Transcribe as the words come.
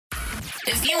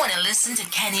If you want to listen to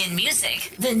Kenyan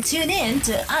music, then tune in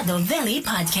to Ado Valley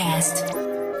Podcast.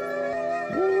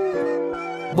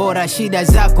 Bora shida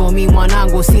zako mi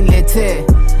mwanangu usinilete.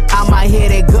 I'ma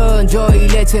hit it good, njoo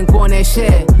ilete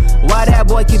nkuoneshe. Why that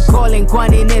boy keep calling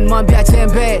kwani nini mwambia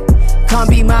tembe. Come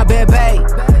be my baby,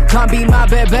 come be my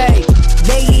baby.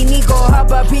 Daily niko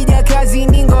hapa piga kazi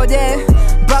ningoje.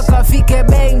 Mpaka fike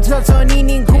bei mtoto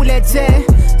nini nkulete.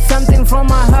 Something from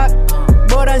my heart,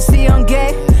 bora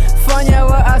sionge. Fanya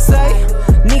what I say,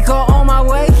 niko on my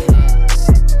way.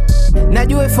 Now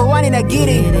do it for one and I get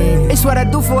it. It's what I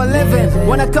do for a living.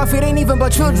 Wanna cuff it ain't even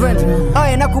but children.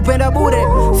 Oye nakupenda bure.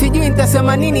 Sijui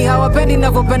nitasema nini. Hawapendi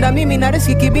ninavyopenda mimi. Na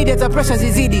riski kibidi hata pressure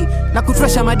zizidi. Na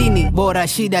kutresha madini. Bora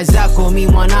shida zako mi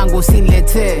mwanangu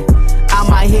usinilete.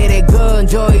 I'ma hit it good,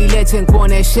 njoo ilete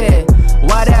nkuoneshe.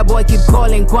 Why that boy keep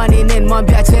calling kwani nini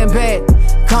mwambia tembe.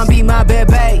 Come be my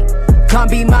baby, come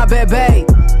be my baby.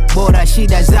 Bora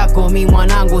shida zako mi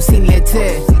mwanangu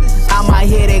usinilete. I'ma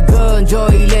hit it good, njoo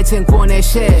ilete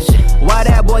nkuoneshe. Why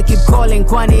that boy keep calling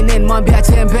kwani nini mwambia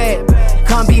tembe.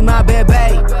 Come be my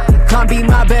baby, come be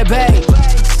my baby.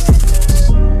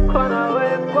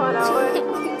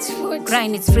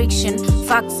 Grind it's friction,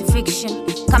 facts is fiction.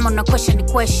 Come on, a question the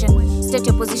question. State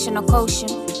your position or caution.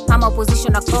 I'm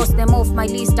opposition across them off my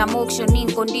list. I'm auctioning,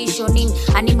 conditioning.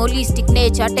 Animalistic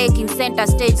nature taking center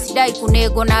stage. Sidai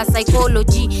kunego na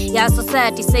psychology. Yeah,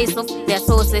 society says of their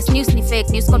sources. News ni fake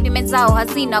news. Compliments zao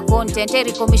hazina content.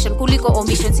 Every commission kuliko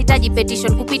omission. Sitaji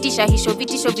petition kupitisha hisho.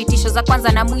 Vitisho za kwanza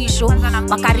na mwisho.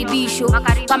 Makaribisho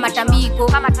kama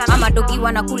tambiko. Mama dogi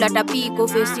wanakula tapiko.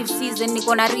 Festive season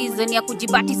niko na reason ya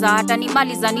kujibatiza. Hata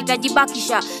nimaliza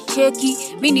nitajibakisha. Cheki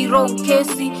mini wrong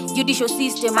case. Judicial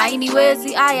system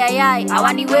hainiwezi. Ayayay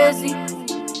hawaniwezi.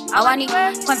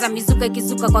 Kwanza mizuka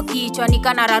ikizuka kwa kichwa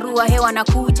nikana rarua hewa na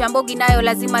kucha. Mbogi nayo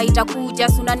lazima itakuja.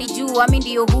 Sunanijua mi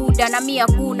ndio huda na mi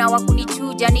hakuna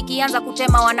wakunichuja. Nikianza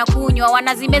kutema wanakunywa.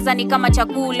 Wanazimeza ni kama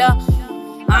chakula.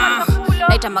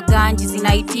 Naita maganji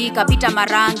zinaitika pita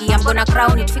marangi. I'm gonna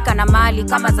crown it fika na mali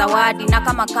kama zawadi. Na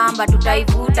kama kamba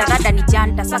tutaivuta. Rada ni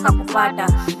janta saka kupata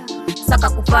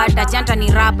janta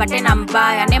ni rapa tena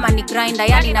mbaya. Nema ni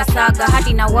grinder yani nasaga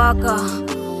hadi na waka.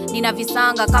 Nina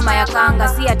visanga kama ya kanga.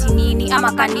 Si ati nini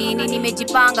ama kanini.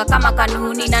 Nimejipanga kama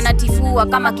kanuni. Na natifua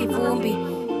kama kivumbi.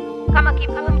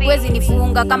 Mwezi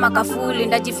nifunga kama kafuli.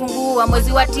 Ndajifungua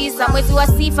mwezi wa 9. Mwezi wa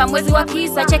sifa, mwezi wa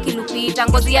kisa. Cheki lupita,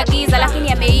 ngozi ya giza. Lakini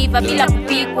yameiva bila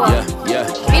kupikwa.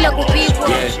 Bila kupikwa.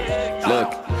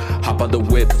 Look, hop out the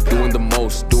whip, doing the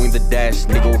most, doing the dash.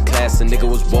 Nigga with class, a nigga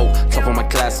was woke. Top of my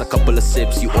class, a couple of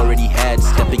sips you already had.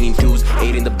 Stepping in twos,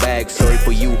 8 in the bag. Sorry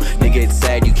for you, nigga it's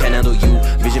sad, you can't handle you.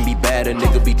 Vision be bad, a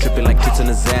nigga be tripping like kids on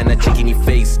a Xana. Checking your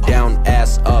face, down,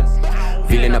 ass up.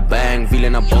 Feeling a bang,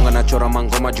 feeling a bonga na chora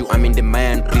mangoma juu I'm in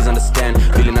demand, please understand.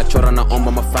 Feeling a chora na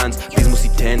omba my fans, please musi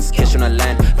tense, cash on a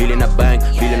land. Feeling a bang,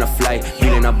 feeling a fly,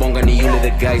 feeling a bonga ni yule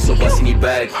the guy, so basi ni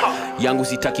bag. Yangu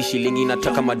sitaki shilingi,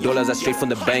 nataka madollars are straight from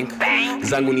the bank.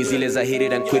 Zangu ni zile za hit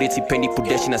it and quit it, sipendi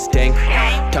pudeshi na stank.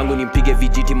 Tangu nimpige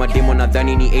vijiti mademo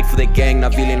nadhani ni 8 for the gang. Na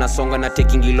vile nasonga na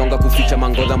taking ilonga kuficha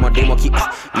mangodha mademo ki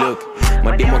look.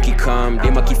 Mademo ki come,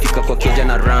 demo kifika kwa keja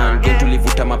na run. Gen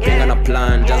tulivuta mapenga na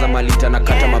plan, jaza malita na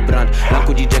kata mabrand. Na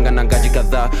kujijenga na ngaji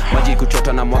kadhaa, maji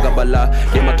kuchota na mwaga bala.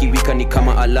 Demo kiwika ni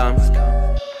kama alarm.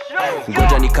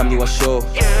 Ngoja ni kamni wa show,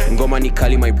 ngoma ni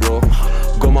kali my bro.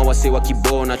 Goma wase wa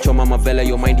kibo, na choma mavela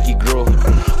your mind ki grow.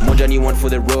 Moja ni one for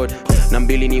the road, na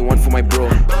mbili ni one for my bro.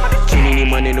 Chini ni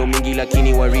maneno mingi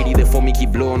lakini waridi the form ki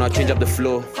blow. Na change up the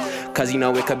flow, kazi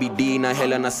naweka bidii na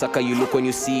hela na saka. You look when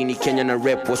you see, ni Kenya na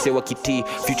rap wase wa kiti.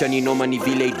 Future ni noma ni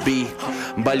vile it be,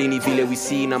 mbali ni vile we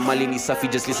see. Na mali ni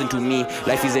safi, just listen to me.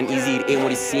 Life isn't easy, it ain't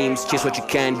what it seems. Chase what you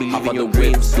can, believe in your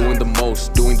dreams. Doing the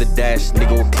most, doing the dash.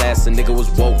 Nigga with class, a nigga was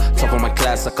woke. Top of my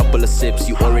class, a couple of sips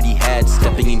you already had.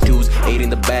 Stepping in twos, 8 in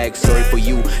the bag. Sorry for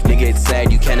you, nigga it's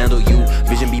sad, you can't handle you.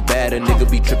 Vision be bad, a nigga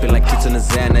be tripping like kids on a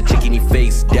Xana. Checking your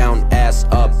face, down, ass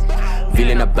up.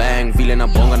 Feeling a bang, feeling a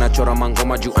bonga na chora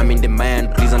mangoma juu I'm in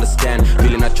demand, please understand.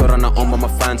 Feeling a chora na omba my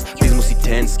fans, please musi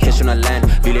tense, cash on a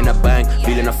land. Feeling a bang,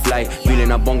 feeling a fly,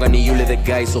 feeling a bonga ni yule the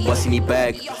guy, so bust in the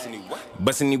bag.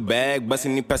 Bust in the bag, bust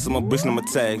in the pass on my bricks and my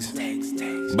tags.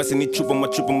 Bust in the troop on my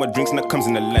drinks and that comes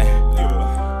in the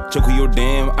land. Choke your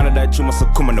damn, out of that troop my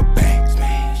succumb in the bag.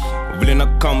 Villain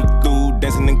I come through,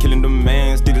 dancing and killing the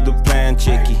man, stick to the plan,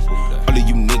 checky. All of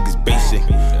you niggas basic.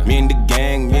 Me and the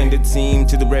gang, me and the team,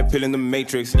 to the red pill in the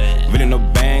matrix. Villain no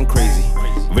bang, crazy.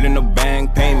 Villain no bang,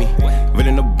 pay me.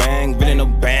 Villain no bang, villain no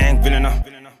bang, villain no.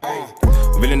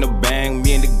 Villain no bang,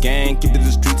 me and the gang, keep to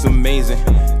the streets amazing.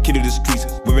 Kid to the streets,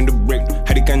 wearing the brick.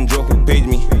 How they can joke, page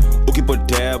me.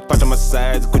 Ukipotea, pata my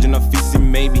sides, kuja na fisi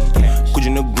maybe.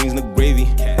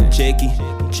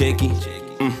 checky.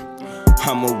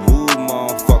 I'm a rude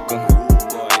motherfucker.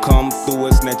 Come through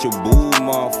and snatch your boo,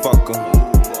 motherfucker.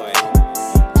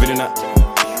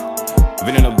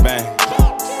 Villaina bang.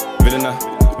 Villaina.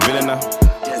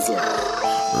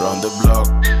 Round the block,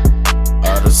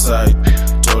 out of sight.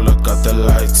 Told her cut the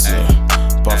lights,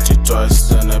 yeah. Puffed it twice,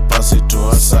 then I pass it to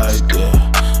her side,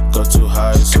 yeah. Got too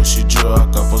high, so she drew a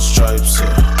couple stripes,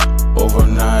 yeah.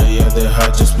 Overnight, yeah, they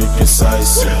hard, just be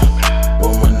precise, yeah.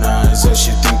 Womanize, yeah,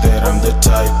 she think that I'm the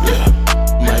type, yeah.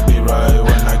 Might be right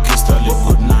when I kissed her lip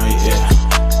goodnight,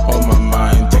 yeah. On my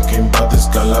mind, thinking about this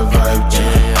girl I vibe,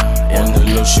 yeah. On the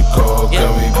low she call, can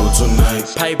we go tonight?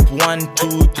 Pipe 1,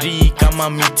 2, 3, kama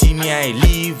miti me I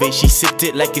leave. She sipped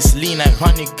it like it's lean,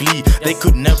 ironically. They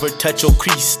could never touch or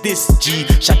crease this G.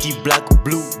 Shotty black,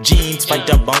 blue jeans,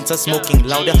 fighter bouncer, smoking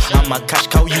louder. I'm a cash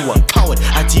cow, you a coward.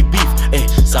 Ati beef,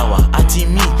 sawa. Ati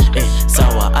me,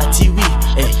 sawa. Ati we,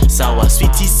 sawa.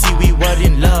 Sweetie, see we were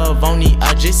in love. Only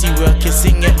AJC, we were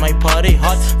kissing at my party.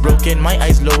 Heartbroken, my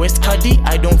eyes lowest. Cardi,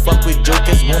 I don't fuck with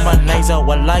jokers. Womanizer,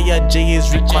 walaya, J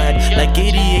is required. Like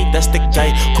 88, that's the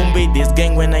guy. Kumbe this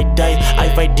gang when I die.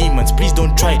 I fight demons, please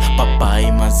don't try. Papa,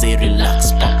 I'm a zay,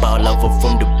 relax. Papa, love her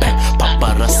from the back.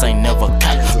 Papa, Ras, I never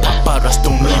cut. Papa, Ras,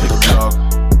 don't need the block,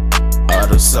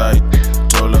 out of sight.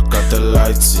 Told her cut the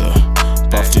lights, yeah.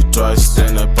 Puffed it twice,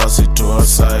 then I pass it to her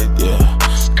side, yeah.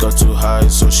 Got too high,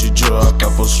 so she drew a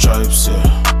couple stripes,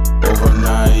 yeah.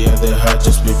 Overnight, yeah, they had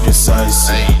just be precise,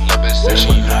 yeah.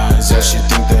 Womanize, yeah, she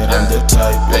think that I'm the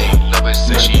type, yeah.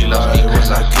 Maybe lie when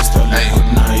I kissed her lip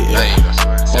goodnight,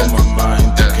 yeah. On my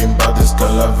mind, thinking about this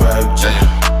girl I vibe,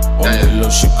 yeah. On the low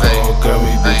she call, can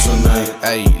we go tonight?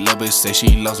 Ayy, lil' bitch say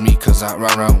she loves me cause I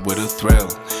run around with a thrill.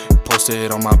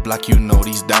 Posted on my block, you know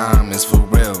these diamonds for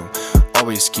real.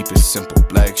 Always keep it simple,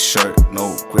 black shirt,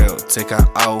 no grill. Take her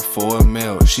out for a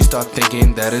meal, she start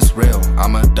thinking that it's real.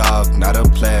 I'm a dog, not a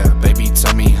player, baby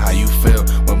tell me how you feel.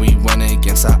 When we went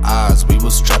against our odds, we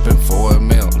was trapping for a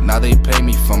meal. Now they pay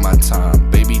me for my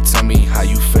time, baby tell me how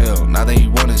you feel. Now they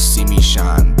wanna see me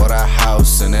shine, bought a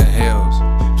house in the hills.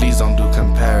 Please don't do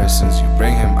comparisons, you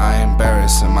bring him, I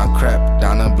embarrass him. I crept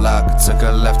down the block, took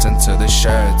a left into the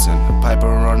Sheraton. Piper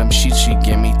on them sheets, she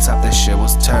gave me top, that shit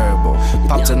was terrible.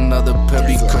 Popped another pill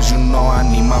because you know I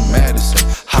need my medicine.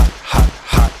 Hot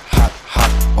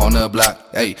on the block,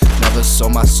 ayy. Never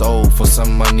sold my soul for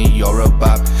some money or a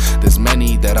bop. There's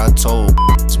many that I told,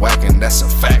 it's whacking, that's a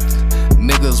fact.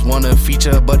 Niggas wanna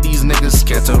feature, but these niggas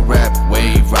scared to rap.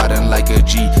 Wave riding like a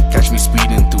G, catch me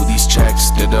speeding through these tracks.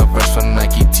 Did a verse for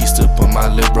Nike Tees to put my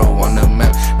libro on the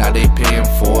map. Now they paying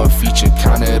for a feature,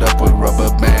 counted up with rubber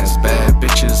bands. Bad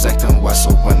bitches acting wild, so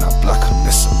when I block them,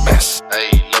 it's a mess.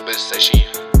 Ayy, lil' bitch say she,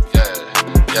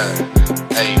 yeah,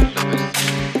 ayy, lil' bitch.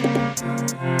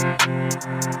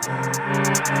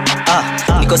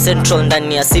 Niko Central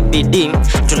ndani ya CBD,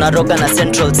 tunaroga na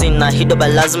Central scene na hidoba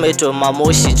lazima ito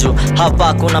mamoshi juu. Hapa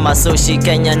hakuna masoshi,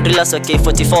 Kenyan drillers wa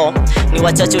K44 ni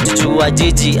wachache tujua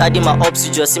jiji. Hadi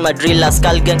maops jua si madrillers,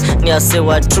 Calgang ni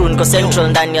asewa true. Niko Central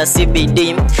ndani ya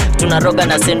CBD, tunaroga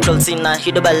na Central scene na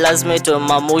hidoba lazima ito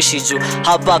mamoshi juu.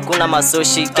 Hapa hakuna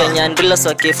masoshi, Kenyan drillers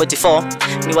wa K44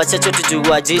 ni wachache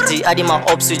tujua jiji. Hadi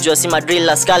maops jua si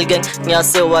madrillers, Calgang ni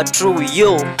asewa true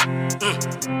yo.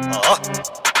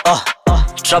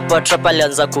 Trapper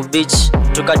alianza kubitch,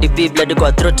 tukadipi blood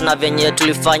kwa throat na venye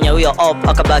tulifanya huyo op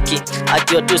akabaki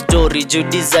akiwa tu story juu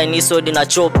design isodi na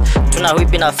chop. Tuna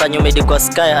whip inafanya umedi kwa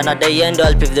sky, anadai endo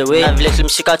I'll pave the way. Na vile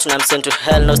tulimshika tunamsend to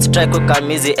hell, no strike kwa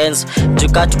kamizi ends.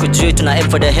 Jukatu kujui tuna aim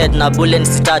for the head na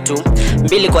bullets 3,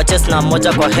 2 kwa chest na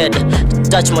moja kwa head.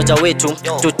 Touch moja wetu,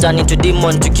 to turn into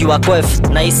demon tukiwa quef.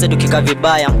 Na ise dukika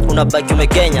vibaya, unabaki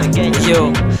umekenya.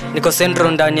 Yo, niko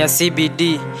Central ndani ya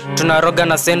CBD, tunaroga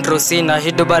na Central scene na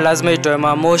hidoba lazima itoe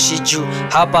mamoshi juu.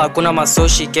 Hapa hakuna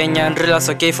masoshi, Kenyan drillers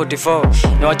wa K44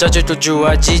 ni wachache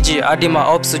tujua jiji. Hadi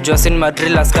maops ujua sin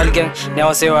madrillers, Calgang ni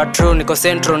wasewa true. Niko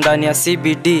Central ndani ya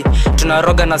CBD,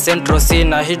 tunaroga na Central scene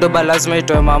na hidoba lazima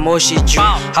itoe mamoshi juu.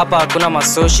 Hapa hakuna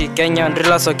masoshi, Kenyan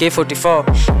drillers wa K44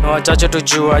 ni wachache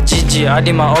tujua jiji.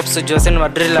 Hadi maops ujua sin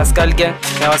madrillers, Calgang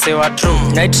ni wasewa true.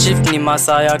 Night shift ni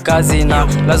masaa ya kazi na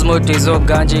lazima utizo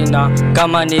ganji, na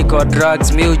kama niko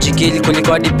drugs mi ujikili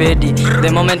kuliko hadi pedi. The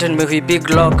moment when we big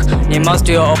lock ni must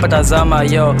yo opata zama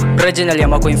yo. Pregnant ya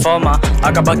makuinforma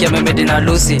akabaki amemedi na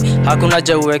Lucy. Hakuna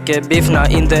ja uweke beef na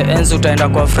in the ends utaenda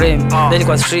kwa frame. Then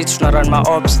kwa streets tuna run my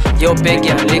ops yo pegi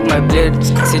and lick my blade.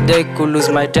 Sidai ku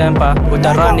lose my temper,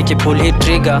 utarani kipull hit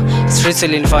trigger. Streets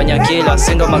ilinifanya killer,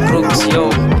 sindo my groups yo.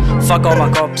 Fuck all my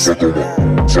cops yo.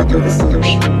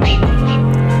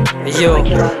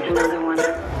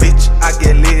 Bitch, I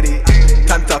get litty,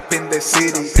 turned up in the the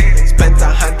city. Spent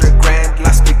 100 grand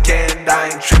last weekend, I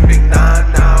ain't tripping,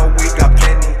 nah, we got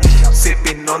plenty.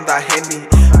 Sipping on the Henny,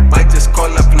 might just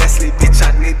call up Leslie, bitch,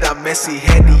 I need a messy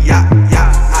Henny. Yeah,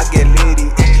 I get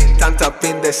litty, turned up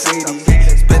in the city.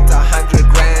 Spent 100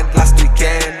 grand last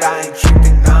weekend, I ain't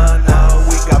tripping, nah,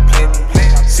 we got plenty.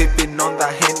 Sipping on the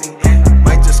Henny,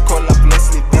 might just call up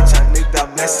Leslie, bitch, I need a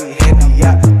messy Henny.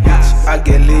 Yeah, bitch, I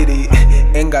get litty,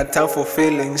 ain't got time for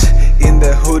feelings. In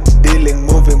the hood dealing,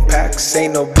 moving packs,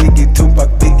 ain't no biggie. Tupac,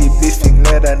 Biggie beefing,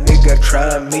 let a nigga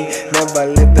try me. Never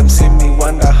let them see me,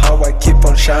 wonder how I keep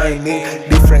on shining.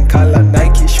 Different color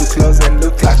Nike shoe clothes and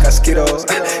look like a Skittles.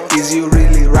 Is you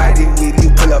really riding with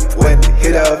you? Pull up when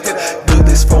hit up. Do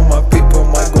this for my people,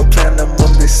 my go plan. I'm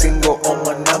on this single, on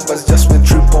my numbers just went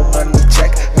triple money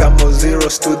check. Got more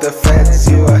zeros to the feds.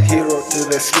 You a hero to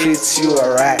the streets, you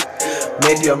a rat.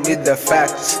 Made you meet the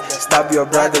facts, stab your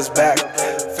brother's back.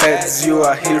 Feds, you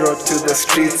a hero to the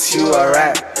streets, you a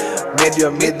rat. Made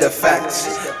you meet the facts,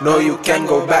 no you can't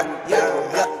go back.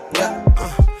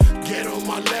 Get on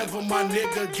my level, my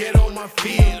nigga, get on my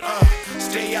feet.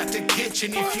 Stay out the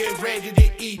kitchen if you ain't ready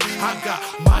to eat. I got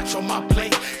much on my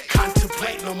plate,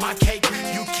 contemplating on my cake.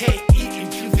 You can't eat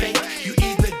if you fake, you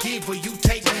either give or you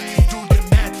take. You do the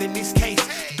math in this case,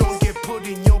 don't get put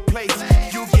in your place.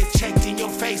 You get checked in your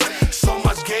face, so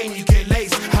much game you get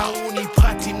laced. Hauni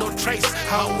party no trace,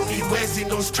 hauni wezi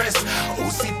no stress.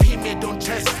 UCP me don't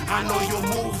test, I know your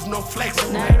move no flex.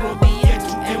 Nairobi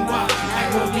yetu NY,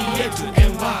 Nairobi yetu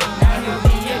NY,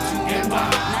 Nairobi yetu NY,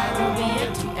 Nairobi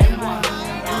yetu NY.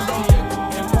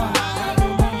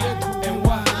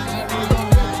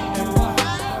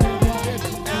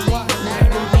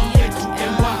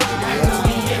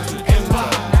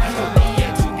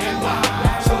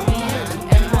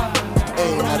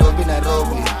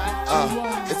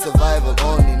 Survival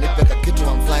only, nipeka kitu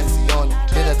I'm flying sioni.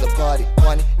 Did at the party,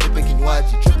 kwani, nipe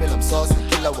kinywaji. Tripping, I'm saucy,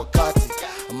 kila wakati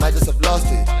I might just have lost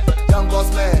it. Young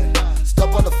boss man,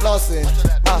 stop on the flossing.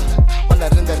 Wanna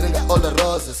ringa all the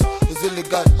roses. Uzili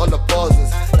got all the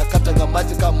poses. Nakatanga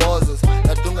maji ka Moses.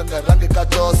 Nadunga ngarangi ka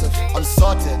Joseph.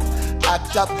 Unsorted,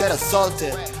 act up, get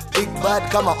assaulted. Big bad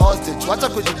kama hostage. Wacha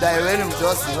kujidai weni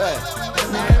mjosi, we.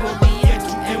 Nairobi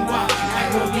yetu NY,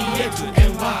 Nairobi yetu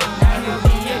NY,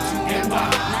 Nairobi yetu NY,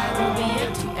 Nairobi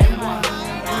yetu NY.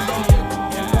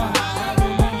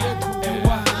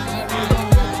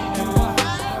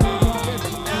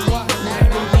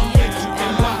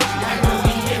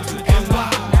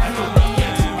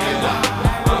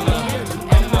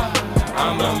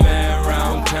 I'm a man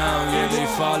round town, yeah they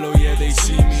follow, yeah they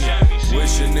see me.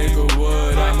 Wish a nigga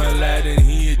would, I'm Aladdin,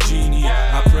 he a genie.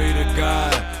 I pray to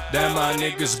God that my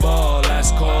niggas ball.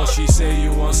 Last call, she say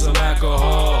you want some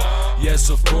alcohol. Yes,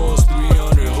 of course,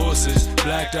 300 horses,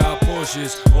 blacked out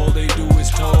Porsches. All they do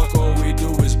is talk, all we do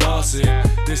is boss it.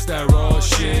 This that raw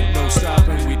shit, no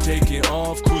stopping, we taking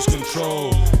off, cruise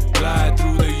control. Glide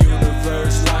through the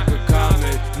universe like a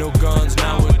comet. No guns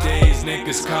nowadays,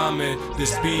 niggas comment.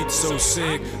 This beat's so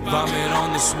sick, vomit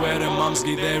on the sweater, mom's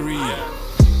get area.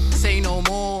 Say no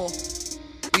more,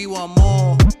 we want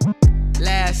more.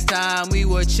 Last time we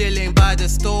were chilling by the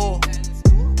store.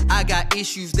 I got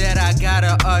issues that I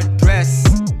gotta address.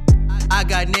 I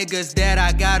got niggas that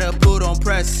I gotta put on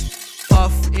press.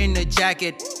 Puff in the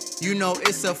jacket, you know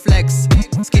it's a flex.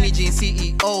 Skinny jeans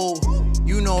CEO,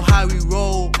 you know how we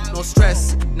roll. No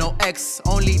stress, no X,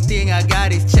 only thing I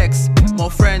got is checks. More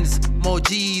friends, more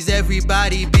G's,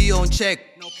 everybody be on check.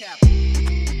 No cap,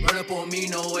 run up on me,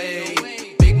 no way.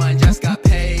 Big man just got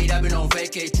paid, I've been on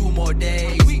vacay 2 more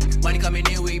days. Money coming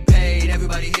in, we paid,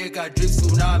 everybody here got drip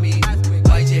tsunami.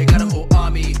 YJ got a whole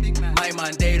army, my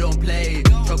man they don't play.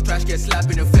 Truck trash get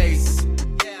slapped in the face.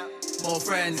 More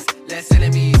friends, less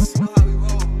enemies.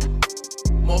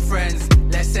 More friends,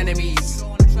 less enemies.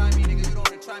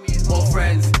 More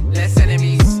friends, less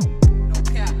enemies.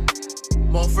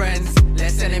 More friends,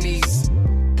 less enemies.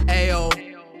 Ayo,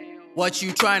 what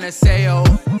you tryna say, oh?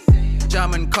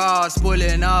 German cars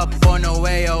pulling up on the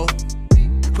way, oh.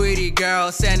 Pretty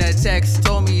girl sent a text,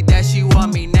 told me that she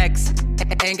want me next.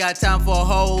 Ain't got time for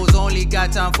hoes, only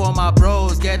got time for my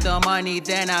bros. Get the money,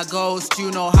 then I ghost,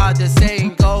 you know how the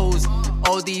saying goes.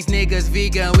 All these niggas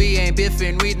vegan, we ain't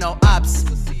biffing with no ops.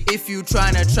 If you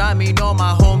tryna try me, know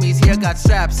my homies here got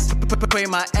straps. Pray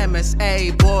my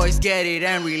MSA, boys get it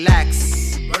and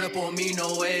relax. Run up on me,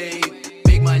 no way.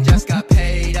 Big man just got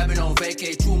paid, I've been on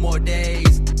vacay 2 more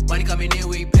days. Money coming in,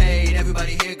 we paid,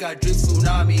 everybody here got drip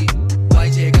tsunami.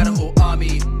 YJ got a whole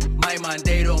army, my man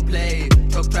they don't play.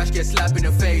 Truck trash get slapped in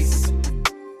the face.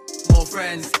 More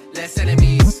friends, less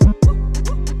enemies.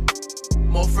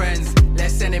 More friends,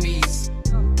 less enemies.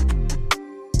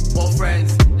 More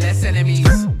friends, less enemies.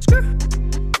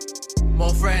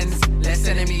 More friends, less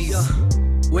enemies.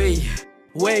 Way,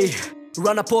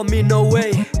 run up on me, no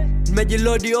way.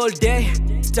 Mejilodi all day,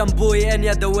 Stambui any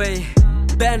other way.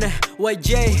 Ben,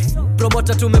 YJ,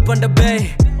 promoter tumepanda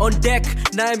bay. On deck,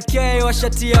 na MK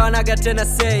washatia wanaga tena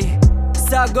say.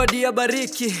 Sagodi ya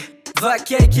bariki,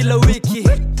 vake kila wiki.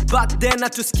 Back then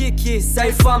hatuskiki,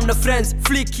 saifam na friends,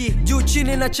 flicky. Juu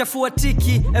chini na chafua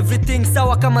tiki, everything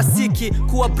sawa kama siki.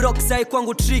 Kuwa broke sai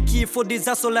kwangu tricky, for this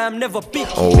hustle I am never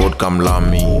picky. Oh road come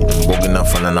lami, bogi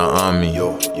nafana na army.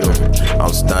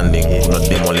 Outstanding, kuna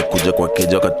demo walikuja kwa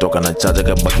keja wakatoka na charger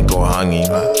kabaki kwa hanging.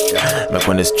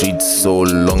 Mekwa the streets so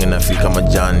long and I feel kama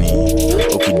jani.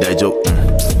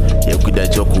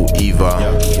 Ukidajo kuiva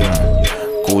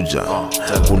kuja,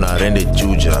 kuna rende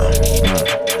juja.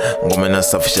 Ngome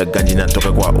nasafisha ganji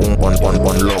natoka kwa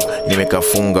on lock.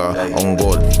 Nimekafunga on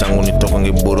God, tangu nitoka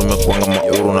ngiburu mekuanga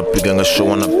mauru. Napiganga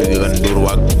show, napiga nduru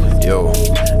wako. Yo,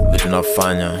 vitu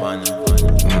nafanya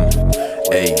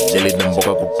jeli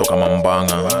namboka kutoka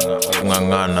mambanga.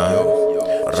 Kungangana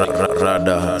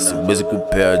rada, siwezi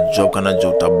kupea job kana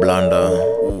job tablanda.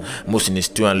 Musi ni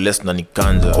stew unless na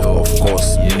nikanja. Of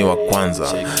course, nini wa kwanza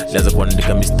lianza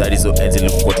kuandika mistari zo enzi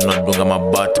likuwa tunadunga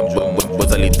mabati.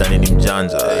 Boza lidhani ni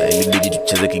mjanja, ilibidi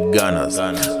tucheze kiganas.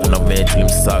 Kuna venye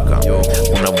tulimsaka,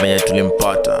 kuna venye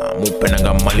tulimpata.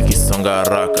 Mupenanga mali kisonga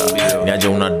haraka, niaje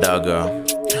unadaga.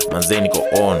 Manzei niko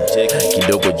on,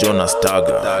 kidogo Jonas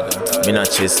Taga. Mina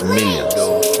chase millions,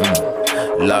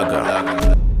 laga.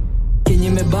 Kenye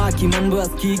mebaki mambo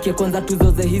yasikike, kwanza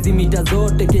tuzoze hizi mita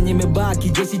zote. Kenye mebaki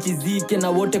jeshi chizike na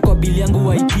wote kwa bili yangu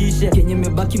waitishe. Kenye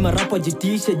mebaki marapo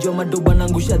jitishe, jua madoba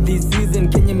nangusha this season.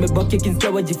 Kenye mebaki kinsikia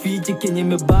wajifichi. Kenye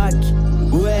mebaki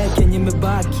kenye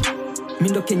mebaki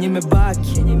mindo. Kenye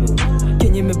mebaki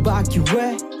kenye mebaki kenye mebaki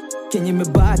mindo. Kenye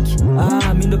mebaki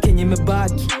kenye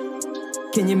mebaki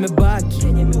kenye mebaki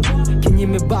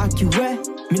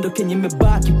mindo. Kenye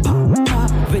mebaki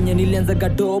venye nilianza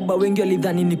gadoba, wengi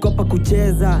walidhani nikopa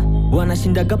kucheza.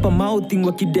 Wanashinda gapa mouthing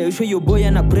wakideusho yo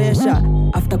boya na pressure.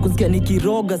 After kusikia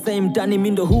nikiroga same tani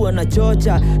mindo huwa na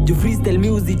chocha. Ju freestyle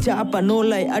music chapa no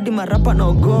lie, hadi marapa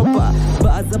naogopa.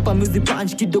 Baza pa music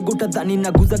punch kidogo utadhani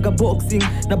naguzaga boxing.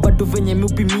 Na bado venye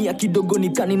miupimia kidogo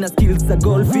nikani na skills za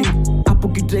golfing. Hapo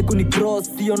kitreku ni cross,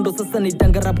 siyo ndo sasa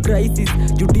nitanga rap crisis.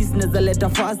 Ju this neza leta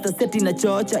faster, seti na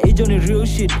chocha, ijo ni real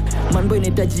shit. Manboy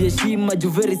nahitaji heshima, ju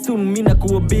very soon mina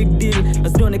kuwa big deal.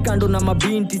 Nasione kando na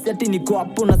mabinti, seti niko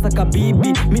hapo na saka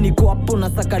bibi. Mi niko hapo na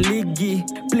saka ligi,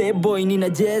 playboy nina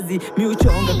jezi. Mi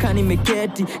uchonga kani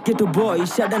meketi, ghetto boy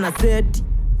shada na seti.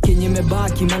 Kenye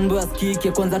mebaki mambo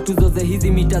yasikike, kwanza tuzoze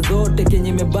hizi mita zote.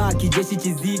 Kenye mebaki jeshi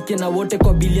chizike na wote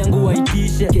kwa bili yangu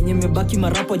waitishe. Kenye mebaki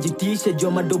marapo jitishe,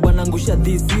 jua madoba nangusha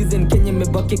this season. Kenye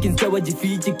mebaki kinsikia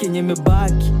wajifichi. Kenye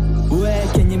mebaki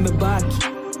kenye mebaki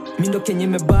mindo. Kenye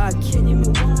mebaki kenye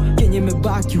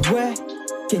mebaki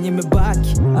kenye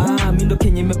mebaki mindo.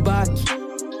 Kenye mebaki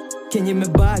kenye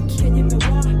mebaki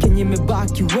kenye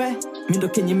mebaki mindo.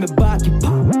 Kenye mebaki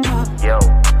Yo,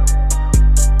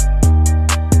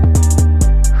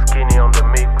 Skinny on the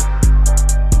mix.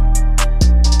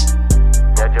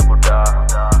 Nyaje Buddha.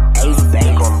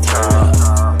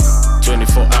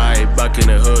 24i back in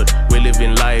the hood. We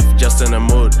living life just in the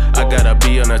mood. I gotta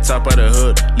be on the top of the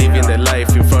hood, living the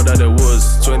life in front of the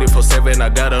woods. 24/7 I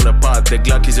got on the path. The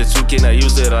Glock is a chuki, I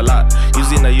use it a lot.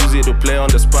 I use it to play on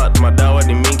the spot. Madawa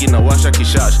ni mingi na washa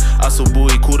kishash.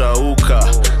 Asubuhi kurauka,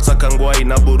 sakangwa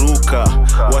inaburuka.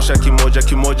 Washa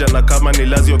kimoja na kama ni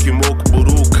lazio kimoku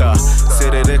buruka.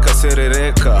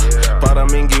 Serereka, para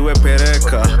mingi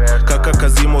wepereka. Kaka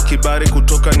kazimo kibari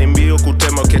kutoka ni mbio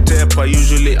kutema ketepa.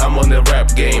 Usually I'm on the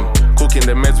rap game, cooking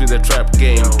the meds with the trap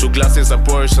game. 2 glasses I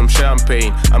pour some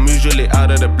champagne. I'm usually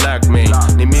out of the black man.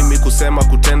 Ni mimi kusema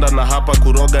kutenda na hapa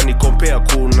kuroga ni kompea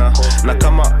kuna. Na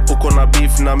kama uko na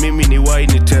beef na mimi ni wai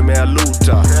nitemea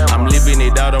luta. I'm living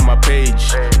it out on my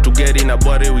page, to get in a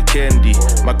body weekendi.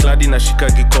 Makladi na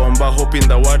shika kikomba, hoping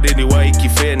the word ni wai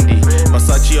kifendi.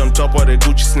 Versace on top of the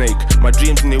Gucci snake, my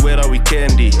dreams ni wera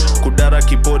weekendi. Kudara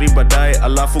kipori badai,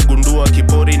 alafu gundua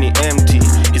kipori ni empty.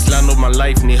 Island of my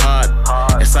life ni hard,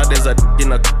 as hard as a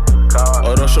in a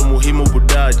orosho muhimu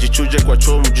buda, jichuje kwa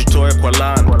chomu jitoe kwa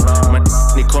land.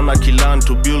 Nikona kilan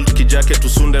to build kijake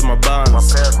tusunde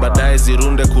mabans. Badaye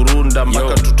zirunde kurunda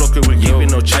mpaka tutoke we give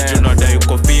no chance. Najunada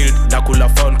yuko field, dakula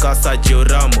phone kasa Gio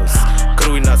Ramos.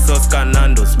 Crew ina sauce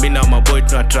kanandos, mina maboy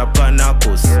tunatrapa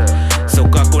nakos.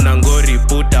 Soka kuna ngori,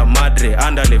 puta, madre,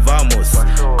 andale vamos.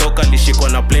 Koka lishikwa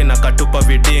na plane na katupa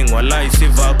viding, walai si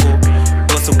vako.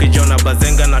 Bosu kijona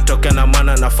bazenga natoke na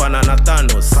mana nafana na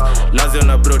Thanos. Lazio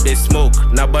na bro they smoke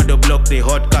na bado block ni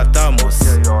hot ka Thamos.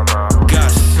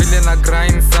 Gosh vile na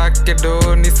grind sake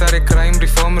do ni sare crime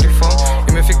reform.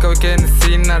 Imefika weekend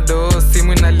sina do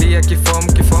simu inalia kifom.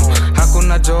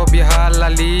 Hakuna job ya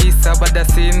halali sabada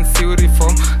sin si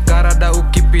reform. Karada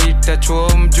ukipita chuo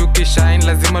mjuki shine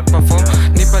lazima perform.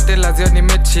 Nipate lazio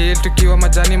nimechill tukiwa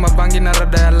majani mabangi na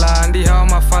rada ya landi. Hawa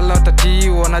mafala watati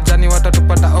wanajani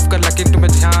watatupata off guard lakini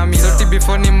tumejihami. Soti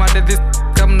before ni made this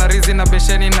kama na rizi na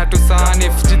besheni na tusani.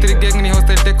 G3 gang ni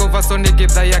hostel take over so ni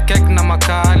give ya cake na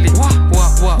makali.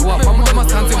 Wa pamoja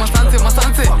masanse.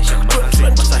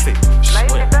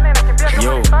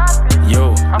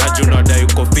 Yo, najuna da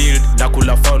yuko field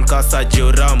nakula found kasa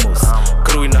Gio Ramos.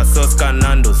 Crew ina sauce ka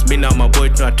Nandos, mina maboy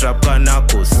tuna trap ka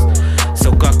Narcos.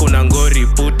 Soka kuna ngori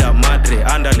puta madre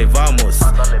andale vamos.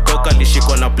 Koka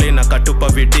lishikwa na play na katupa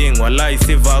viding walai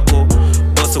si vako.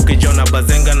 Boss ukijona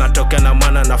bazenga natokea na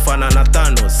mana nafana na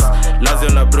Thanos. Lazio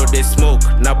na bro they smoke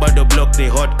na bado block ni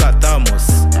hot ka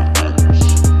Thamos.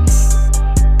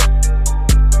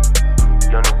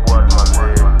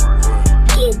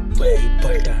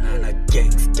 Patana na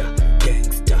gangsta,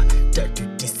 tatu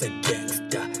tisa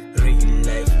gangsta, real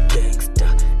life gangsta,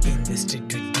 in the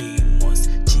street with demons,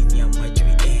 chini ya maji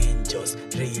we angels,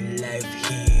 real life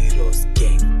heroes,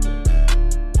 gangsta,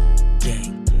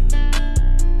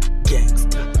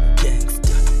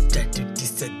 tatu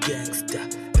tisa gangsta,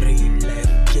 real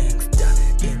life gangsta,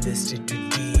 in the street with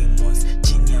demons,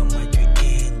 chini ya maji we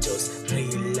angels,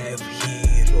 real life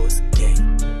heroes,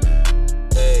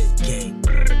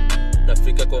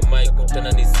 Nafika kwa mic,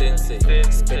 tena ni sense.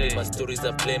 Spending my stories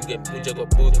a blame game. Kunja kwa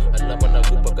booth, alama na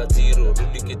kupa ka zero.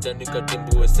 Rudi kijani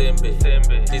katimbu sembe.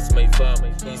 This my farm,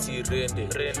 easy rende.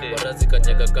 Warazi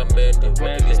kanyaga kamende.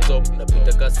 Wakili stop,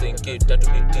 napita ka senke.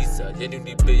 Tatu ni tisa, yeni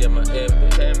unipe ya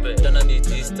maembe. Tana ni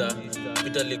jista,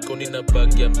 pita likoni na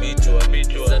bagi ya mbichwa.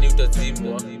 Zani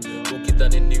utazimwa,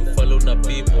 ukidhani ni ufalo na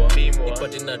pimwa.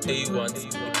 Nipate na day ones,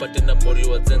 nipate na mori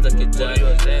wa zenza kijani.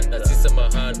 Na sisa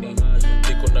mahani,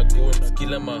 niko na goons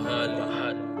kila mahali.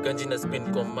 Ganji na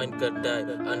spin kwa mind kadai.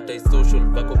 Anti-social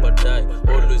bako badai.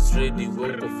 Always ready,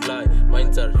 won't fly.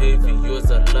 Minds are heavy,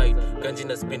 yours are light. Ganji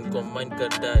na spin kwa mind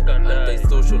kadai.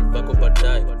 Anti-social bako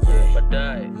badai.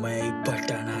 My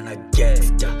patana na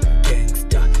gangsta,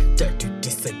 tatu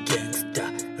tisa gangsta,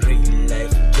 real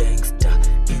life gangsta,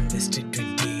 in the street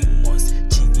with demons,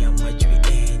 chini ya maji we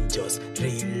angels,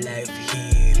 real life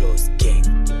heroes,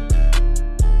 gangsta,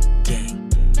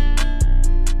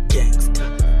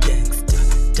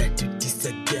 tatu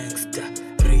tisa gangsta,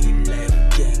 real life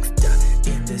gangsta,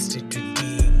 in the street with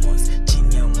demons,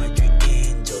 chini ya maji we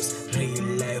angels, real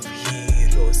life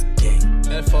heroes,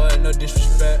 FOL no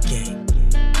disrespect,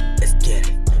 let's get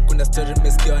it. Kuna story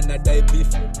mesikia na die beef.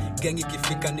 Gengi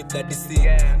kifika ni bloody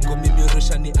scene. Ngumi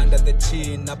miurusha ni under the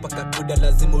chin. Napaka kuda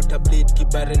lazima utableed.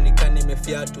 Kibare nikani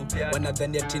mefiatu.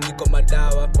 Wanadhani ati niko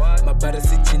madawa. Mabare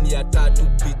si chini ya tatu.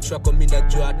 Bitch wako mina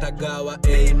jua atagawa.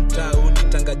 Mtau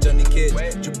nitanga Johnny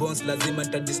Cage. Jubons lazima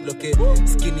nita dislocate.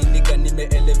 Skinny nigga nime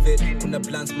elevate. Kuna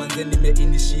plans manze nime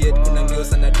initiate. Kuna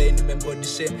ngeusa na day nime body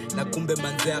shame. Na kumbe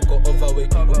manze yako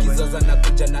overweight. Ukizoza na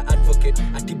kuja na advocate.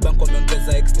 Ati bank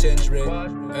wameongeza exchange rate.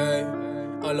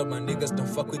 All of my niggas don't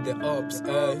fuck with the ops,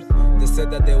 They said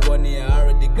that they want it, I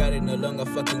already got it. No longer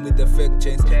fucking with the fake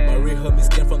chains. My real homies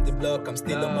came from the block. I'm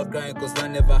still on my grind cause I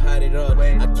never had it all.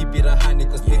 I keep it a honey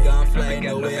cause nigga I'm flying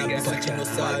away. I'm touching no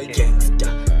side.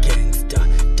 Gangsta,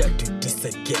 tatu tisa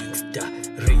gangsta,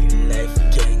 real life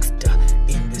gangsta,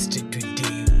 in the street with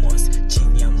demons,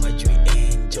 chini ya maji we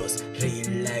angels, real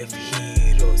life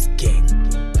heroes,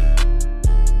 gangsta,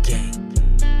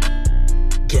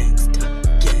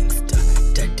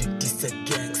 tatu tisa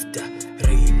gangsta,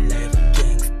 real life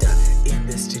gangsta, in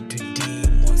the street with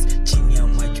demons, chini ya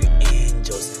maji we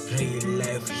angels, real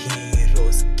life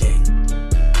heroes,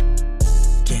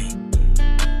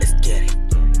 let's get it.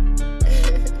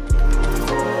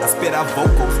 I spit out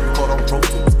vocals, caught on Pro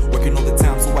Tools. Working all the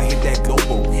time, so I hit that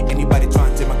global. Anybody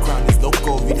trying to take my crown is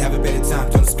local. You'd have a better time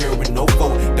trying to scare with no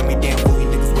foe. Dumb me damn fool, you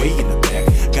niggas way in the back.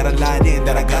 Got a line in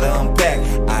that I gotta unpack.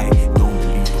 I don't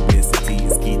believe publicity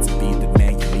is key to be the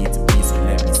man you need to be, so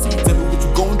let me see. Tell me what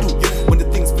you gon' do when the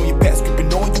things from your past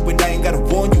creeping on you, and I ain't gotta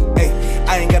warn you. Hey,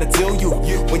 I ain't gotta tell you.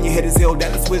 When your head is held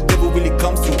down, that's where the devil really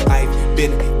comes to. I've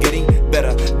been getting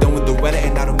better, done with the weather,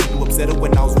 and I don't mean to upset her.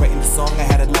 When I was writing the song, I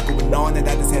had a lot going on, and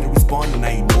I just had to respond, and I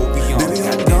ain't know beyond. Baby,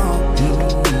 hold on,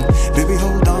 baby,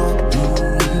 hold on,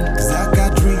 cause I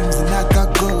got dreams and I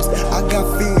got goals, I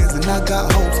got fears and I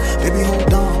got hopes. Baby,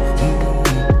 hold on,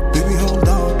 baby, hold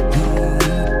on,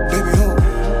 baby, hold,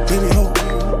 baby, hold,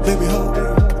 baby, hold,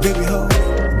 baby, hold,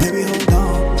 baby, hold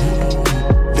on,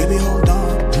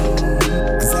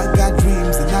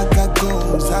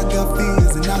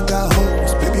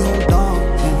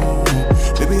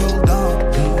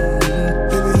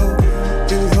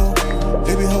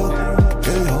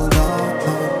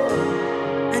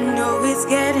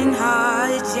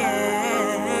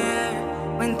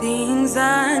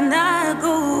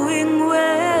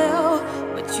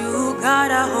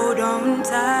 hold on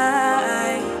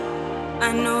tight.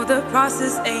 I know the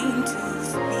process ain't too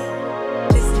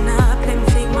sweet. Listen up, let me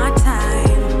take my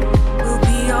time. We'll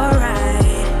be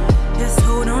alright. Just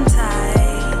hold on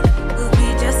tight. We'll be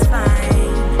just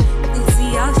fine. We'll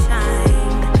see our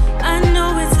shine. I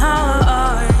know it's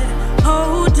hard.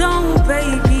 Hold on,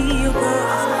 baby. Your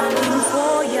girl's looking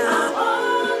for ya.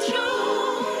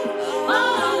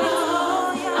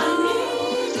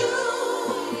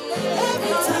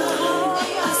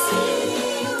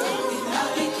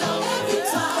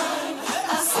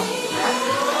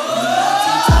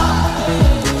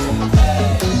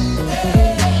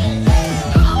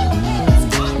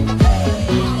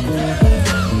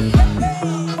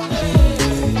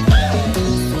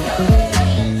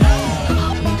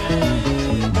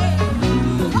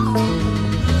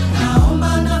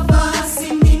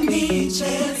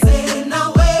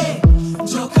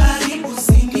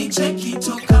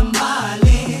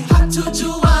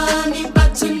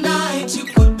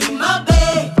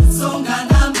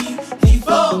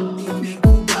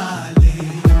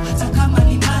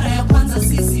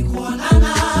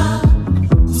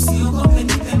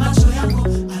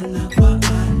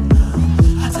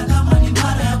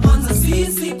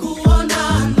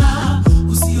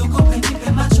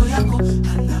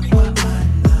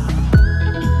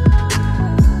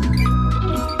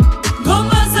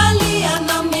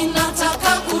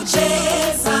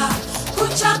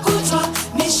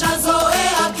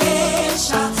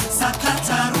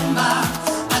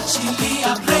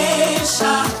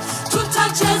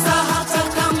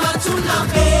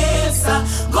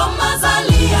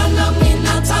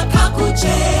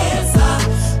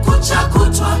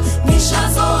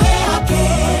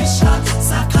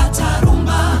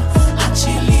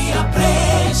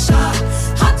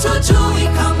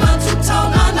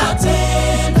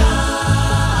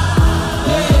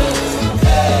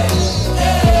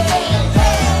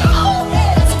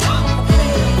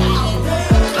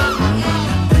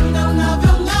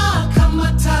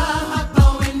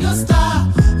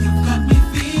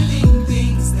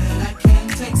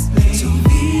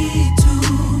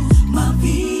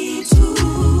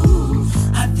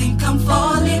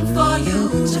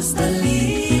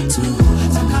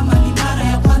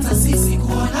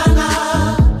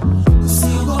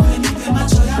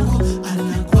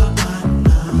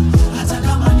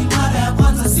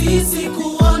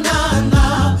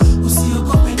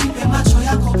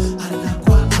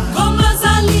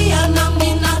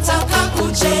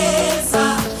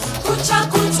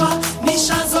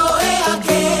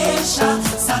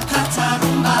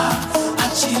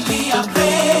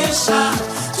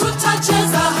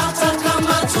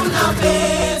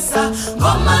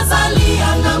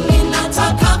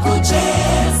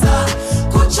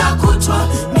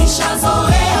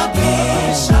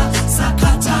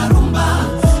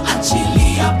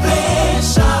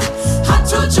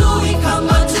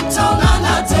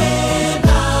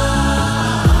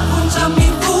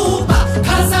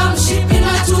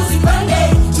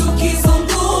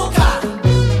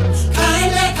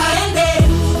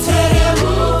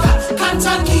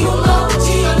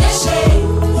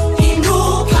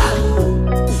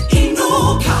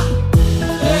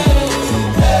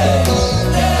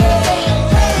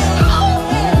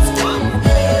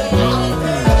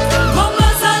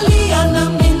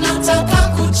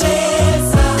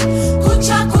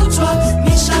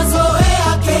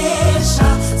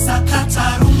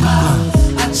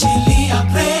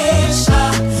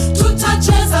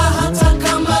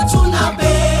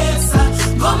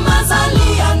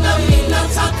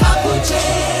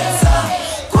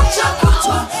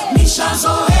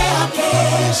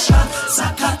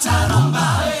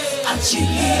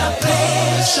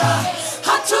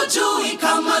 Hatujui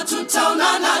kama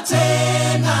tutaonana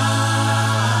tena.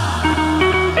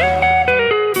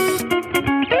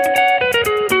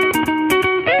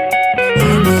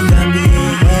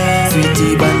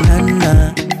 Sweetie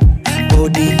banana,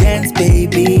 body dance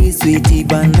baby, sweetie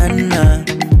banana,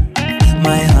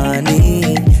 my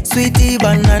honey, sweetie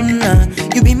banana,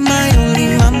 you be my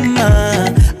only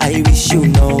mama. I wish you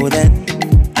know that,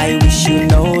 I wish you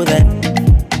know that.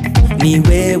 Ni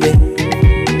wewe,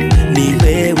 ni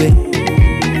wewe,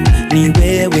 ni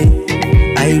wewe,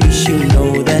 I wish you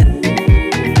know that.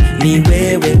 Ni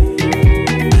wewe,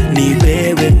 ni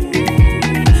wewe,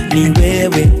 ni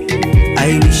wewe,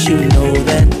 I wish you know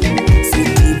that.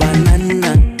 Sweetie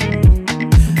banana,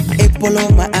 apple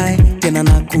on my eye, tena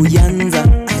na kuyanza.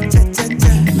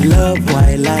 Love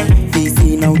wildlife,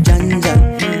 visi na ujanja.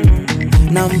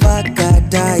 Na mpaka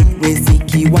dai, wezi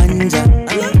kiwanja.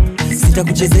 Sita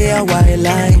kuchezea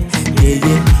wildlife, yeah,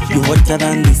 yeah. You hotter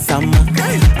than the summer.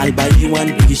 I'll buy you one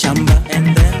big shamba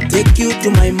and then take you to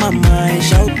my mama and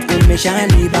shout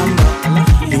umeshani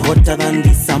bamba. You hotter than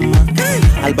the summer.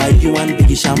 I'll buy you one big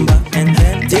shamba and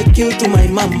then take you to my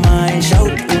mama and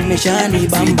shout umeshani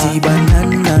bamba. Sweetie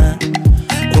banana,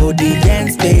 body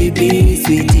dance baby,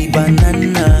 sweetie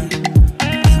banana,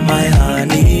 my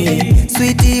honey,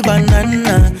 sweetie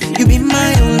banana, you be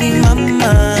my only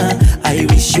mama. I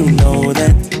wish you know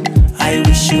that, I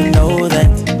wish you know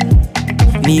that.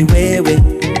 Ni wewe,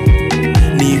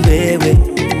 ni wewe,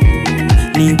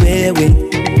 ni wewe.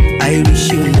 I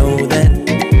wish you know that.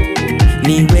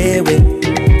 Ni wewe,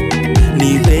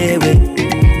 ni wewe,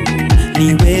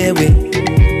 ni wewe.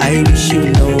 I wish you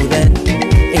know that.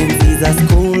 MC's a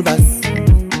school bus,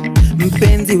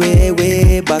 mpenzi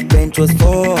wewe, backbench was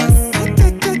for us.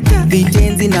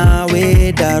 Vitenzi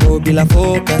nawe, daro bila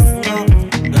focus.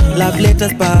 Love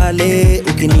letters pale,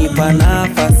 ukinipa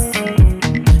nafas.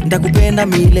 Ndakupenda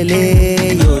milele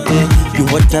yote. You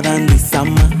hotter than the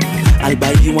summer. I'll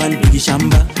buy you one big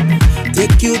shamba.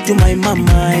 Take you to my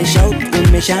mama and shout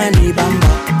umeshani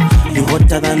bamba. You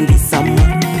hotter than the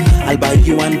summer. I'll buy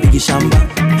you one big shamba.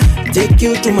 Take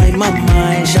you to my mama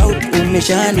and shout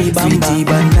umeshani bamba. Sweetie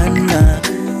banana.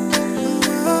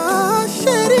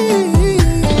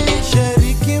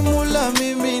 Sheriki mula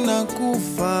mimi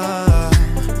nakufa.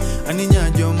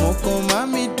 Aninyajo moko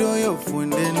mami toyo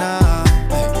funde na.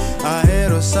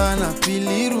 Ahero sana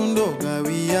pilirundo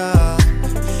gawia.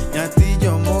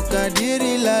 Nyatijo moka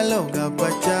diri laloga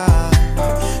pacha.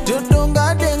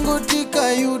 Jodonga dengo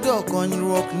tika yudo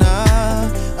konyruok na.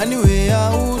 Aniwe ya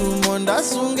uru monda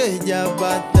sunge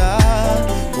jabata.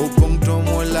 Opong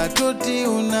tomola toti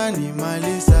unani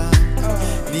malisa.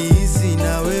 Niisi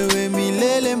na wewe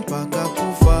milele mpaka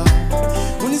kufa.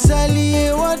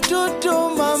 Unisalie watoto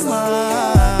mama.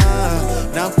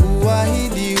 Na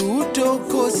kuahidi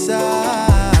utokosa.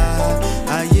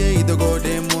 Aye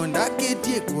idogode monda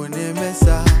ketie kone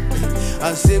mesa.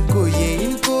 Aseko ye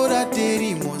inkora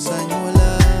teri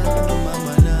mosanyola.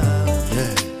 Mama na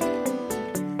yeah.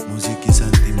 Muziki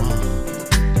sentiment,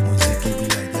 muziki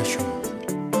bila jasho.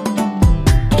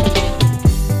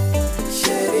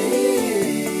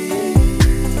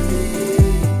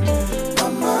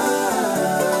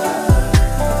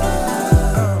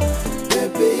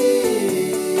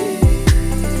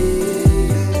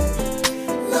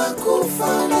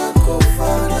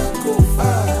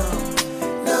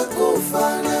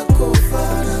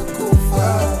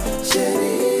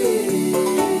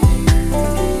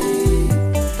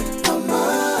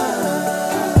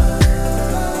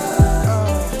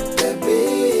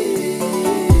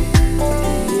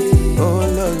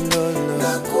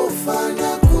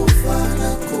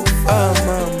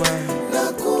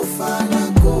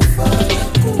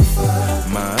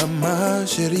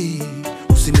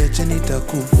 Usiniache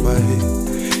nitakufa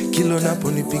kilo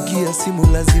naponipigia simu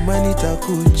lazima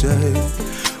nitakuja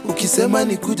ukisema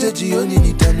nikuje jioni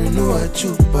nitanunua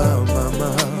chupa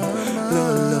mama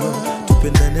lolo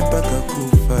tupendane mpaka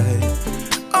kufa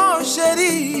oh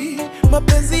sheri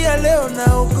mapenzi ya leo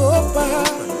naogopa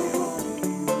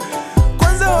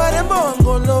kwanza warembo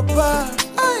wangolopa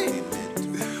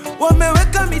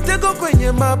wameweka mitego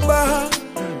kwenye mabaha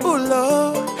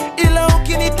ulo ila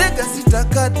ukinitega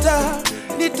sitakata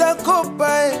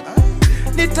nitakopa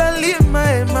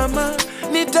nitalima mama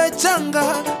nitachanga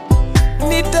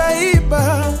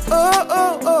nitaiba oh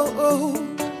oh oh oh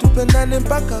tupendane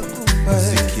mpaka kufa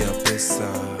muziki ya pesa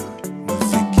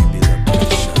muziki bila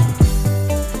presha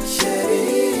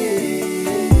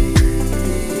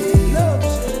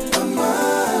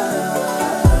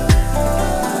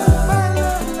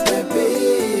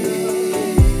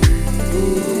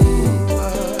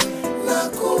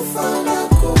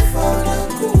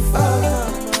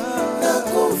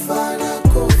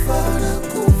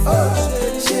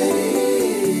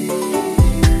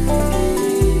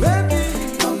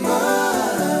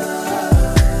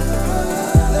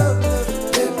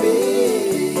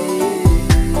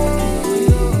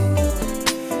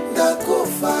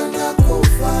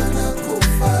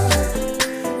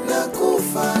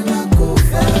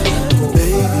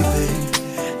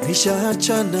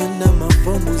Nishaachana na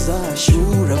mapombo za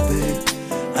Ashura be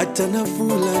hata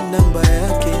nafula namba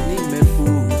yake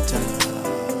nimefuta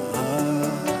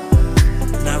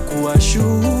na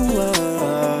kuashua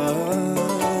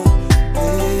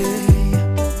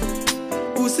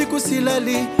usiku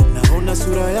silali naona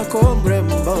sura yako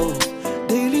mrembo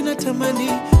daily natamani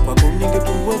kwako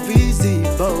ningekuwa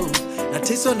visible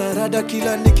nateswa na rada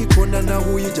kila nikikuona na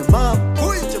huyu jamaa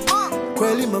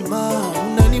kweli mama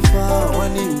unanifaa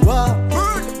waniwa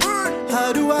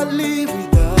how do I live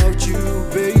without you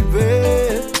baby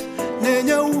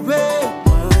nenya ube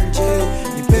manje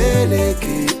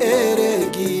nipeleke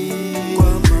eregi kwa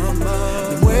mama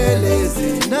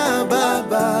nimweleze na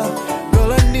baba.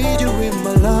 Girl, I need you in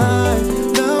my life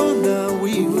now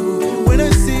we when I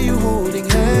see you holding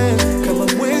hands kama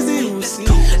mwezi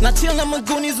usiku. Now chill na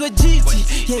magoonies with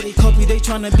GT. Yeah, they copy, they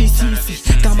tryna be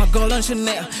CC. Got my girl on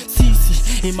Chanel,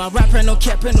 CC. In my rapper, no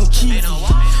cap and no cheesy.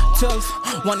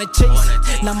 Tough, wanna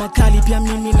chase. Na makali pia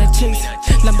mimi na chase.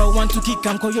 Number 1 to kick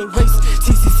and call your race.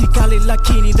 CC kali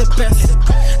lakini the best.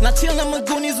 Now chill na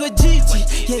magoonies with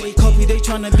GT. Yeah, they copy, they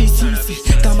tryna be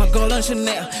CC. Got my girl on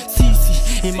Chanel,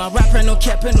 CC. In my rapper, no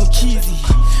cap and no cheesy.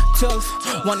 Tough,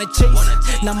 wanna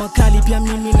chase. Na makali pia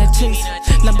mimi na chase.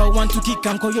 Number 1 to kick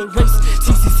and call your race.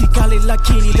 CC kali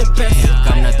lakini the best.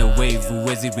 Come not the wave,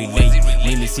 huwezi relate.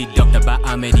 Mimi si doctor but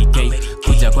I medicate.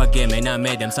 Kuja kwa game and I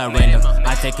made them surrender.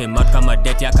 I take him out kama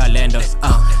debt ya calendar.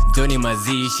 Johnny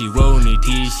mazishi, woni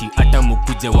dishi. Ata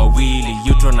mukuje wawili.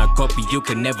 You tryna copy, you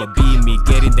can never be me.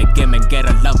 Get in the game and get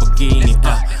a Lamborghini.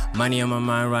 Money on my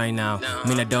mind right now.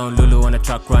 Mina down Lulu on the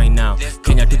track right now.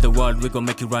 Kenya to the world, we gon'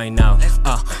 make it right now.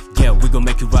 Yeah, we gon'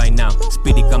 make it right now.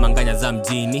 Speedy kama nganya za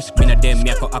mjini. Mina dem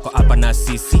yako ako hapa na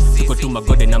sisi. Tuko tu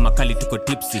magode na makali tuko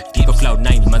tipsy. Niko cloud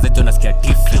 9, mazejo nasikia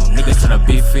different. Niggas tryna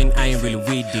beefing, I ain't really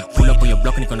with it. Pull up on your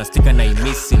block, niko na sticker na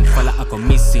missing. Fala ako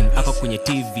missing, ako kwenye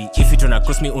TV. If you tryna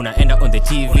cross me, unaenda on the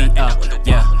TV.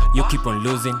 Yeah, you keep on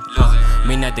losing.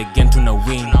 Mina the game tuna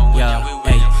win. Yeah,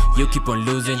 hey, you keep on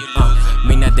losing.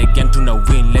 Mina the game tuna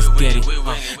win. Let's get it.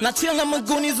 Now chill na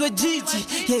magoonies with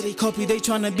GT. Yeah, they copy, they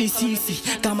tryna be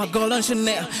CC. Got my girl on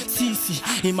Chanel, CC.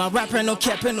 In my rapper, no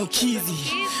cap and no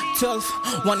cheesy. Tough,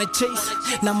 wanna chase.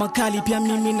 Na makali pia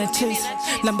mimi na chase.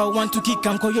 Number 1 to kick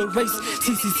and call your race.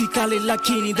 CC kali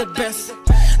lakini the best.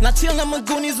 Now chill na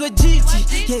magoonies with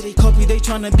GT. Yeah, they copy, they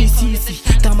tryna be CC.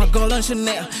 Got my girl on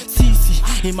Chanel,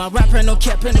 CC. In my rapper, no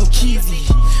cap and no cheesy.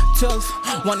 Tough,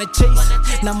 wanna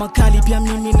chase. Na makali pia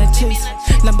mimi na chase.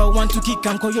 Number 1 to kick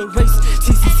and call your race.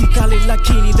 CC kali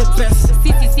lakini the best.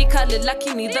 CC kali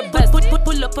lakini the best.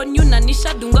 Pull up on you na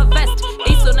nishadunga vest.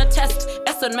 Ace on a chest,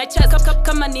 S on my chest.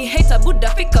 Kama ni hater, Buddha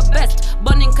fika best.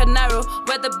 Born in Canaro,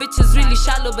 where the bitch is really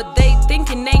shallow, but they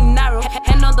thinking ain't narrow.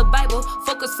 Hand on the Bible,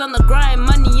 focus on the grind.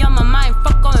 Money on my mind,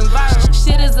 fuck going viral.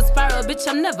 Shit is a spiral, bitch,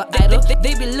 I'm never idle.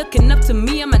 They be looking up to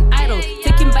me, I'm an idol.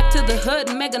 Taking back to the hood,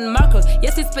 Meghan Markle.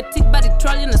 Yes, it's petite, but it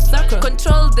troll in a circle.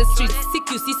 Control the streets,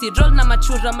 CQCC, roll na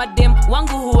machura madem.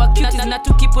 Wangu huwa cute, na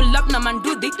tukipull up na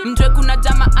mandudhi. Mdwe kuna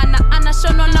jama ana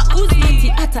shono na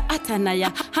uzi. Ata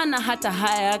naya, hana hata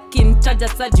haya. Kimtaja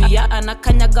sajuya,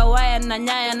 anakanyaga waya na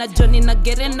nyaya. Na Johnny na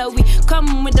Gerena, we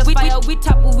come with the fire. We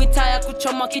tapu, we tire,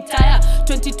 kuchoma kitaya.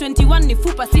 2021 ni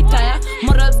fupa sitaya.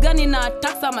 Morals gani na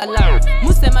attack malao.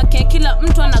 Musema kila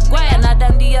mtu anagwaya. Na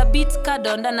dandia beats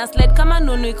kadonda na slide kama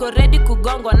nunu iko ready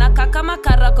kugongwa. Na kama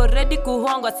karako ready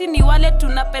kuhongwa. Sini wale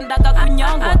tunapendaga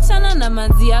kunyongwa. Achana na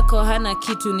manzi yako hana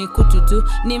kitu ni kututu.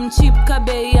 Ni mchip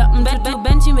kabei ya mtutu.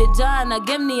 Bench imejaa na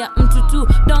game ni ya mtutu.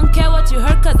 Don't care what you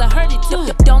heard cause I heard it too.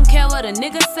 Don't care what a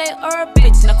nigga say or a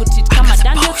bitch. Na kutit kama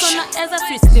dandia kona eza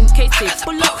system cases.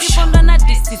 Pull up iponda na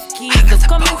this is keys.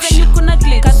 Comments and you kuna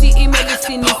glitch. Kasi email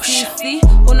isini CC.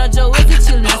 Unajua wezi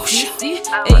chill na CC.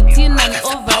 18 and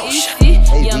over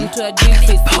easy. Ya mtu a deep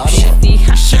face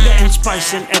Sugar and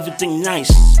spice and everything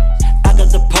nice. I got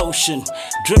the potion.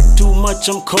 Drip too much,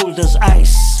 I'm cold as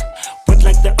ice. Wet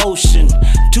like the ocean.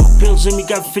 2 pills and me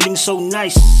got feeling so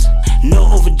nice. No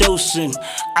overdosing.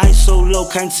 Eyes so low,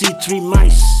 can't see 3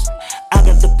 mice. I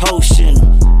got the potion.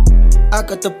 I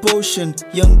got the potion,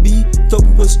 young B thought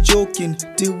we was joking.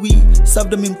 Till we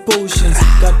served them in potions.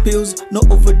 Got pills, no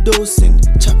overdosing.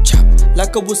 Chop chop,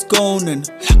 like I was Conan.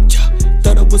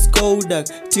 Thought I was Kodak.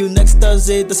 Till next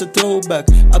Thursday, that's a throwback.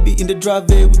 I'll be in the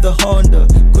driveway with the Honda.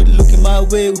 Quit looking my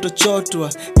way with the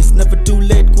chotwa. It's never too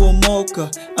late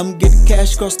kuomoka. I'm getting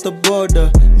cash cross the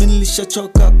border. Minilisha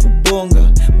choka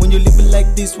kubonga. When you living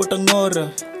like this, what a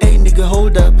ngora. Hey nigga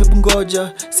hold up, hebu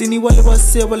ngoja. Sini wale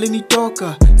wase wale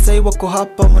nitoka. Say wako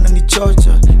hapa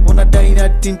wananichocha. Wanadai na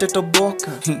tinta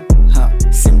toboka.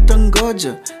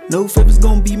 Simtangoja. No favors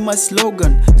gon' be my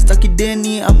slogan. Staki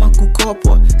deni ama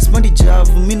kukopwa. Smadi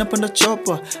javu, mi napanda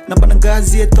chopper. Napanda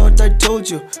gazi, I thought I told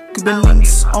you. Cuban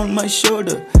links on my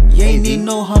shoulder. You ain't need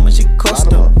know how much it cost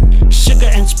though. Sugar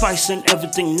and spice and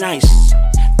everything nice.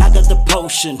 I got the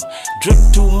potion. Drip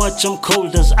too much, I'm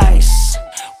cold as ice.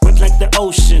 Wet like the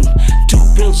ocean. 2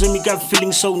 pills and me got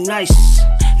feeling so nice.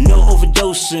 No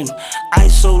overdosing.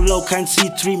 Eyes so low, can't see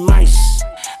 3 mice.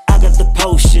 I got the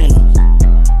potion.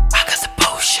 I got the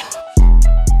potion.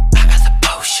 I got the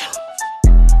potion.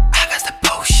 I got the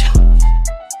potion.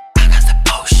 I got the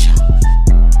potion.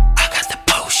 I got the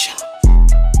potion.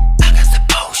 I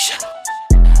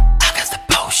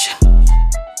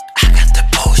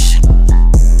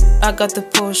I got the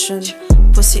potion.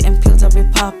 Pussy and pills I'll be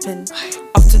popping.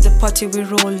 After the party we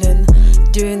rolling.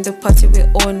 During the party we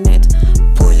own it.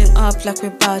 Pulling up like we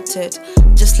battered.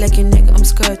 Just like a nigga I'm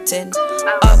skirting.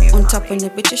 Up on top when your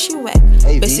bitch she wet.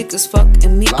 Basic as fuck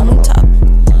and me I'm on top.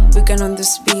 We gun on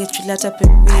this beach, we light up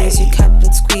in ways. You cap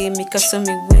and squeeze, me cause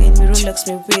me win. Me relax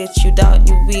me rich, you doubt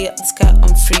you weird. The sky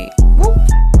I'm free.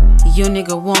 Your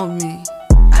nigga want me,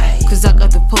 cause I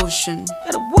got the potion.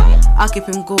 I keep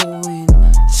him going,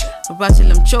 right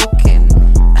till I'm choking.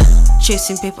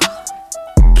 Chasing paper,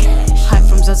 high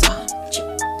from Zaza.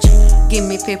 Give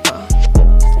me paper,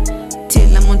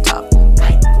 till I'm on top.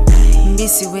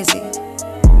 Missy Wizzy,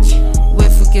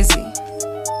 wait for Gizzy.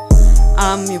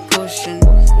 I'm your potion,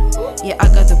 yeah I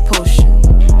got the potion.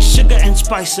 Sugar and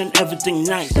spice and everything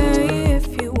nice. Stay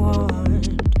if you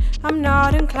want, I'm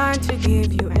not inclined to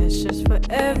give you answers for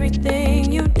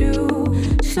everything you do.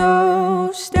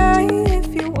 So stay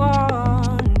if you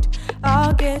want,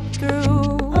 I'll get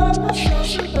through.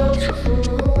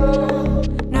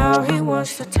 Now he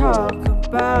wants to talk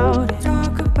about it.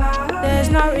 There's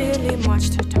not really much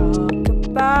to talk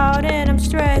about, and I'm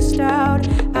stressed out.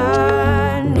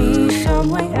 I need some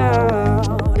way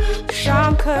out. So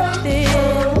I'm cut thin.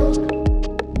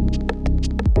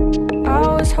 I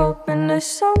was hoping that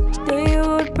someday you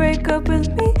would break up with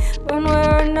me. One way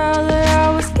or another, I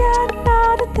was getting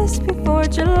out of this before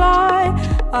July.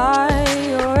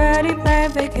 I already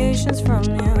planned vacations from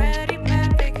you.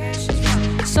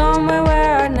 Somewhere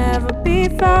where I'd never be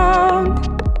found.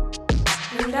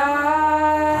 And I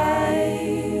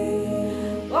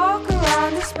walk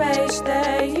around the space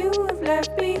that you have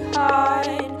left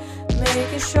behind,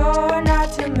 making sure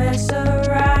not to mess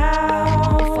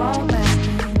around. Fall back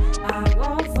in, I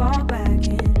won't fall back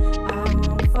in, I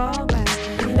won't fall back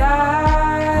in. And I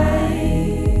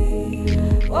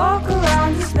walk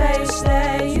around the space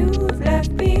that you have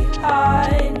left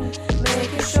behind,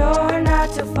 making sure not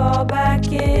to fall back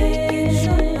in.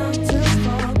 Not to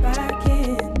fall back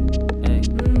in.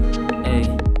 Hey,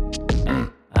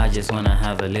 I just wanna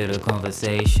have a little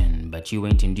conversation, but you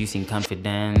ain't inducing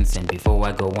confidence. And before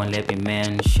I go on, let me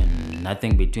mention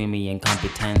nothing between me and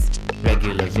competence.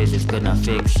 Regular visits could not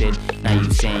fix it. Now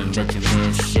you saying that you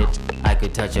miss it. I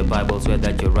could touch a Bible, swear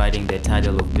that you're writing the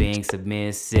title of being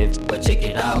submissive. But check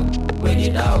it out, wait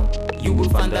it out. You will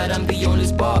find that I'm the only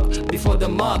spark before the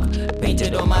mark.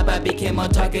 Painted on my back became a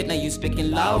target. Now you speaking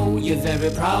loud, you're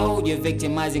very proud. You're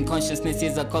victimizing consciousness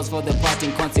is a cause for the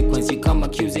parting consequence. You come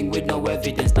accusing with no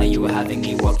evidence. Now you are having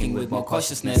me walking with more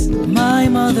cautiousness. My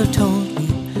mother told me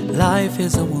life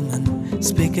is a woman,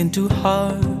 speaking to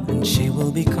her and she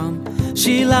will become.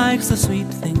 She likes the sweet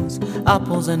things,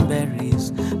 apples and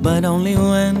berries, but only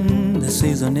when the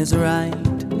season is right.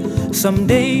 Some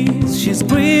days she's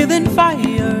breathing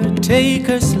fire, take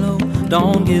her slow,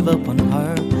 don't give up on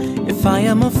her. If I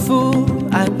am a fool,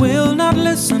 I will not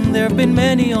listen. There have been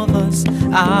many of us,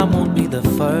 I won't be the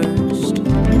first.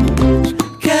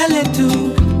 Kele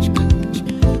tu,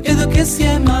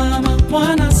 edukesie mama,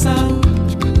 mwana sao.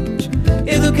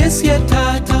 Edukesie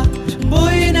tata,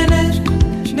 boy nene,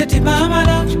 neti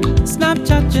bamada,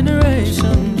 Snapchat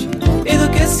generation.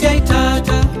 Edukesie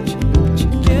tata,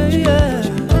 yeah yeah.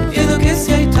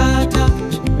 Edukesie tata,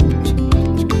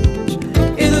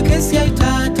 edukesie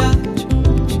tata,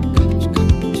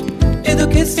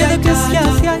 edukesie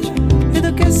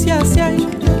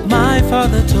tata. My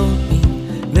father told me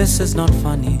this is not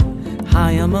funny.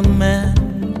 I am a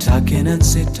man, tuck in and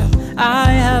sit up.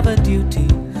 I have a duty,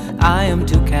 I am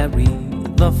to carry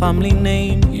the family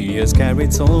name he has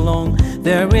carried so long.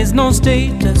 There is no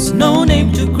status, no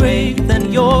name too great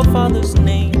than your father's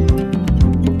name.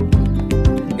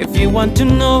 If you want to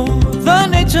know the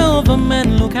nature of a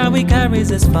man, look how he carries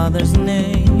his father's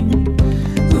name.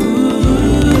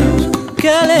 Ooh,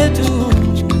 kele tu,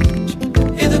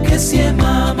 edukesie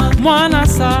mama, mwana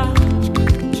sa.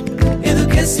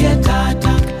 Edukesie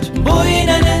tata, boy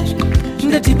nene,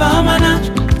 ndeti bamana,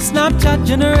 Snapchat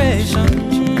generation.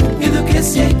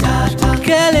 Edukesie tata,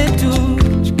 kele tu,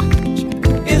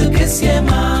 edukesie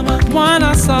mama,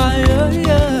 mwana sa, yeah,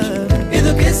 yeah.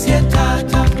 Edukesie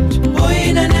tata,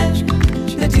 boy nene,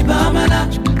 ndeti bamana,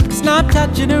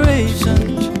 Snapchat generation.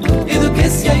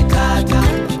 Edukesie tata,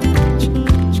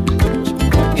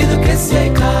 edukesie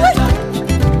tata,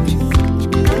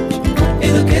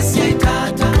 edukesie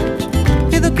tata,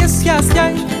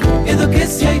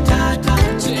 edukesie tata.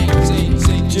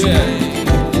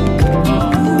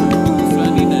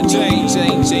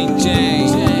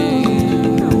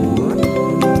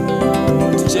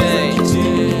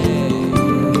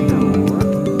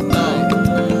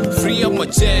 Free up my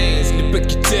chains, nipe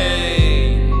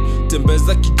kitain. Tembeza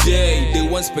tembeza kijay they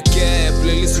once pekee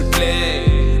playlist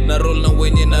replay na roll na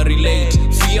wenye na relate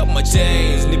free up my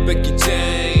chains nipe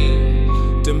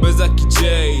kichain tembeza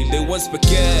kijay they once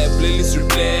pekee playlist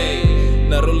replay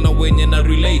na roll na wenye na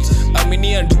relate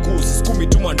aminia nduku siskumi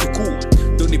tuma nduku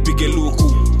ndo nipige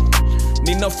luku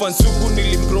nina fansugu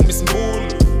nilimpromise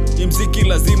mbulu imziki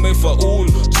lazima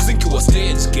ifaulu tuzinki wa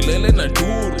stage kilele na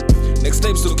duru next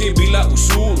time soke bila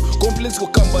ushuru complaints kwa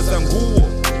kamba za nguo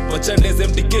wachandeze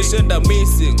medication da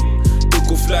missing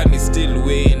tuko flani still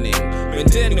winning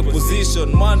maintain your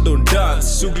position man don't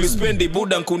dance shughuli spendi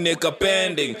buda nkuneka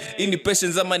pending ini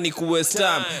patience ama ni kuwaste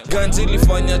time ganji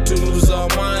ilifanya to lose our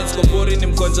minds kwa bori ni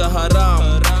mkonja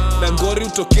haram na ngori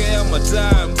utokea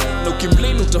matam na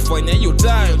ukimblame utafanya hiyo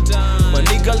time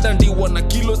manigal dandiwa na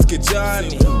kilos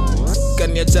kejani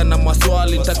kaniachana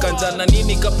maswali ntakanjana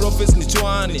nini ka profes ni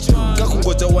chwani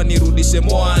kakungoja wanirudishe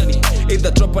mwani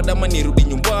either drop ama nirudi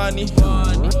nyumbani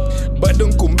bado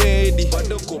nkomedi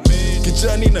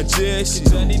kichani na jeshi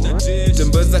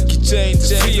tembeza kichain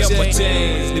free up my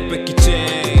chains nipe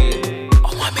kichain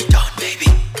oh mami down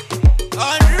baby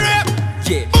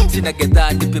sina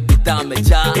gedha nipe bidhaa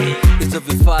mejaa hizo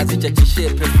vifaa zichachishe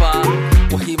pefa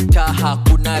wahimta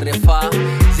hakuna refa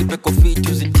zipe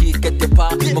kofitu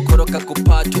zitiketepa mokoroka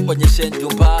kupatu onyeshe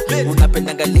njumba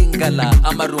unapendanga lingala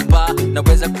ama rumba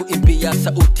naweza kuimbia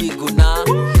sauti guna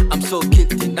I'm so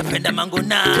guilty napenda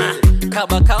manguna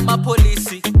kama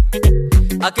polisi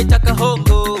akitaka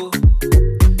hongo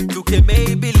tukemei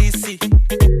ibilisi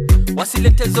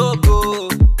wasilete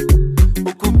zogo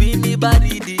ukumbini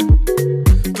baridi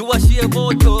tuwashie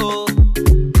moto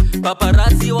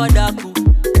paparazi wadaku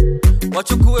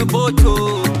wachukue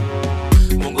moto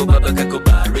Mungu baba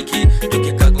kakubariki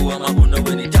tukikagua mauna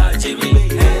weni tajiri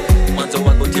mwanzo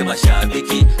wako te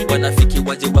mashabiki wanafiki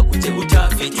waje wakuje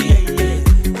utafiti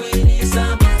we need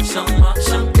some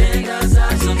something as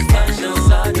some special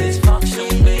satisfaction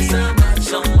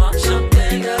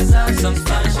something as some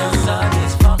special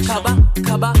satisfaction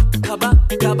kaba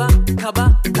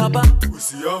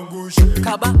usiangushe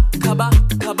kaba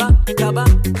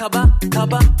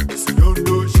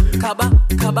usiangushe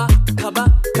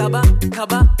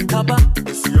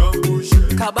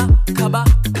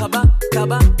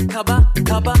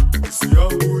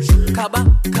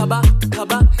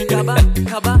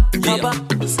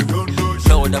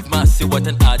Lord of mercy, what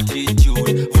an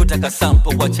attitude. Vuta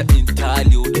kasampo, watch a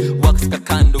interlude. Wax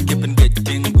kakando, keeping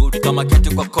getting good. Kama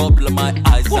kiatu kwa kobla, my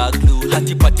eyes are glued.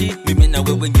 Hati pati, mimi na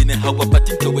we wengine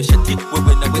hawapati. Mtowe shati,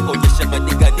 wewe na we onyesha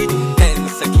madigadi.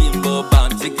 Hensa kimbo,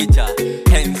 bam zikita.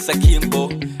 Hensa kimbo,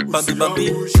 bambi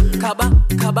bambi. Kaba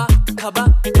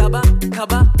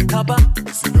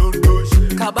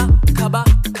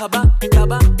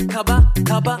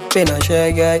Been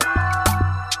shaggy,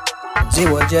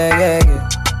 zero jaggy,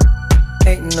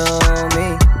 hating on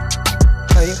me.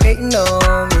 Are you hating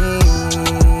on me?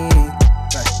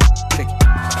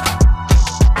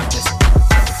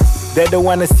 They don't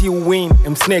wanna see you win.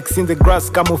 I'm snakes in the grass,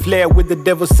 camouflage with the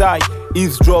devil's side.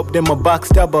 Eavesdrop, them a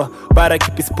backstabber, but I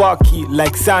keep it sparky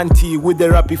like Santi with the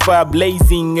rapid fire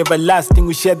blazing. Everlasting,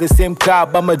 we share the same car,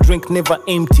 but my drink never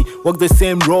empty. Walk the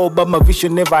same road, but my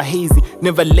vision never hazy,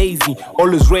 never lazy.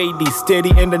 Always ready,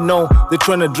 steady, and I know they're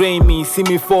tryna drain me. See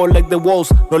me fall like the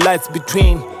walls, no lights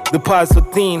between. The paths are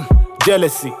thin.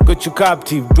 Jealousy got you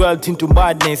captive, dwelt into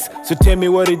madness. So tell me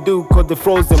what it do, cause the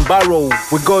frozen barrow.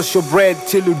 We ghost your bread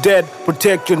till you dead.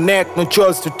 Protect your neck, no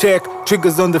choice to take.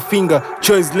 Triggers on the finger,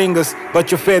 choice lingers, but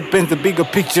your fate paints the bigger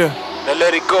picture. Now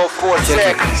let it go for a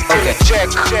sec. Okay. Check.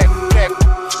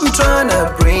 I'm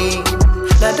tryna breathe.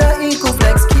 Nada equal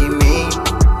flex keep me.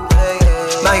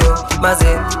 Mayo, maze,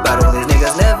 but all these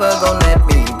niggas never gon' let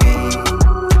me be.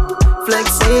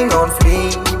 Flexing on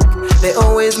fleek, they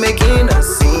always making a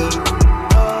scene.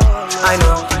 I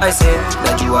know, I said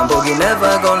that you and Bogey never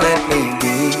gon' let me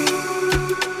be.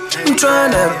 I'm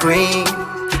tryna breathe,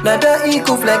 nada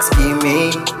equal flex give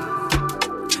me.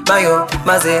 Mayo,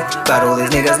 maze, but all these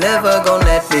niggas never gon'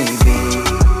 let me be.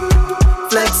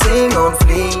 Flexing on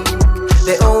fleek,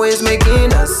 they always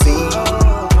making a scene.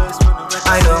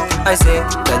 I know, I said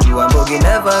that you and Bogey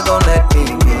never gon' let me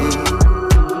be.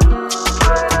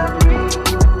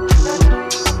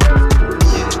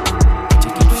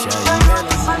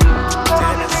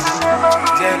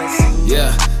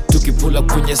 Yeah, tukipull up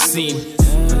kwenye scene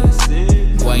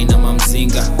Waina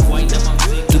mamzinga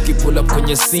Tukipull up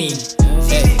kwenye scene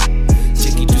hey,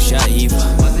 cheki tushaiva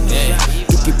hey,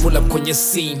 tukipull up kwenye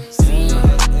scene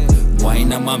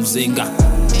Waina mamzinga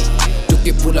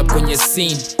Tukipull up kwenye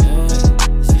scene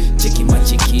cheki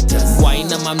machiki machikitas.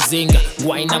 Waina mamzinga,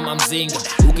 waina mamzinga.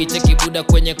 Ukicheki buda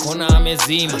kwenye kona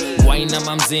amezima. Waina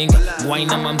mamzinga,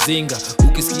 waina mamzinga.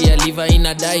 Ukisikia liva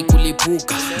inadai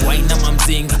kulipuka. Waina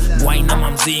mamzinga, waina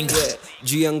mamzinga.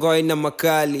 Juu ya ngoi na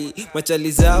makali,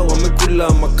 machali zao wamekula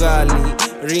makali.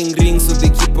 Ring ring so they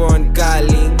keep on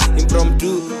calling.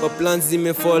 Impromptu, wa plans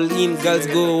zime fall in. Girls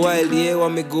go wild, yeah,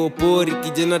 wame go pori.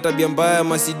 Kijana tabia mbaya,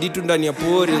 masiditu ndani ya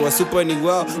pori. Wasupa ni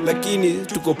wao, lakini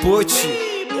tuko pochi.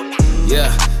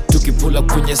 Yeah, tukipull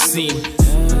up kwenye scene.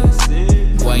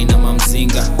 Waina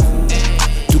mamzinga.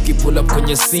 Tukipull up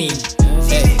kwenye scene.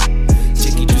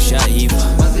 Cheki tushaiva.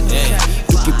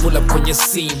 Tukipull up kwenye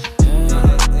scene.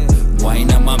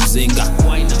 Waina mamzinga.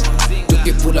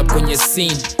 Tukipull up kwenye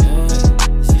scene.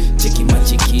 Cheki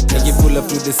machikita. Niki pull up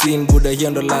to the scene, buda hiyo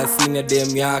ndo la scene ya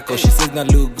dem yako. She says na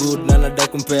look good, na nadai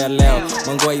kumpea leo.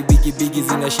 Mangwai bigi bigi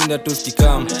zinashinda tu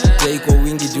stikam. Jai kwa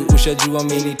wingi juu ushajua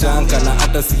mini tanka. Na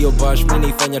hata siyo bash, mini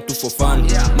ifanya tu for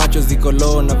fun. Macho ziko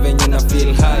low na venye na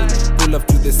feel high. Pull up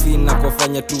to the scene na kwa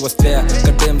fanya tu wa stare.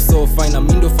 Kadem so fine na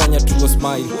mindo fanya tu wa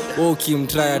smile. Oh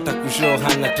kimtry atakushow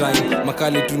hana time.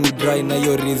 Makali tu ni dry na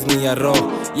yo riz ni ya raw.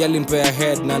 Yali mpea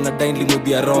head na nadai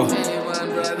limebia raw.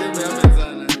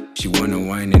 She wanna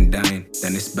wine and dine,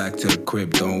 then it's back to the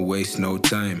crib, don't waste no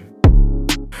time.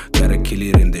 Gotta kill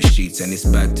it in the sheets, and it's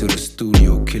back to the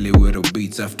studio, kill it with the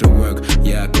beats after work.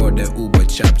 Yeah, I called the Uber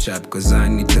chop chop, cause I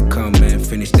need to come and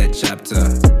finish that chapter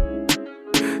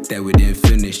that we didn't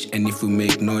finish. And if we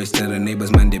make noise, tell the neighbors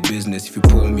mind their business. If you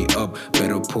pull me up,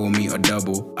 better pull me a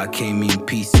double. I came in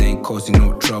peace, ain't causing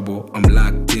no trouble. I'm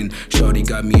locked in, shorty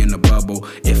got me in a bubble.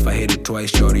 If I hit it twice,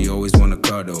 shorty always wanna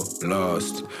cuddle.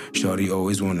 Lost, shorty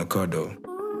always wanna cuddle.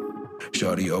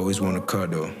 Shorty always wanna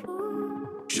cuddle.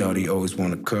 Shorty always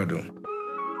wanna cuddle.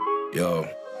 Yo.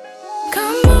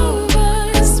 Come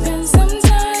over, spend some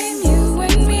time. You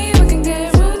and me, we can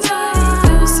get real tight.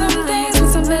 Do some things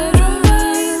with some bedroom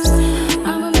vibes.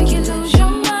 I'ma make you lose your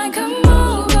mind. Come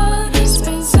over,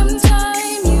 spend some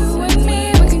time. You and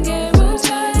me, we can get real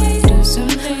tight. Do some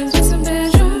things with some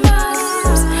bedroom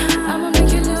vibes. I'ma make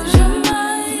you lose your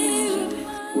mind.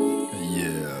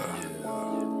 Yeah.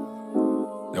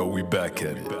 Now we back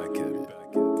at it.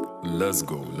 Let's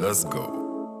go, let's go.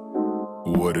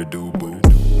 What a do, boo.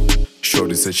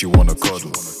 Shorty said she wanna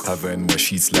cuddle. Have her in my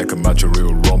sheets like a match, a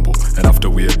real rumble. And after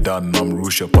we are done, I'm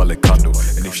Rusha Palekando.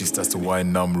 And if she starts to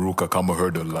whine, I'm Ruka, come a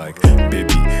hurdle like,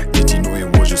 baby, did you know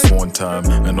it was just one time?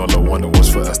 And all I wanted was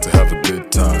for us to have a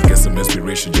good time. Get some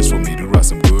inspiration just for me to write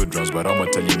some good drums. But I'ma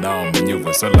tell you now, man, you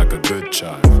sound like a good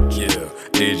child. Yeah,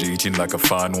 age eating like a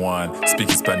fine wine.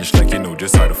 Speaking Spanish like you know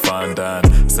just how to find dine.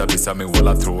 Sabi Sami while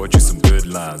I throw at you some good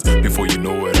lines. Before you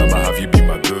know it, I'ma have you be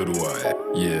my good wife.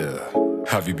 Yeah.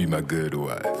 Have you be my good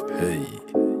wife? Hey,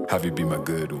 have you be my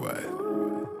good wife?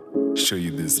 Show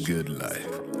you this good life.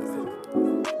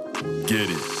 Get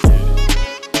it.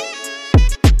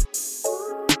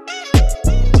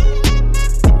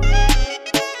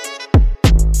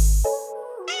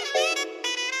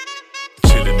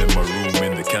 Chilling in my room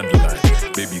in the candlelight.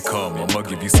 Baby, come, I'ma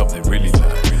give you something really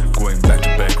light. Going back to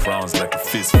back rounds like a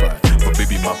fist fight. But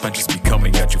baby, my punches be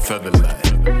coming at you featherlight.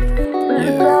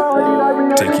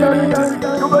 Yeah, take it easy.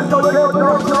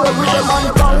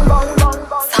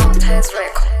 Sometimes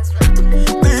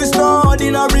this no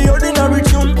ordinary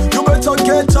tune. You better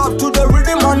get up to the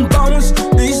rhythm and bounce.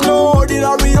 This no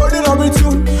ordinary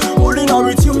tune.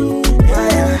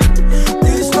 Yeah.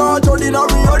 This not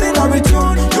ordinary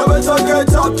tune. You better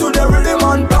get up to the rhythm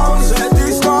and bounce.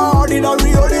 This not ordinary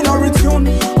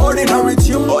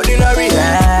tune.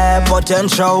 Yeah,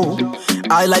 potential.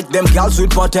 I like them girls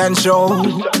with potential.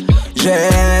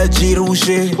 Yeah,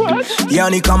 jirushe.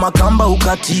 Yani kama kamba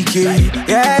ukatike.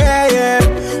 Yeah.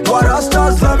 What are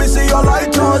stars? Let me see your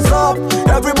lighters up.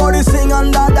 Everybody sing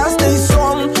under that's the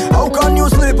song. How can you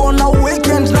sleep on a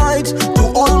weekend night?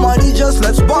 To all my DJs,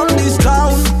 let's burn this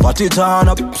town. Party turn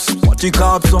ups, party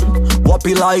caps on.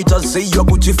 Wappy lighters, say your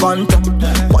Gucci Phantom.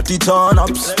 Party turn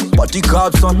ups, party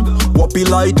caps on. Wappy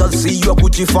lighters, say your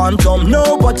Gucci Phantom.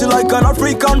 No party like an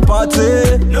African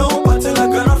party. No party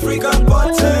like an African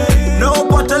party. No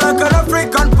party like an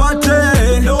African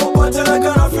party. No party like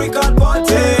an African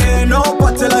party. No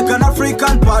party like an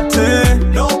African party.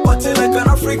 No party like an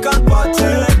African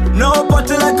party. No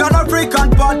party like an African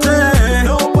party.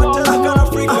 No party like an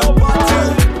African party.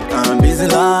 I'm busy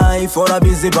life for a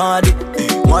busy body.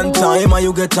 One time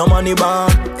you get a money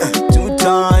bag. Two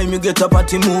time you get a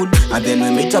party mood. And then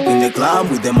we meet up in the club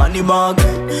with the money bag.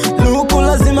 Luku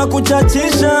lazima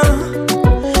kuchachisha.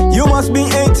 You must be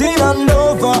 18 and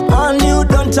over, and you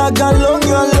don't tag along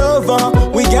your lover.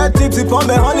 We get tipsy on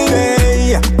the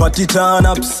holiday. Party turn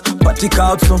ups, Party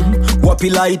caps on,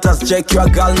 wapi lighters, check your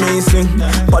girl missing.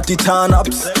 Party turn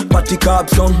ups, party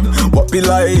caps on, wapi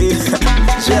light.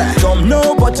 Yeah. Some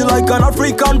no party like an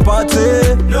African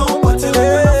party. No party like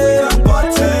an African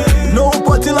party. No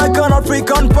party like an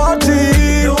African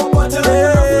party. No party like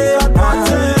an African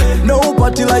party. No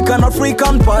party like an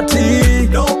African party.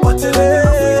 No party like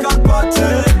an African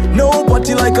party. No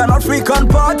party like an African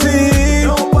party.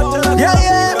 No party like yeah,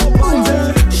 yeah.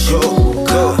 Show,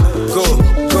 go, go,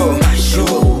 go,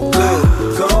 show, go,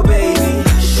 go, baby,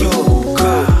 show,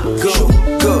 go, go,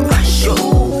 go, show,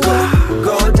 go,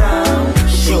 go down,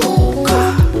 show, go,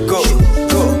 go,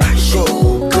 go,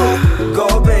 show, go,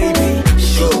 go, baby,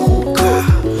 show, go,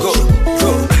 go,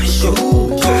 go, show,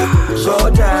 go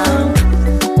down.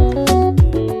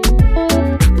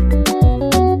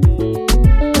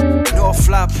 No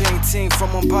fly painting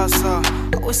from Mombasa.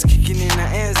 Always kicking in the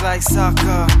ends like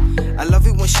soccer. I love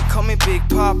it when she call me Big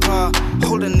Papa.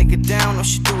 Hold a nigga down, or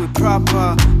she do it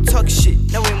proper. Talk shit,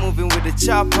 now we moving with the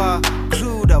chopper.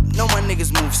 Clued up, know my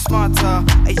niggas move smarter.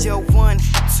 Hey yo, 1,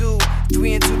 2,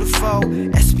 3 into the 4.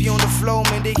 SP on the flow,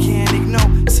 man, they can't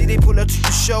ignore. See, they pull up to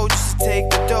the show just to take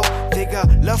the dough. They got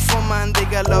love for man, they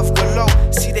got love below.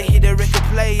 See, they hit the record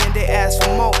play and they ask for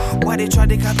more. Why they try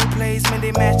to copy plays, man,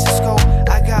 they match the scope.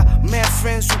 I got mad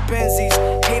friends with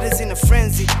Benzies, haters in a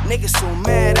frenzy. Niggas so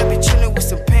mad, I be chillin' with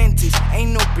some panties.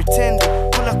 Ain't no pretending,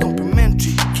 pull up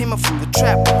complimentary. Came up from the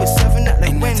trap, we was serving up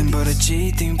like Wendy's. Ain't nothing but a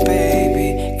G thing,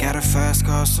 baby. Got a fast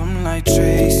car, something like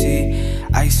Tracy.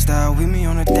 Ice style with me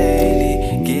on a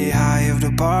daily. Get high of the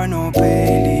bar, no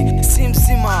Bailey. Sim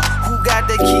Sima, who got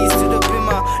the keys to the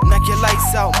bimmer? Knock your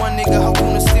lights out, my nigga,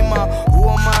 Hakuna Stima. Who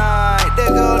am I? That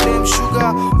girl named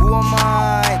Sugar. Who am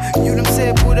I? You them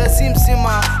say Buddha Sim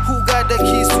Sima. Who got the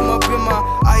keys to my bimmer?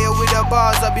 I with the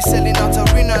bars, I be selling out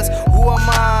arenas. Who am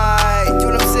I?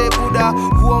 You them say Buddha.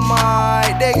 Who am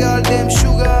I? That girl named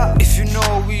Sugar. If you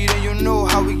know we, then you know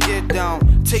how we get down.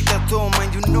 Take that throne,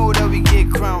 man, you know that we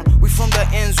get crowned. We from the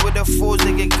ends where the foes,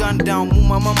 they get gunned down. Move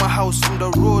my mama house from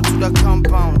the road to the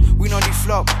compound. We know the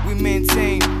flop, we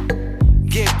maintain.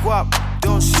 Get guap,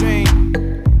 don't strain.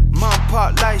 Man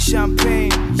pop like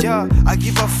champagne. Yeah, I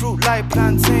give her fruit like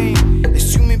plantain.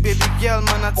 It's you me, baby girl,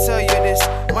 man, I tell you this.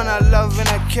 Man, I love and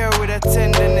I care with a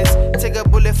tenderness. Take a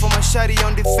bullet for my shawty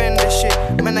on defender shit.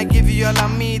 Man, I give you all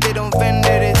of me, they don't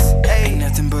vendor this. Ay. Ain't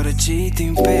nothing but a G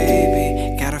thing,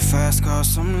 baby. Got a fast car,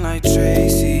 something like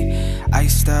Tracy.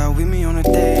 Ice style with me on a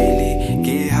daily.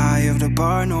 Get high of the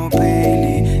bar, no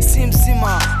Bailey. Sim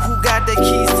Sima, who got the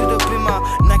keys to the bimmer?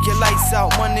 Knock your lights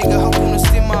out, my nigga, Hakuna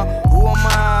Stima. Who am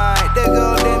I? That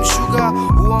girl named Sugar.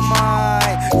 Who am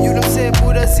I? You them say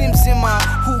Buddha Sim Sima.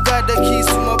 Who got the keys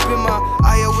to my bimmer?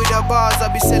 I with the bars, I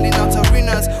be selling out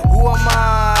arenas. Who am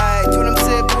I? You them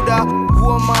say Buddha.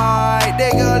 Who am I?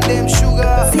 That girl named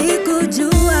Sugar.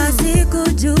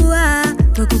 Sikujua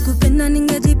kwa kukupenda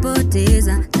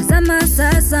ningejipoteza. Tazama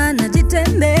sasa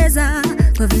najitembeza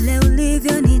kwa vile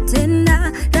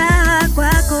ulivyonitenda. Raha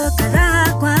kwako,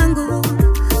 karaha kwangu,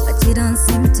 but you don't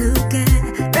seem to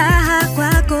care. Raha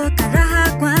kwako,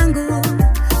 karaha kwangu,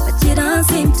 but you don't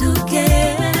seem to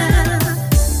care.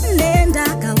 Nenda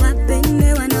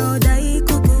kawapende wanaodai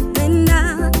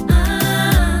kukupenda.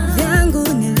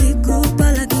 Vyangu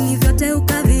nilikupa lakini vyote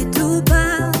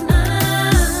ukavitupa.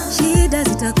 Shida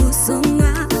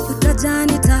zitakusonga,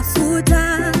 utajani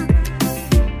tafuta.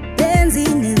 Penzi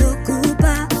nilo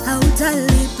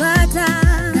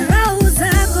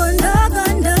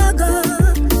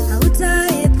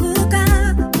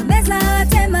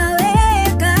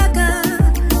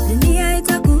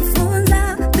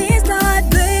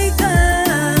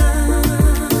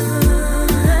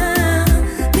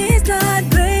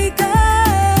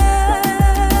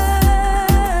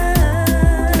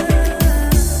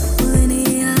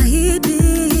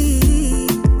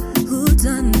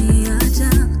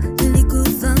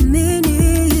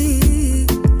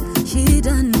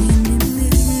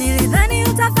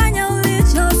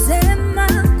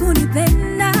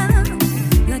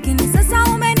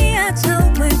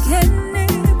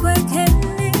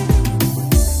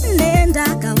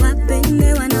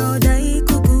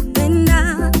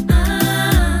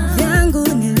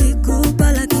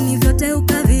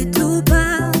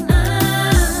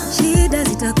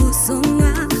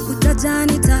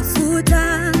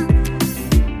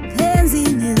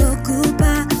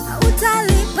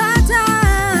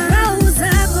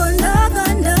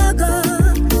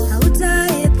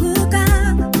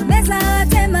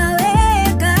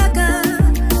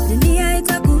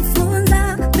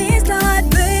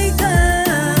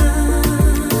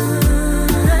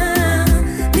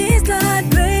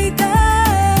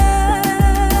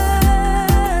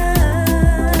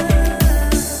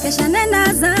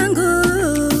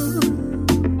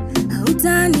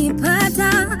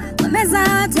kupata kwa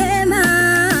meza tema.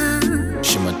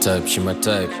 She my type, she my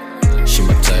type. She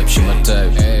my type, she my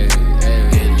type. Hey,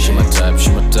 hey, she my type, she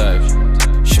my type.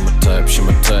 She my type, she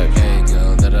my type. Hey,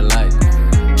 girl that I like.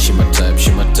 She my type,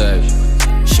 she my type.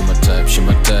 She my type, she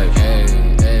my type. Hey,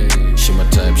 hey, she my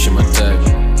type, she my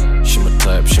type. She my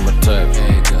type, she my type.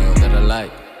 Hey, girl that I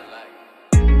like.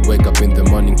 Wake up in the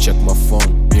morning, check my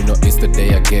phone. You know it's the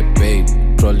day I get paid.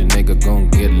 Probably nigga gon'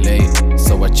 get laid.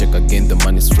 So I check again, the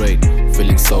money straight.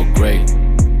 Feeling so great.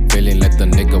 Feeling like the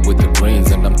nigga with the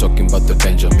greens. And I'm talking about the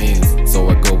Benjamins. So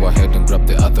I go ahead and grab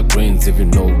the other greens. If you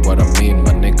know what I mean,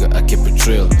 my nigga, I keep it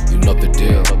real. You know the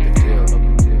deal.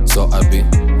 So I be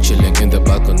chilling in the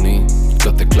balcony.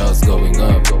 Got the clouds going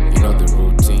up. You know the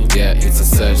routine. Yeah, it's a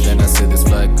search. Then I see this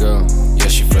fly girl. Yeah,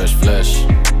 she fresh flesh.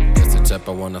 That's the type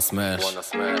I wanna smash.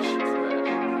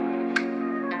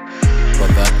 For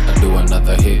that, I do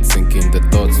another hit. Sinking the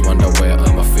thoughts, wonder where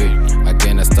I'ma fit.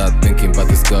 Again, I start thinking about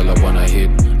this girl I wanna hit.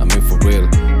 I'm in for real.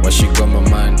 Why she got my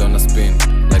mind on a spin?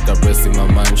 Like a race in my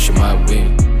mind, she might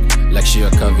win. Like she a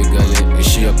curvy girl, is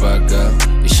she a bad girl?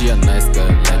 Is she a nice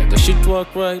girl? Like does she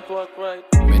twerk right?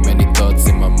 Many thoughts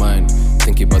in my mind.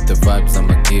 Thinking about the vibes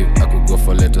I'ma give. I could go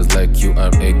for letters like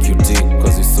URAQT,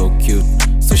 cause it's so cute.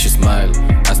 So she smiled,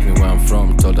 asked me where I'm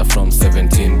from. Told her from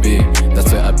 17B,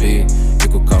 that's where I be. You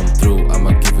could come through,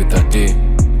 I'ma give it a day.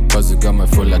 Cause you got my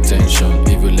full attention.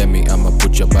 If you let me, I'ma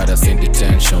put your badass in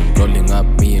detention. Rolling up,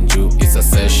 me and you, it's a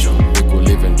session. We could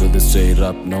live and do this straight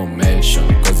up, no mention.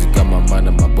 Cause you got my mind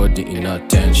and my body in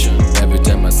attention. Every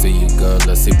time I see you, girl,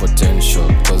 I see potential.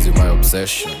 Cause you're my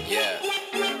obsession. Yeah.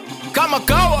 Come on,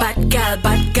 go. Bad girl,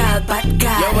 bad girl, bad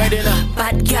girl. You ready now?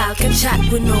 Bad girl can chat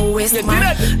with no waste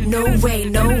man. No way,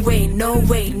 no way, no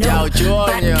way, no. Bad girl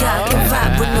can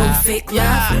vibe with no fake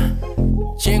love.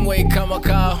 Chingway kama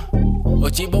kao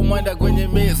Ochibo mwanda kwenye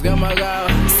mix kama gao.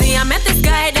 See, I met this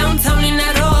guy downtown in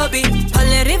Nairobi.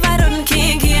 Pale river on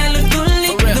King, he looked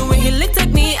only. The way he looked at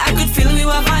me, I could feel we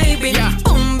were vibing.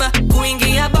 Boomba,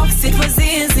 kuingia box, it was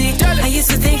easy. I used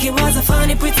to think he was a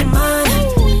funny, pretty man.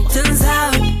 Turns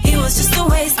out, he was just a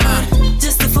waste man.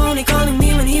 Just a phony calling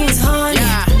me when he was horny.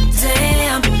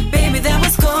 Damn, baby, that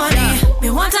was corny. Me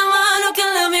want a man who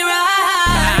can love me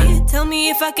right. Tell me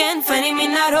if I can find him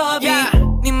in Nairobi.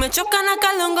 Nimechoka na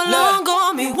kalongo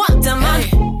longo. Me want a man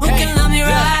who can love me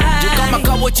right. Kama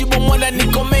kawo chibo mwana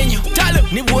niko menyo.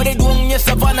 Ni bore duong nye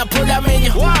savana poda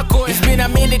menyo. It's been a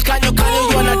minute, can you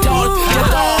wanna talk?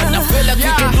 I feel like we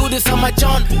can do this on my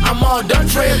own. I'm all done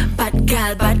trip. Bad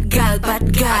girl, bad girl,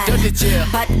 bad girl.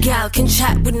 Bad girl can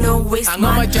chat with no waste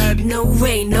man. No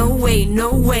way, no way,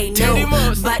 no way,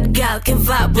 no. Bad girl can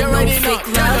vibe with no fake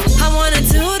love. I want a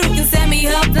dude who can set me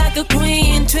up like a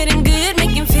queen. Treat him good,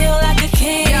 make him feel like a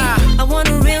king. I want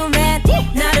a real man,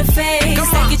 not a fake.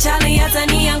 Saki chali hata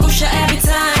niangusha every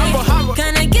time.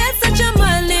 Can I get such a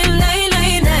money lay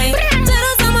night?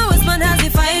 Tero sama Westman hazi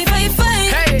fight.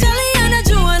 Chali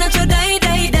anajua nacho die.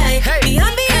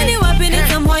 Niambie ni wapi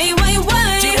nitamwai.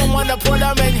 Chibo mwana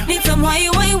poda menyo. Nitamwai.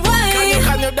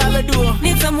 Kanyo dala duo.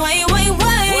 Nitamwai.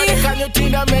 Wale kanyo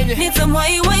tinda menyo.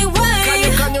 Nitamwai.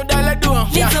 Kanyo dala duo.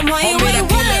 Nitamwai.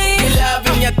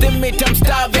 Loving ya timid, I'm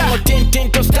starving. Or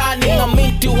tintin to standing, I'm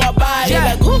into a body.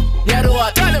 Like,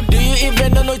 Nyarua, tell him, do you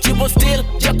even know Chibo still?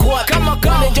 Jaguar, come on,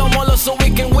 Jomolo so we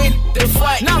can win the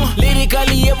fight. Now,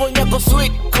 lyrically, everyone go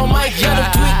sweet. Come on, yellow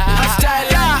tweet,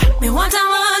 hostile. Me want a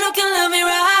man who can love me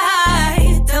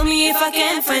right. Tell me if I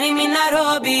can find him in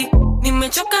Nairobi.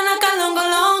 Nimechoka na kalongo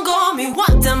longo. Me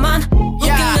want a man who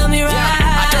can love me right.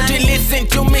 I thought you listen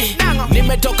to me.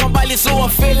 Nimetoka mbali so I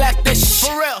feel like this.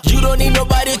 For real. You don't need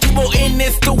nobody, Chibo in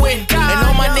this to win. And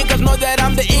all my niggas know that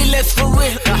I'm the illest for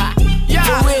real.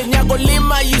 For real, Nyago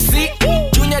Lima, you see.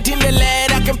 Junior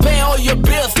Timberland, I can pay all your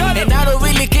bills. And I don't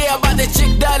really care about the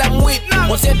chick that I'm with.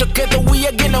 Once I together, we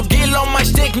again, no gill on my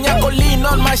stick. Nyago lean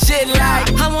on my shit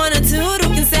like. I want a dude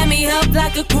who can set me up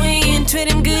like a queen. Treat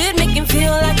him good, make him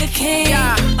feel like a king.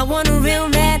 I want a real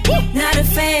man, not a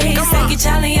fake. Saki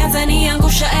chali hata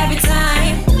niangusha every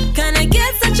time. Can I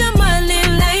get such a money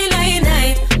lay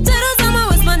night? Tero sama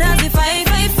Westman hazi fight.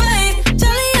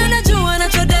 Chali anajua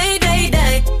nacho die.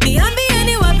 Niambie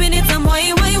ni wapi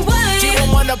nitamwai. Chibo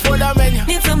mwana poda menyo.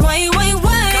 Nitamwai.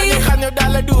 Kanyo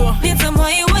dala duo.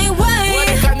 Nitamwai.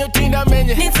 Wale kanyo tinda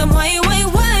menyo. Nitamwai.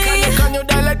 Kanyo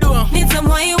dala duo.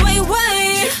 Nitamwai.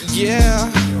 Yeah.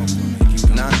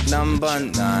 Namba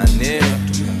nane.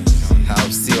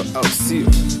 Au sio.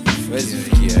 Wezi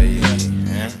fikia hii.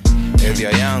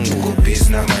 Area yangu tuko biz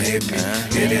na mahepi.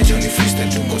 Area Johnny Freestyle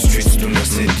tuko streets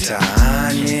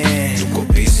tunasitane. Tuko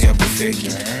biz ya kufeki.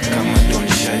 Kama Don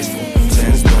Shaifu,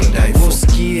 friends don't die for.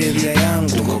 usikie area yangu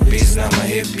tuko busy na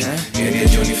mahepi area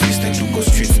Johnny Freestyle tuko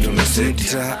streets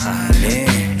tumeseta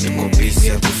tuko busy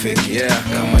ya kufake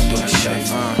kama don't shy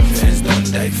friends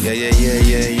don't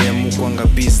die mukwanga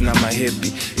busy na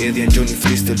mahepi area Johnny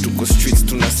Freestyle tuko streets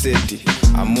tunaseti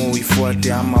amu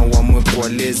ifuate ama uamue kwa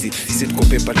lazy sisi tuko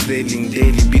paper trailing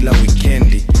daily bila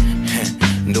weekendi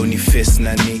ndo ni face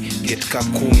nani get ka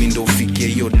 10 ndo ufike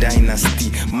hiyo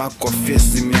dynasty mako face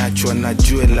zimeachwa na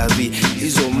jewelry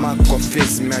hizo mako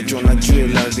face zimeachwa na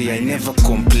jewelry I never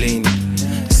complain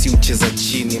si ucheza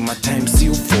chini my time si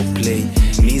foreplay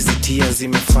nizi tia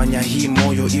zimefanya hii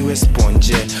moyo iwe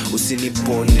sponge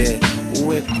usiniponde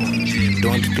uwe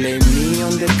don't play me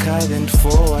on the current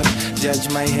forward judge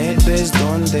my head based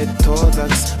on the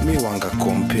thorax mi wanga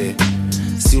compare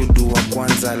si udua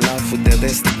kwanza alafu the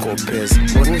rest copies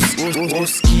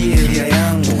usikie area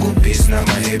yangu tuko busy na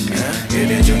mahepi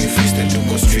area Johnny Freestyle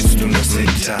tuko streets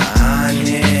tunaseta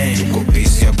tuko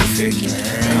busy ya kufeki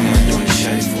kama don't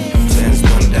shy friends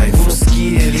don't die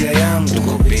usikie area yangu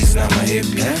tuko busy na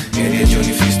mahepi area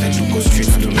Johnny Freestyle tuko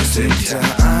streets tunaseta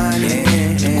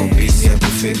tuko busy ya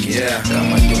kufeki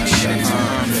kama don't shy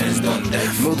friends don't die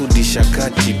murudisha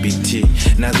kati BT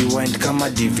na rewind kama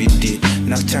DVD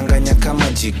na changanya kama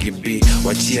GGB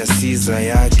wachia siza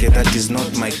yake that is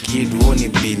not my kid woni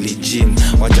Billie Jean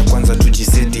wacha kwanza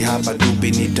tujiseti hapa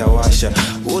dubi nitawasha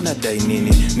unadai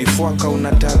nini nifuaka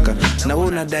unataka na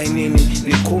unadai nini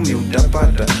ni 10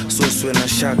 utapata soswe na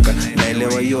shaka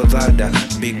naelewa hiyo dhada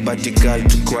big body girl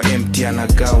tukwa empty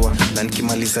anagawa na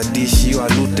nikimaliza dish hiyo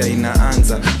aluta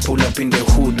inaanza pull up in the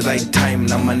hood right time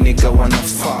na maniga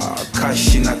wanafaa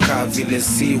kashi na kaa vile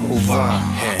si huvaa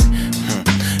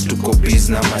tuko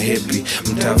busy na mahepi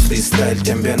mta freestyle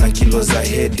tembea na kilo za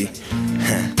hedi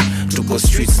tuko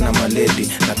streets na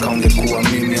maledi na kaunge kuwa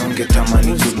mimi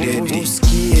ongetamani kudedi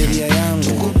usikie area yangu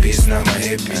tuko busy na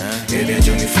mahepi area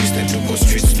Johnny Freestyle tuko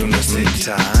streets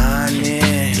tunaseta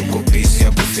tuko busy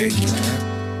ya kufeki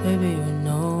baby you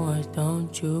know I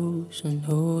don't choose on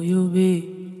who you be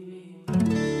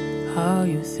how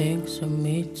you think to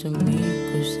me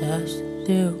cause that's the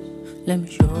deal let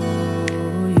me show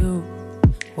you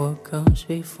what comes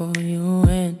before you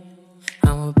and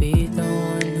I'ma be the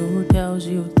one who tells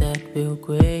you that Bill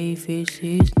Gray fits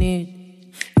his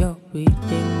need. You're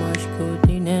pretty much good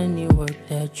in any work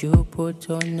that you put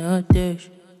on a dish.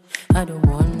 I don't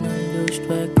wanna lose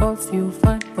track of you,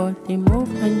 fine body move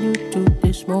and you do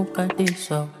the smoke I did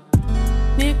so.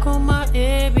 Niko my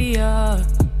area,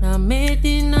 na made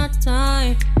in a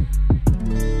time.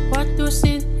 What to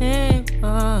sin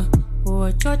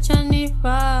chocha ni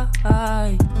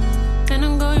right. And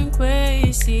I'm going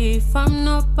crazy if I'm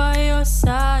not by your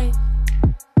side.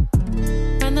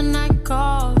 When the night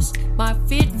calls, my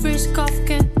feet frisk off,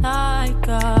 can't lie,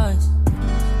 'cause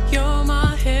you're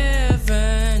my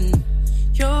heaven.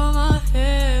 You're my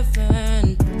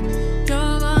heaven.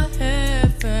 You're my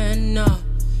heaven. No,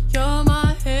 you're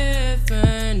my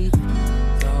heaven.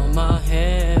 You're my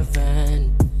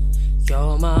heaven.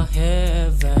 You're my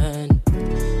heaven.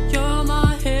 You're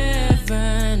my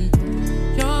heaven.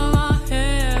 You're my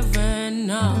heaven.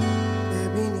 No.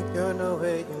 Baby, if you're no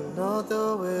way, you know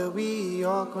the way we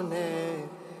all connect.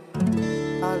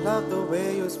 I love the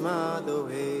way you smile, the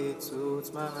way it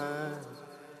suits my eyes.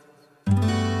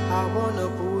 I wanna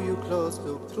pull you close,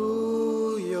 look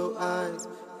through your eyes,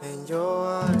 and your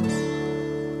eyes,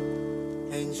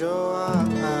 and your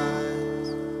eyes.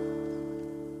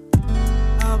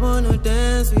 I wanna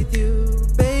dance with you,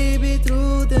 baby,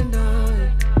 through the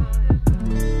night.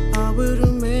 I will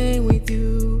remain with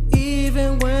you,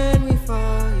 even when we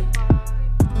fight.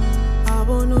 I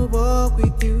wanna walk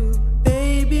with you,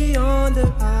 baby, on the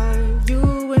aisle,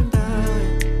 you and I.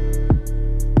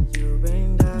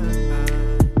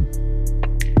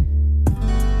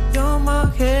 You're my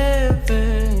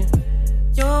heaven,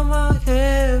 you're my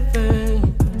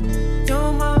heaven,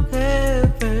 you're my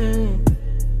heaven,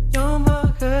 you're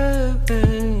my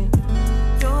heaven,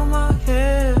 you're my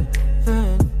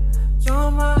heaven,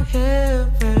 you're my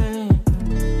heaven,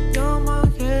 you're my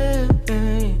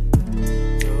heaven,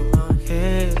 you're my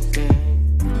heaven.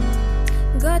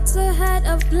 Got a heart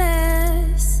of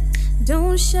glass,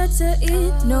 don't shutter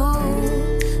it, no.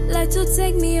 Like to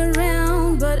take me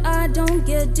around, but I don't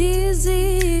get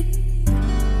dizzy.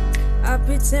 I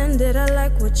pretend that I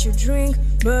like what you drink,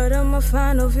 but I'm a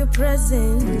fan of your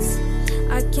presence.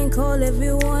 I can call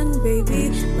everyone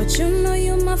baby, but you know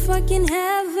you're my fucking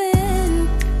heaven.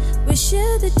 We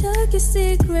share the darkest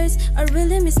secrets. I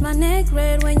really miss my neck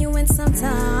red when you went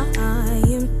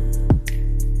sometime.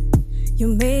 You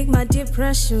make my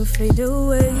depression fade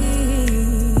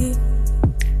away.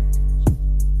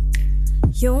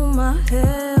 You're my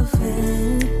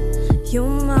heaven. You're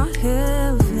my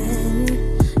heaven.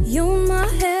 You're my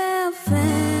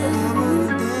heaven. I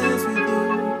wanna dance with you,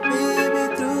 baby,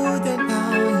 through the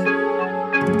night.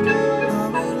 I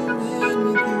wanna win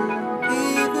with you,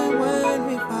 even when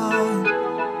we fight.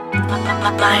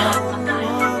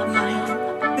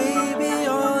 Baby,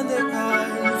 on the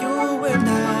line, you and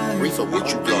I. Reefer, what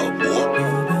you got, boy?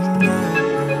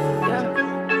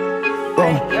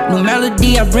 New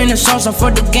melody, I bring the sauce up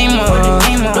for the gamer.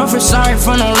 Don't feel sorry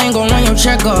for no lingo on your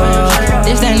checker.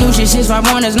 This that new shit,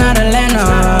 651 is not Atlanta.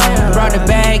 Brought the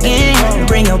bag in,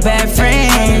 bring your bad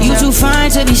friend. You too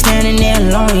fine to be standing there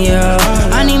alone, yeah.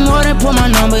 I need more than put my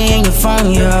number in your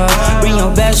phone, yeah. Bring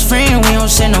your best friend, we don't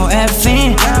send no F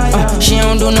in. She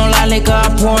don't do no lot liquor, I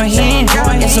pour in.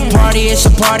 It's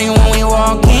a party when we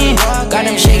walk in. Got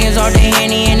them chickens off the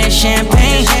Henny and that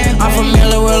champagne. I'm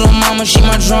familiar with lil' mama, she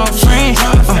my drunk friend.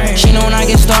 She know when I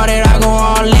get started, I go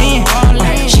all in.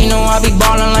 She know I be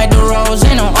ballin' like the Rose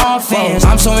in on offense.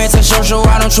 I'm so antisocial,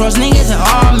 I don't trust niggas at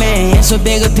all, man. It's a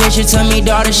bigger picture to me,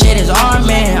 dawg, this shit is art,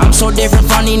 man. I'm so different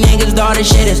from these niggas, dawg, this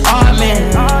shit is art,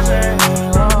 man.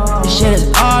 This shit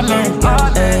is art, man.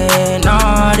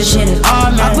 Nah, this shit is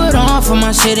art, man. I put on for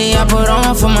my city, I put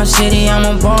on for my city. I'm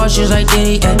on boss just like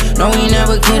Diddy, no, we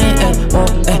never kidding, whoa,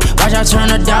 watch I turn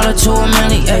 $1 to $1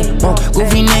 million, whoa.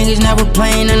 Goofy niggas never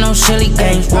playing in no silly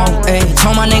games, whoa,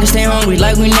 told my niggas stay hungry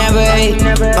like we never ate.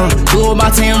 Do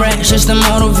about 10 racks just to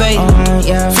motivate,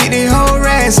 yeah. 50 whole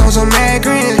racks on some mad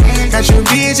grin. Got your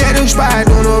bitch at the spot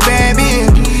doing no bad bin.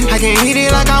 I can't hit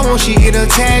it like I want, she get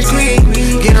attached quick.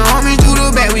 Get her on me through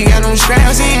the back, we got no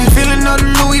straps in. Feeling up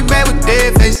the Louis bag with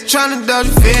dead face. Tryna dodge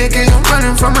a fed case, I'm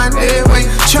running from my dead weight.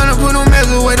 Tryna put no mess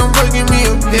away, don't breaking me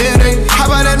a dead day. How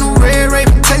about that new red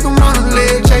rape? Take them on a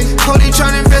leg chase. Cody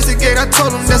tryna investigate, I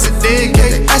told him that's a dead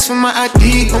case. Ask for my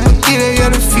ID, I'ma get it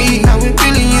at the feet. Now we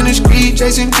really in the street,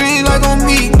 chasing dreams like on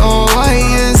me. Oh, I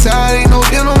ain't inside, ain't no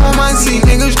denim on my seat.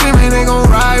 Niggas screaming, they gon'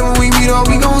 ride when we meet up,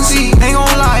 we gon' see. Ain't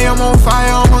gon' lie, I'm on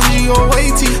fire, I'm on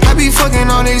G-O-A-T. I be fucking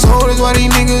all these hoes, why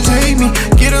these niggas hate me?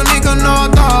 Get a nigga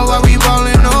knocked off while we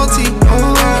ballin' OT.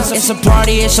 It's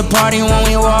a party when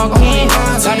we walk in.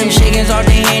 Got them chickens off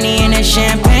the Henny and that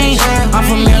champagne. I'm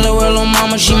familiar with lil'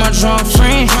 mama, she my drunk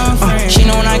friend. She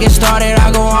know when I get started,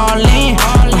 I go all in.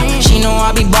 She know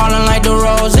I be ballin' like the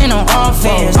Rose in on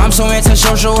offense. I'm so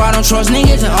antisocial, I don't trust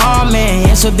niggas at all, man.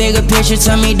 It's a bigger picture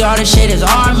to me, dawg, this shit is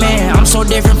art, man. I'm so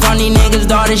different from these niggas,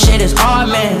 dawg, this shit is art,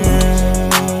 man.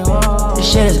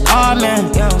 This shit is art,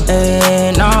 man.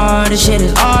 Nah, this shit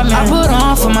is art, man. I put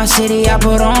on for my city, I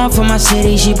put on for my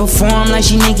city. She perform like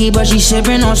she Nicki, but she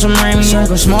sippin' on some Remy.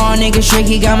 Circle small niggas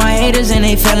tricky, got my haters and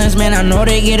they feelings, man. I know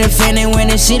they get offended when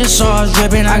they see the sauce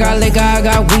drippin'. I got liquor, I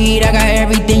got weed, I got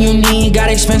everything you need. Got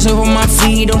expensive on my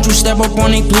feet, don't you step up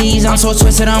on it, please. I'm so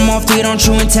twisted, I'm off feet, don't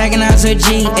you antagonize a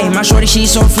G. Ayy, my shorty, she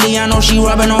so flea, I know she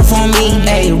rubbing off on me.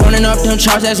 Ayy, running up them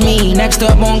charts, that's me. Next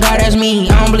up on God, that's me.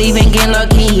 I don't believe in getting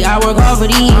lucky, I work hard for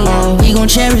these. We gon'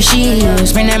 cherish it,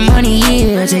 spend that money,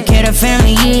 yeah. Take care of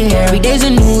family, yeah. Every day's a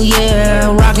new year.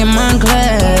 Rockin'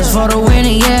 Moncler for the winter,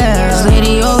 yeah.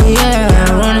 Lady, oh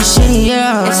yeah, run the city,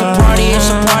 yeah. It's a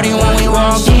party when we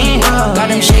walk in. Got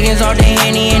them chickens off the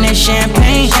Henny and that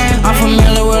champagne. I'm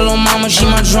familiar with lil' mama, she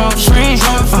my drunk friend.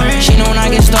 She know when I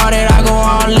get started, I go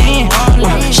all in.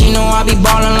 She know I be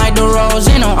ballin' like the Rose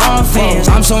in on offense.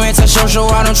 I'm so antisocial,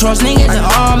 I don't trust niggas at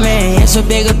all, man. It's a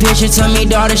bigger picture to me,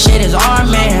 dawg, this shit is art,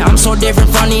 man. I'm so different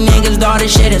from these niggas, dawg,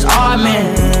 this shit is art,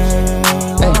 man.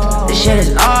 This shit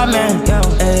is art, man.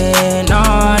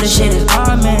 Nah, this shit is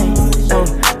art, man.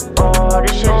 Oh,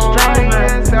 this shit is straight,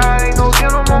 man. Ain't no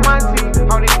denim on my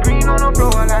teeth. All this green on the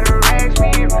floor, I got the rags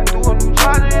me. Do a new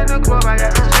charger in the club, I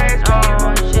got the rags me.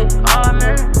 Oh, this shit art,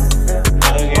 man.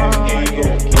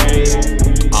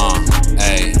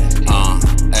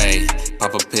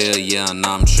 Pop a pill, yeah, and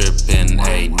I'm trippin'.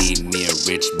 Ayy, need me a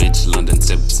rich bitch, London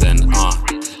Tipton.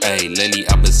 Ayy, lately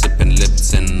I've been sippin'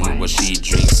 Lipton. While she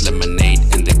drinks lemonade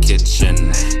in the kitchen.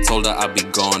 Told her I'd be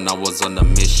gone, I was on a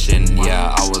mission.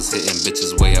 Yeah, I was hitting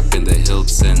bitches way up in the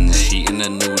Hilton. She in a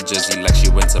New Jersey like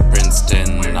she went to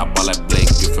Princeton. I ball like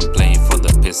Blake Griffin playing for the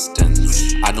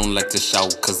Pistons. I don't like to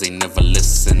shout cause they never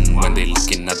listen. When they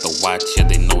looking at the watch, yeah,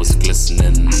 they know it's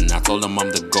glistening. I told them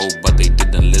I'm the GOAT, but they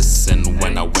didn't listen.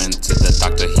 When I went to the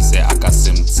doctor, he said I got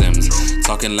symptoms.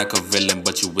 Talking like a villain,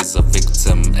 but you is a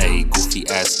victim. Ayy, goofy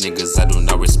ass niggas, I do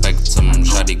not respect them.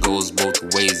 Shawty goes both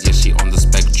ways, yeah, she on the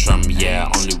spectrum. Yeah,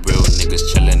 only real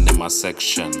niggas chillin' in my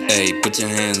section. Ayy, put your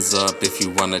hands up if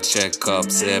you wanna check up.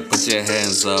 Said, put your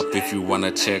hands up if you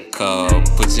wanna check up.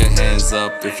 Put your hands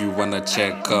up if you wanna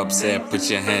check up. Said, put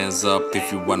your hands up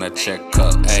if you wanna check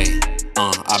up. Ayy.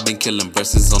 I've been killing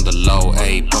verses on the low,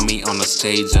 ayy. Put me on the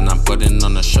stage and I'm putting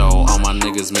on a show. All my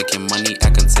niggas making money, I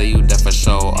can tell you that for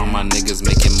sure. All my niggas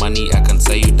making money, I can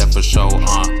tell you that for sure.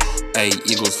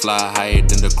 Ayy, eagles fly higher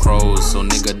than the crows, so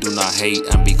nigga do not hate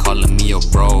and be calling me your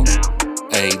bro.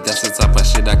 Ayy, that's the type of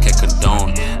shit I can't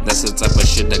condone. That's the type of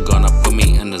shit that gonna put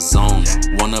me in the zone.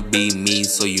 Wanna be me,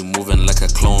 so you moving like a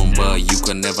clone, but you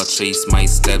could never trace my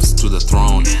steps to the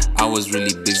throne. I was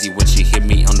really busy when she hit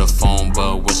me on the phone,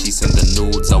 but when she sent the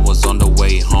nudes, I was on the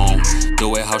way home.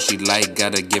 Do it how she like,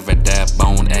 gotta give her that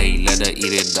bone. Ayy, let her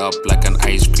eat it up like an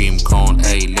ice cream cone.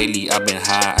 Ayy, lately I've been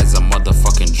high as a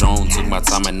motherfucking drone. Took my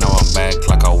time and now I'm back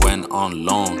like I went on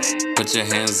loan. Put your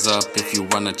hands up if you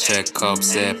wanna check up.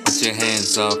 Said put your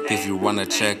hands up if you wanna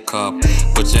check up.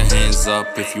 Put your hands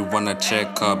up if you wanna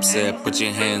check up. Said put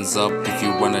your hands up if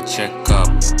you wanna check up.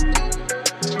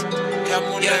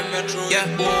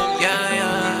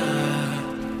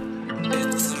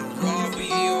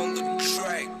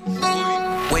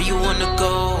 Where you wanna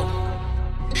go?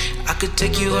 I could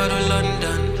take you out of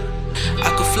London.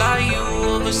 I could fly you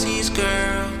overseas,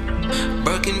 girl.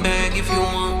 Birkin bag if you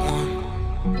want one.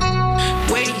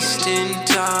 Wasting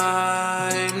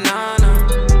time, nah.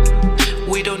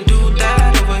 We don't do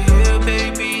that over here,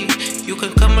 baby. You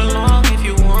can come along if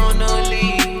you wanna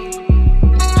leave,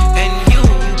 and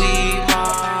you'll be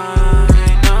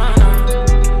mine, nah.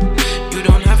 You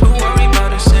don't have to worry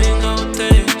about a single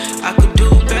thing. I could do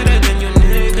better than your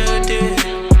nigga did.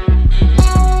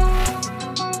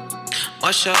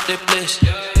 Wash up the place,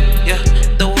 yeah,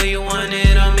 the way you want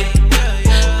it on me.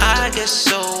 I get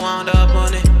so wound up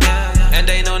on it. And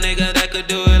ain't no nigga that could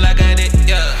do it like I did,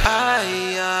 yeah.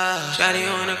 Shawty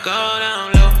wanna go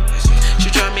down low. She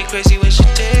drive me crazy when she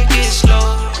take it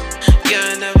slow.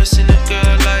 Yeah, I never seen a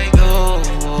girl like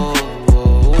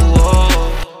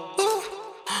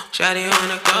Shawty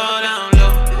wanna go down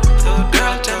low.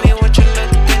 Girl, tell me what you're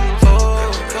looking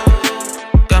for.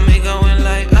 Got me going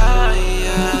like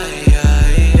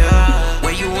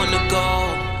where you wanna go?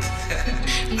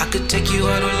 I could take you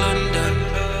out of London.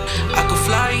 I could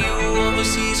fly you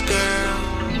overseas, girl.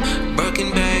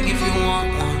 Birkin bag if you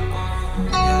want one.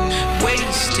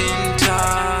 Wasting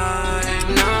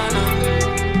time, nah.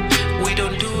 We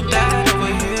don't do that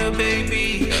over here,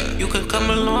 baby. You can come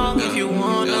along if you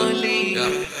wanna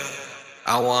leave.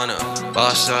 I wanna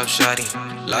boss up, shawty.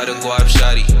 Light a guap,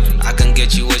 shawty. I can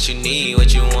get you what you need,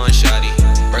 what you want, shawty.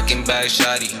 Birkin bag,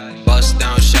 shawty. Bust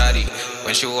down, shawty.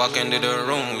 When she walk into the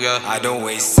room, yeah. I don't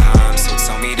waste time, so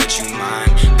tell me that you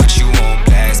mine. Put you on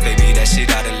blast, baby, that shit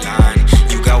out of line.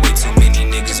 You got way too many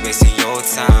niggas wasting your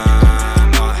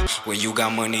time. When you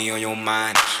got money on your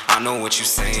mind, I know what you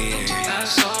saying.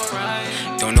 That's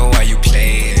alright. Don't know why you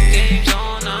playing.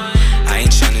 I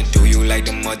ain't tryna do you like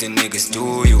them other niggas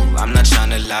do you. I'm not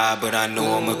tryna lie, but I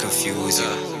know I'ma confuse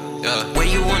you. Where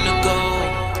you wanna go?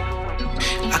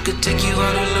 I could take you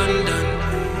out of London.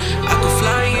 I could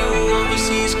fly you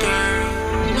overseas,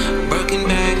 girl. Birkin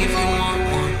bag if you want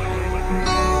one.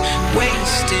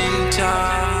 Wasting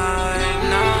time,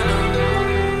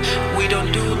 nah. We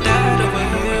don't do that over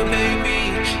here, baby.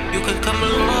 You can come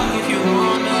along if you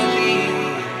wanna leave.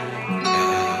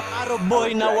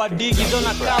 Boy na wadigi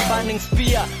zona ka burning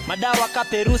spear. Madawa ka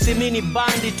perusi mini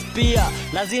bandit pia.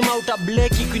 Lazima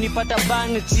utableki kunipata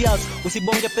burning cheers.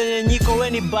 Usibonge penye nyiko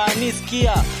weni bani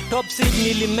skia. Top seed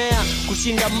nilimea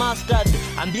kushinda mustard.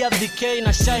 Ambia VK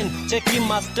na shine cheki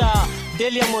master.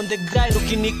 Daily I'm on the grind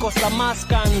ukinikosa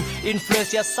maskan.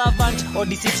 Influence ya servant or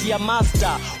deceit ya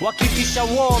master. Wakitisha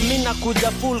war mina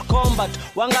kuja full combat.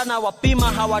 Wangana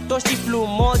wapima hawatoshi flu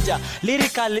moja.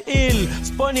 Lyrical ill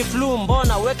spony flu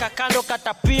mbona weka kando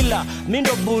katapila.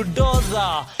 Mindo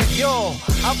bulldozer. Yo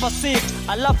hapa sit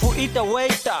alafu ita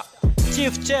waiter.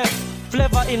 Chief chef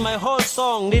flavor in my whole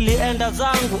song. Nilienda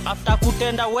zangu after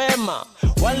kutenda wema.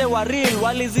 Wale wa real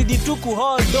walizidi tu ku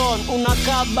hold on.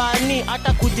 Unakaa bani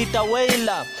hata kujita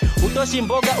waila. Utoshi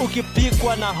mboga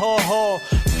ukipikwa na hoho.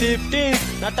 15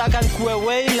 nataka nikuwe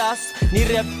wailers. Ni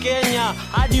rep Kenya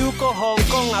hadi huko Hong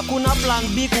Kong. Hakuna plan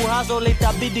B kuhustle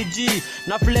itabidi G.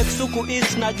 Na flex huku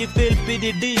East na jifeel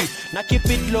PDD. Na keep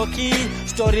it low key.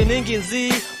 Story mingi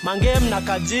nzi. Mangem na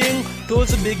kajing.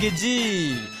 Tools Big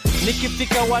G.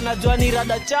 Nikifika wanajua ni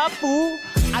rada chapu.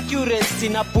 Accuracy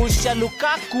na pusha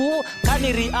Lukaku.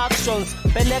 Kani reactions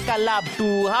peleka lab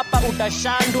tu. Hapa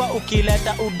utashandwa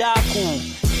ukileta udaku.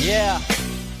 Yeah,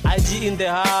 IG in the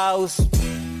house.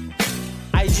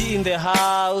 IG in the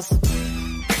house.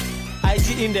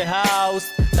 IG in the house.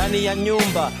 Ndani ya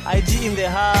nyumba. IG in the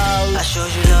house. I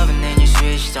showed you love and then you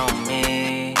switched on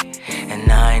me.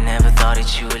 And I never thought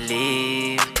that you would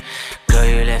leave. Girl,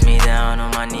 you left me down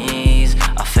on my knees.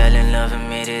 I fell in love and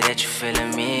made it that you feel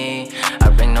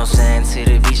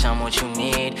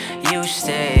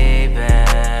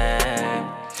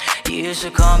used to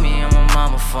call me on my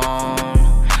mama phone.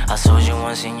 I told you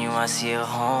once in you, I see a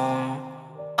home.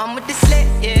 I'm with the slit,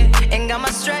 yeah, ain't got my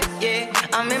strap, yeah.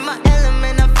 I'm in my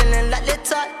element, I'm feeling like the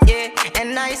top, yeah.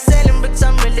 And I ain't selling, but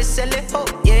I'm really selling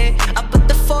hope, yeah. I put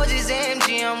the 4Gs in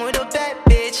MG, I'm with a bad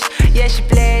bitch. Yeah, she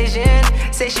playing,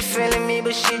 say she feeling me,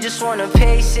 but she just wanna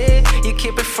pace it. You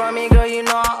keep it from me, girl, you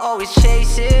know I always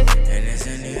chase it. And it's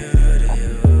a new to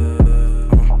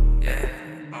you, yeah.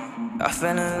 I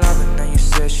fell in love and then you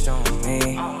switched on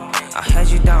me. I had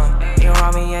you down, you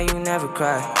around me, yeah, you never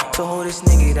cried. So hold this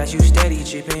nigga that you steady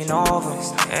tripping over.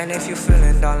 And if you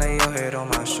feeling down, lay your head on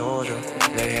my shoulder.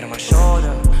 Lay your head on my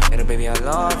shoulder. Little baby, I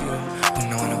love you, but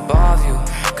no one above you.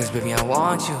 Cause baby, I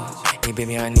want you, yeah,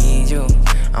 baby, I need you.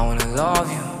 I wanna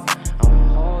love you, I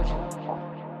wanna hold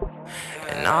you.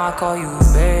 And now I call you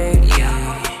baby.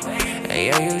 And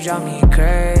yeah, you drive me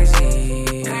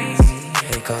crazy.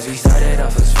 Hey, cause we started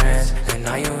off as friends, and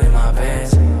now you in my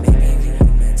pants.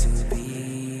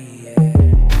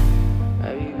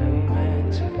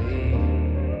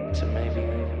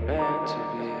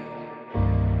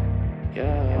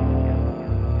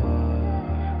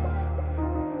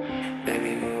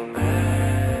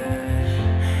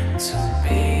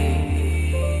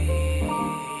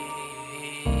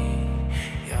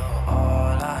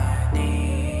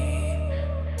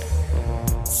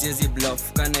 Siezi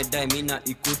bluff, kanadai mina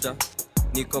ikuta.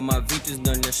 Niko mavitu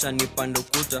zinaonyesha nipanda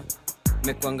ukuta.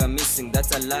 Mekwanga missing,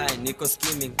 that's a lie, niko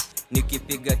skimming.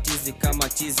 Nikipiga tizi kama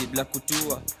tizi bila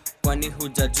kutua. Kwani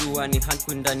hujajua ni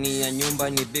hanku ndani ya nyumba.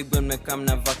 Ni big one mekam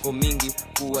na vako mingi.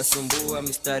 Kuwasumbua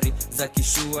mistari za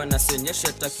kishua. Na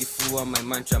sionyesha takifua, my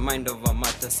mantra mind over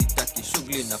matter. Sitaki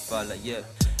shughuli na fala, yeah.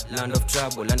 Land of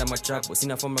trouble, land of my trouble.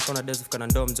 Sina form ya kona days of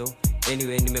kanandomzo.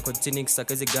 Anyway, nimecontinue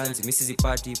kisakezi ganzi. Misi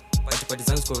zipati, pati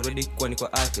zangu siko ready kwa niko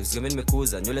active. Game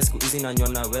nimekuza, nywele siku hizi na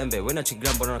nyona wembe. Wena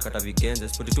chigrambo na nakata vigenze.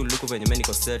 Spoti tu luku venye meni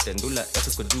ko certain. Ndula efu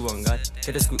siko juu angati.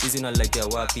 Kete siku hizi na like ya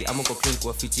wapi. Amo ko clean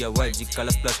kuwa fiti ya YG.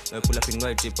 Color splash, pull up in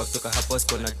white. Kutoka hapo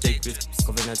siko na take risks.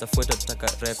 Kwa venye zafueta tutaka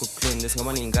raya ku clean. Nesi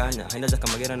ngoma ni inganya. Haina jaka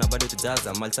magera na bado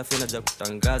tujaza. Malsafi na jaka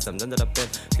kutangaza. Mzanda la pen,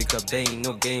 pick up bang,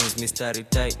 no games. Mystery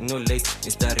tight, no lace.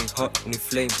 Mystery hot, ni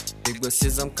flame.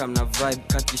 Bigosism kam na vibe,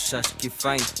 kaki shash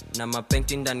kifine. Na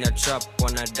mapainting ndani ya trap,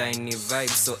 wanna die ni vibe.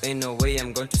 So ain't no way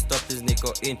I'm going to stop this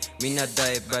niko in. Mina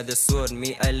die by the sword,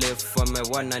 me I live for my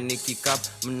one na niki cap.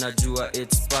 Mnajua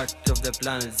it's part of the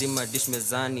plan, zima dish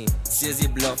mezani. Siezi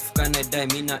bluff, kana die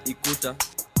mina ikuta.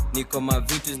 Niko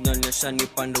mavitu zinaonyesha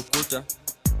nipanda ukuta.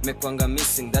 Mekwanga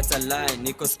missing, that's a lie,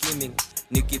 niko skimming.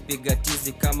 Nikipiga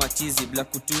tizi kama tizi bila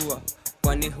kutua.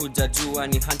 Kwani hujajua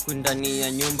ni hanku ndani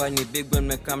ya nyumba. Ni big one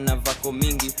mekam na vako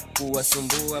mingi.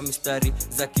 Kuwasumbua mistari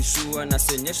za kishua. Na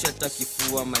sionyesha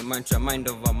takifua, my mantra mind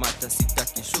over matter.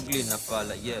 Sitaki shughuli na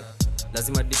fala, yeah.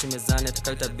 Lazima dishi mezani,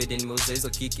 atakaita bidi nimeuza hizo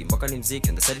kiki. Mwaka ni mziki,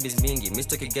 and the side biz mingi.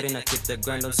 Mistoki geri na keep the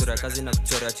grind on sura kazi na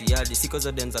kuchora chiadi. Siko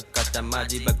za denza kata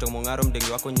maji, back to mungaro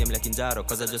mdengi wako nyemela kinjaro.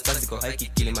 Cause I just taxi go high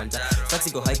kick Kilimanjaro. Taxi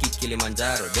go high kick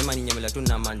Kilimanjaro. Dema ni nyemela tu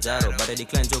na manjaro. But I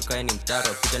decline joke kaya ni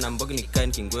mtaro. Pita na mbogi ni kaya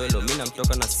ni kingwelo. Mina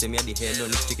mtoka na sisemi hadi hello.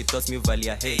 Nikitiki toss mi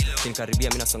valia hey. Kinkaribia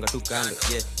mina songa tu kando,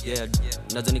 yeah, yeah.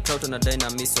 Nazo ni crowd na die na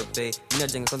miso pay. Mina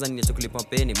jenga kwanza niacho kulipa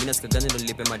peni. Mina sika ganzi ndo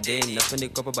nilipe madeni. Naspendi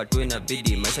kopa batu ina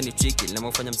bidi. Maisha ni tricky. Na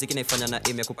mafanya mziki naifanya na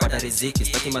aim ya kupata riziki.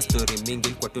 Staki ma story mingi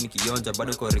ilikuwa tu nikionja.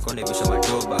 Bado niko rekonde visha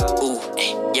madoba.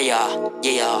 Yeah,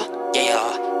 yeah,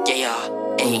 yeah, yeah,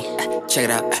 hey, check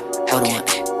it out, hold on,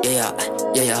 yeah,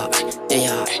 yeah,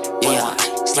 yeah,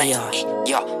 yeah,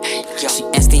 yeah. She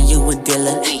asking you a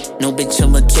dealer, no bitch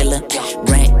I'm a killer.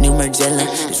 Brand new Margiela,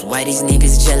 that's why these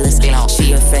niggas jealous.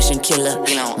 She a fashion killer,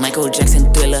 Michael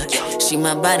Jackson Thriller. She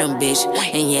my bottom bitch,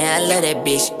 and yeah I love that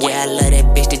bitch. Yeah I love that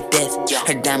bitch to death.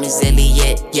 Her diamonds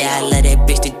Elliot, yeah I love that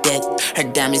bitch to death. Her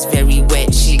diamonds very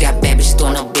wet, she got bad bitch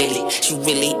throwing up belly. She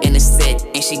really in the set,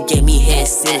 and she gave me head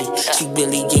silly. She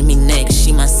really gave me neck,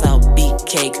 she my South beat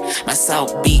cake. My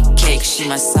South beat cake, she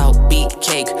my South beat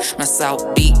cake. My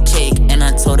South beat cake, and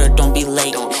I told her don't be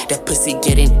late. That pussy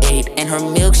getting ate, and her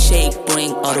milkshake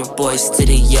bring all the boys to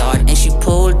the yard. And she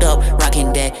pulled up,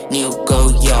 rocking that new go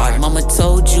yard. Mama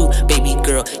told you, baby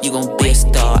girl, you gon' be a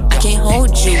star. I can't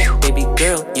hold you, baby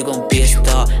girl, you gon' be a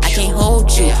star. I can't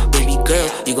hold you, baby girl,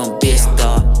 you gon' be a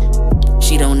star.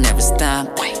 She don't never stop,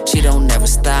 she don't never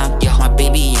stop. My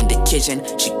baby in the kitchen,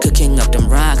 she cooking up them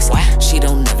rocks. She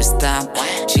don't never stop,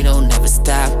 she don't never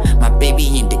stop. My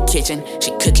baby in the kitchen,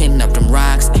 she cooking up them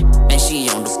rocks. And she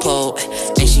on the pole,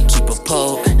 and she keep a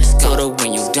pole. Told her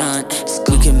when you done,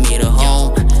 we can meet her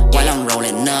home. While I'm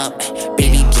rolling up,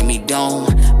 baby give me dome.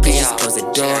 Please just close the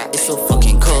door, it's so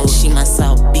fucking cold. She my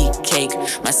South beat cake,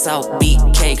 my South beat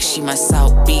cake. She my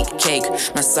South beat cake,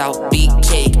 my South beat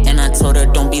cake. And I told her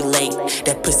don't be late.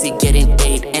 that pussy getting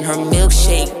ate. And her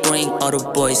milkshake bring all the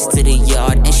boys to the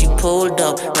yard. And she pulled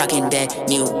up, rocking that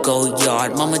new Go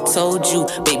Yard. Mama told you,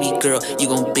 baby girl, you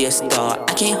gon' be a star.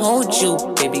 I can't hold you,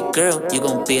 baby girl, you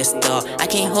gon' be a star. I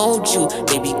can't hold you,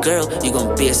 baby girl, you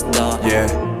gon' be a star.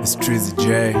 Yeah, it's Trizzy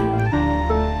J.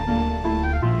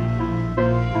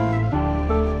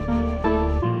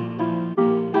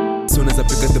 Soon as I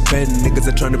pick up the pen, niggas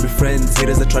are trying to be friends,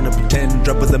 haters are trying to pretend,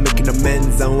 droppers are making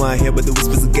amends. I don't wanna hear about the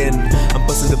whispers again. I'm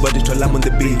busting the body till I'm on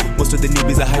the beat. Most of the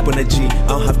newbies are hype on a G. I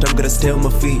don't have time, gotta stay on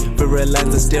my feet. For real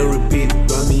lines I still repeat.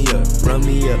 Run me up, run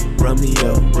me up, run me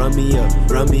up, run me up,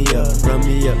 run me up, run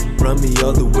me up, run me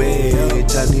all the way.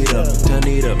 Turn it up, turn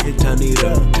it up, turn it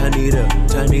up, turn it up,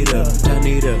 turn it up, turn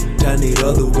it up, turn it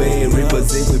all the way.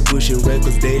 Represent, we pushing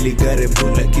records daily, gotta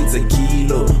move like it's a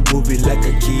kilo, moving like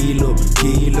a kilo,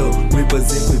 kilo.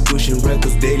 Represent, we pushing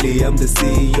records daily. I'm the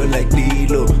CEO like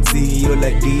D-Lo, CEO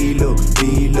like D-Lo,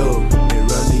 D-Lo. Hey,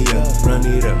 run it up, run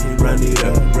it up, run it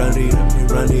up, run it up,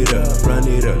 run it up, run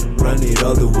it up, run it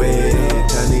all the way.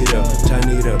 Turn it up, turn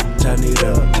it up, turn it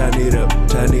up, turn it up,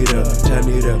 turn it up, turn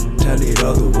it up, turn it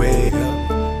all the way.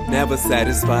 Never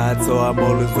satisfied, so I'm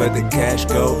always where the cash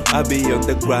go. I be on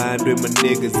the grind with my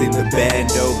niggas in the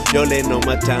bando. Y'all ain't know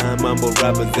my time, I'm both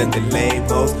rappers and the lame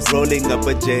hoes. Rolling up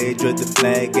a J, with the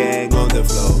flag gang on the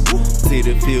floor. See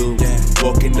the fume,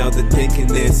 walking out the thinking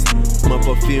this, my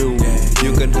perfume.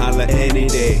 You can holler any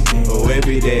day, or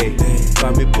every day.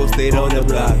 Find me posted on the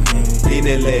block,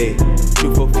 in LA.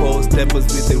 2 for 4 steppers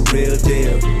with the real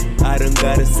deal. I don't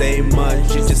gotta say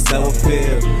much, it's just how I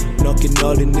feel. Knocking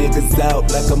all the niggas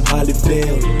out like I'm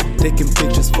Hollyfield. Taking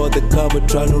pictures for the cover,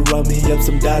 tryna run me up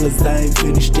some dollars, I ain't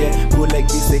finished yet. Cool like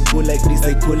this, they cool like this,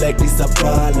 they cool like this, a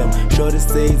problem. Shorty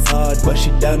say it's hard, but she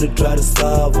down to try to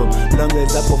solve them. Long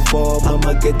as I perform,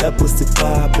 I'ma get that pussy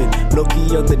poppin'.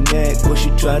 Low-key on the neck, but she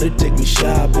try to take me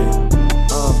shopping.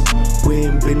 We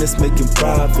in business making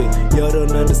profit. Y'all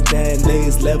don't understand,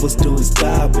 there's levels to it,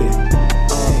 stop it.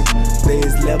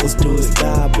 There's levels to it,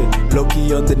 stop it.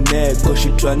 Low-key on the neck, cause she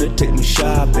tryna take me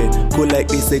shopping. Cool like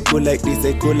this, they cool like this,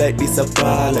 they cool like this, a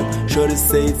problem. Shorty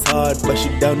say it's hard, but she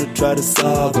down to try to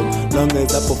solve them. Long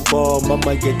as I perform,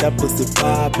 I'ma get that pussy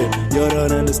poppin'. Y'all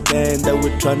don't understand that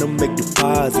we're tryna make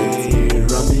deposits.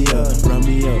 Run me up, run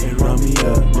me up, run me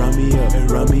up, run me up,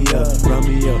 run me up, run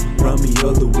me up, run me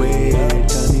all the way.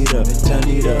 Turn it up, turn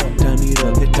it up, turn it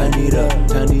up, turn it up,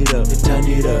 turn it up, turn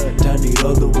it up, turn it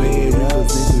all the way.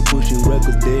 Because we pushing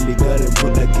records daily, gotta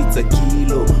put like it's a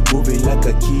kilo, moving like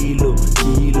a kilo,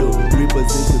 kilo.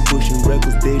 Represent pushing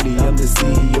records daily. I'm the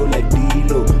CEO like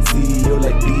D-Lo, CEO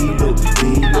like D-Lo,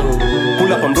 D-Lo.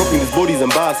 Pull up, I'm dropping these bodies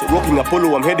and bars. Rocking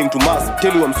Apollo, I'm heading to Mars.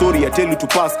 Tell you I'm sorry, I tell you to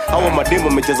pass. Hawa mademo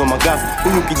mecheza magas.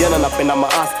 Huyu kijana napenda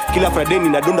maas. Kila Friday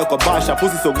ninadunda kwa basha.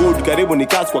 Pussy so good, karibu ni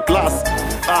cast kwa class.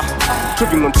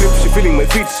 Tripping on trips, she feeling my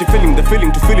feet, she feeling the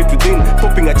feeling to feel it within.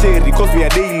 Popping a cherry, cost me a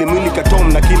daily, mwili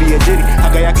katom na kili ya Jerry.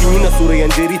 Haga ya kinyina sura ya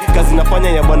Njeri, kazi nafanya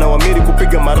ya bwana wa Meri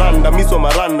kupiga maranda, miswa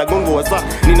maranda, gongo wa saa.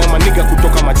 Nina maniga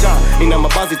kutoka macha, nina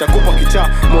mabazi takupa kicha.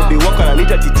 Modi waka na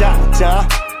nita ticha, cha.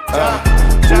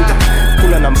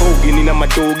 Kula na mbogi, nina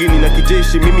madogi, nina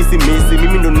kijeshi, mimi si Messi.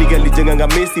 Mimi ndo niga lijenganga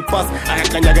Messi pass,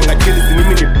 ayakanyaganga Chelsea,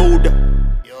 mimi ni Buddha.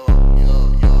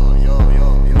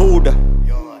 Buddha.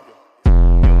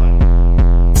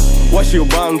 Washi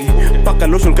ubangi, paka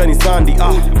lotion kani sandi.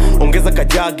 Ongeza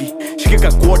kajagi,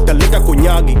 shikika kuota, leta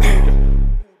konyagi.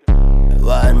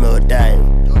 One more time,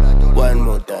 one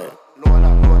more time.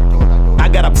 I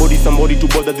got a body, somebody to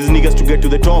bother these niggas to get to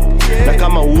the top. Na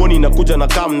kama uoni nakuja na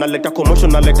kam, naleta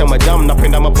commotion, naleta majam.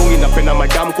 Napenda mapungi, napenda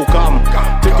madam kukam.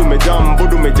 Chetu mejam,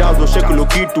 bodu mejazwa, shekulo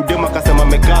kitu, dema kasema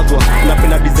megazwa.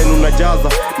 Napenda design unajaza,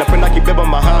 napenda kibeba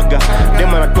mahaga.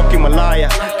 Dema natuaki malaya,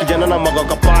 kijana na maga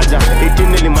kapaja.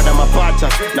 18 ili madama pacha,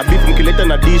 na beef mkileta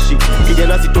na dishi.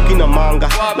 Kijana sitoki na manga,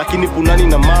 lakini punani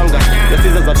na manga.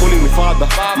 Yasiza za calling me father,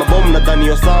 mabomu na dhani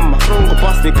Osama.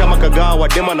 Kopas ni kama kagawa,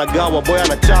 dema na gawa, boya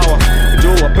na chawa.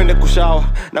 Joe wapende kushawa,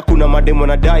 na kuna mademo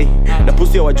na dai. Na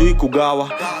pusi ya wajui kugawa.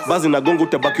 Bazi na gongo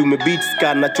utabaki umebeat.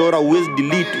 Scar na chora uwezi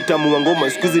delete. Utamu wa ngoma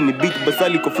squeeze ni beat.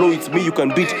 Basali ko flow it's me you can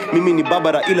beat. Mimi ni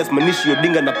Barbara Ilas manishi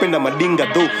yodinga. Napenda madinga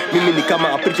though. Mimi ni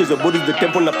kama approaches the body the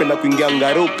temple. Napenda kuingia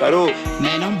ngaro karo.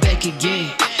 Man I'm back again,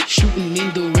 shooting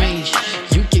in the range.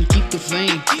 You can keep the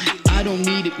fame, I don't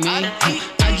need it man.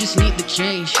 I just need the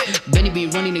change. Benny be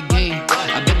running the game,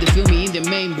 I bet they feel me in the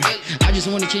main bro. I just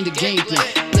wanna change the gameplay.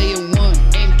 Player 1,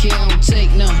 MK I don't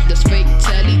take none, that's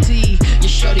fatality. You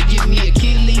sure to give me a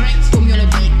killie. Put me on a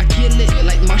beat, I kill it.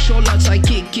 Like martial arts, I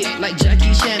kick it. Like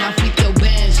Jackie Chan, I flick your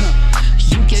bands.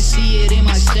 You can see it in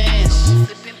my stance. No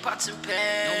flipping pots and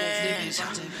pans.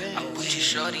 I put you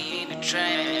shorty in the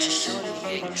trash.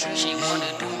 She wanna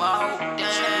do my whole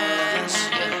dance,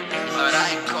 but I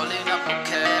ain't calling up no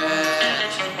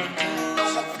cash.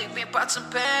 No more flipping pots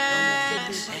and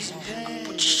pans. I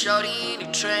put your shorty in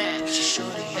a trance.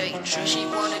 Hey, she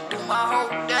wanna do my whole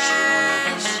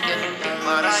dance,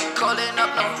 but I ain't calling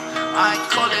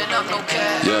up no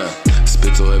cash. Yeah,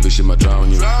 spit so heavy she might drown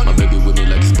you. My baby with me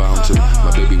like it's bound to.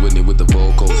 My baby with me with the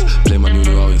vocals. Play my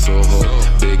new out in Soho.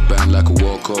 Big band like a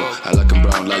walko. I like him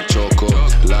brown like choco.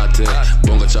 Latte,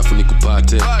 bonga chafu ni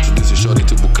kupate. Introduce shorty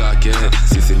to bukake.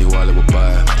 Sisi ni wale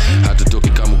wabaya. Hatutoki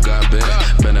kama Mugabe.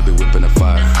 Better be whipping a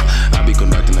fire. I be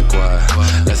conducting a choir.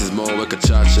 Less is more weka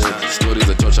chache. Stories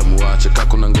za chocha muache.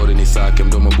 Kakuna ngori ni sake.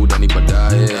 Mdomo buda ni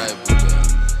badaye.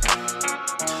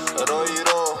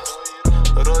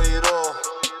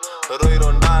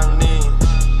 Roiro nani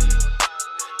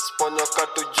Sponyo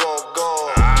katu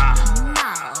jogo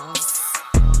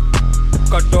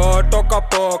Katoto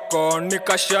kapoko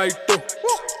nikashaitu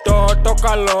Toto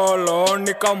kalolo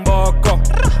nikamboko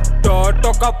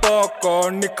Toto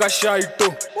kapoko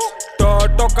nikashaitu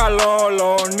Toto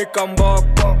kalolo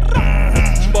nikamboko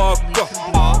Mboko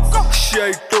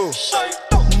Shaitu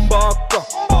Mboko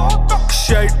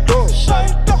Shaitu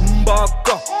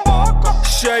Mboko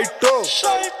Shaitu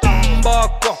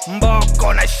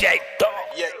Mboko na shaito.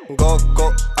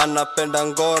 Ngoko anapenda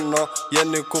ngono,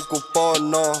 yeni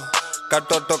kukupono.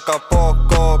 Katoto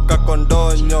kapoko,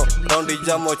 kakondonyo. Raundi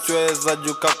jamo chweza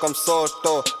juu kako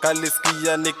msoto.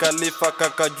 Kalisikia ni kalifa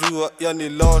kakajua, yani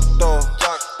loto.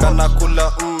 Kana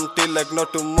kula mti like no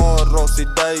tomorrow.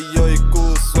 Sidai yo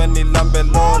ikuswe ni lambe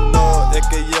lolo.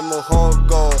 Eke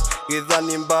muhogo,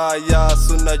 idhani mbaya.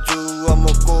 Sunajua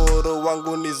mokoro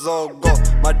wangu ni zogo.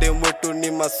 Mademu wetu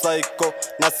ni masaiko,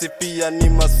 nasi pia ni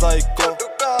masaiko.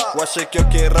 Washekio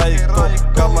kiraiko,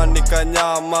 kama ni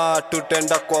kanyama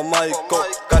tutenda kwa maiko.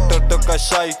 Katoto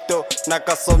kashaito, na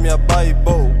kasomya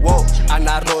Bible. Wow.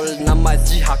 Ana roll na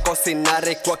maji hakosi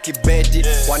nare kwa kibedi.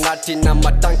 Wanati na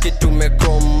matanki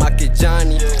tumekroma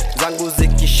kijani. Zangu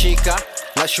zikishika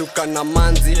nashuka na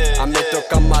manzi.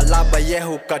 Ametoka Malaba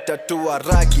yehu katatua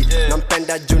ragi.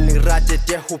 Nampenda juni rajet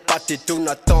yehu pati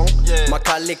tuna tong.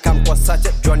 Makali kamkwa sache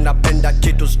jua napenda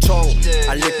kitu strong.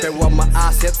 Alipewa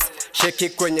ma-assets sheki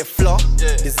kwenye floor.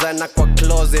 Designer kwa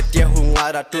closet yehu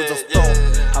ngara tuzo store.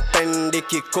 Hapendi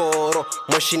kikoro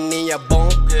moshini ya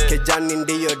bong. Kejani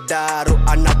ndiyo daru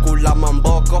anakula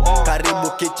mamboko.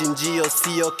 Karibu kichinjio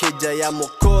sio keja ya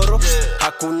mokoro.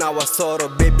 Hakuna wasoro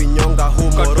baby nyonga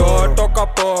humororo. Katoto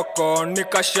kapoko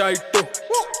nikashaitu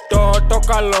Toto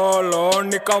kalolo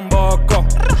nikamboko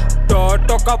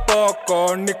Toto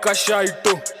kapoko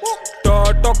nikashaitu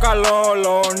Toto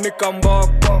kalolo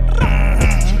nikamboko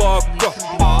Mboko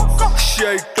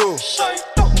Shaitu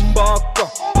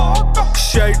Mboko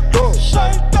Shaitu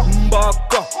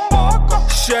Mboko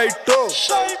Shaitu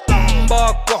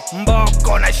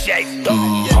Mboko na shaitu.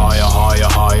 Haya haya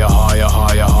haya haya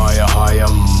haya haya haya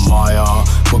haya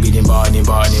Bogini mbani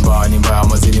mbaya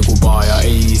mazini kubaya.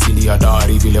 Sindi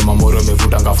hatari vile mamoro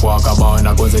mefuta ngafuaka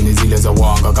bana. Kwanza ni zile za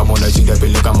wanga kama unashinda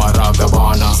peleka maraka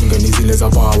bana. Singa ni zile za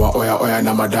pawa oya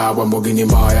na madawa. Mbogini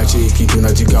mbaya chiki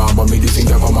tunajigamba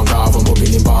midifinga kwa magava.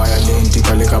 Mbogini mbaya lenti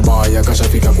kaleka baya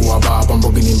kashafika kuwa baba.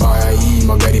 Mbogini mbaya hii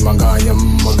magari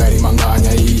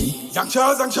manganya hii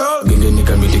Genge ni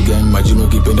kamiti gang, majino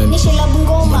kipenda Nishe la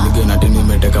bungoma Manige na teni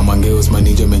meteka mangeos,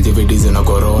 manije menjevedize na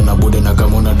corona. Bude na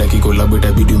kamona daki kolabu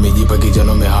itabidi umejipa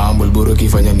kijano mehambul. Buro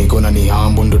kifanya nikona ni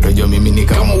humble, ndoto jo mimi ni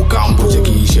kama ukambo.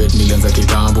 Cheki shirt nilianza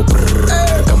kitambo,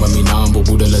 kama minambo.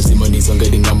 Buda lazima nisonge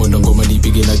dingambo, ndongoma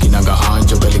nipige na kinanga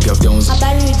ancho. Gaf Jones,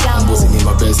 mbusi ni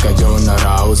mapeska jona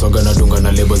rao. Soga na dunga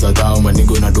na lebo za tao,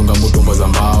 manigo na dunga mutumbo za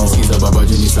mbao. Skiza baba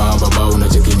juni saa baba,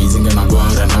 unacheki mizinga na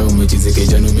gwara. Na umechizike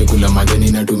jano umekula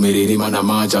majani na tumeririma na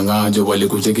macha ngajo. Wale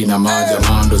kucheki na maja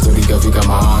mando, suri kafika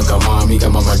mahakama. Mi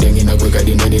kama matengi na kweka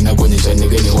dinani na konyesha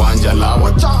nigeni wanja la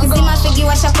wachanga. Zima figi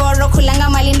wa shakoro, kulanga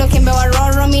malindo kembe wa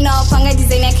roro. Mina wapanga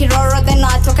design ya kiroro, then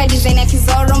watoka design ya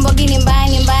kizoro. Mbogi ni mbaya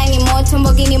ni moto,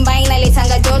 mbogi ni mbaya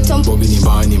inaletanga joto. Mbogi ni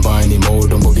mbaya ni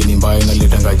moto, mbogi ni mbaya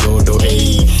inaletanga joto.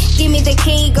 Give me the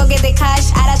key, go get the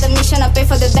cash. Out of the mission, I pay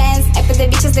for the bands. I put the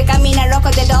bitches, they got me in a rock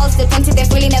of the dolls. The 20, they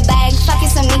full in a bag. Fuck you,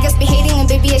 some niggas be hating and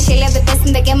baby, I shall have the best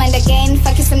in the game and again.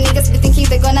 Fuck you, some niggas be thinking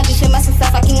they're gonna be famous and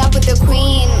start fucking up with the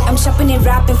queen. I'm shopping and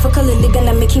rapping, fuck all the nigga,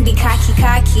 I'm making the khaki.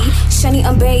 Shiny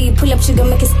and Bay, pull up sugar,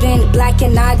 make it spin, black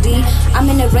and naughty. I'm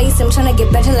in a race, I'm tryna get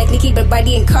better like Nicki,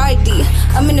 Barbadi and Cardi.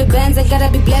 I'm in the bands, I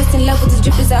gotta be blessed in love with this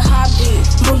drip is a hobby.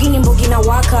 Mbogi na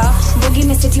waka, mbogi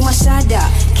meseti mashada.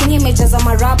 Kenya mejaza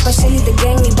marapa, Shelly the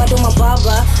gang ni bado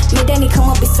mababa. Medani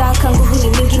kama bisaka, nguvu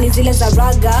ni mingi ni zile za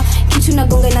raga. Kitu na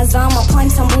gonga na zama,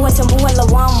 point tambua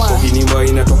lawama. Mbogi ni mbaya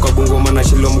inatoka Bungoma na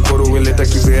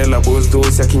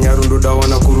Bostos ya kinyarundo dawa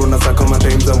na kuruna saka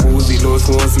matime za mbuzi. Los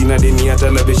mosi na deni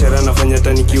hata la biashara nafanya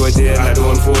tanikiwa jela.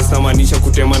 Don't force namanisha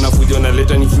kutema na fujo na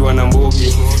leta nikiwa na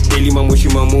mbogi. Daily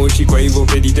mamoshi kwa hivyo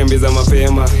pedi tembeza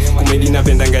mapema. Kumedi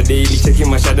napendanga daily cheki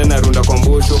mashada na runda kwa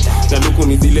mbosho. Na luku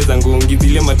ni zile za ngongi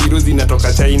zile matiro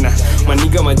zinatoka China.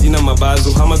 Maniga majina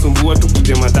mabazo hama sumbua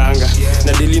tukuje matanga.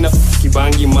 Na daily na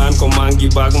kibangi man kwa mangi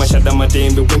bag mashada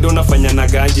matembe. Upendo nafanya na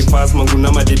ganji pass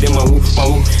manguna madede mau.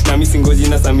 Na misi ngoji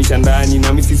na samisha ndani.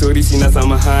 Na misi sorry sina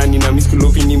samahani. Na misi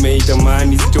kulopi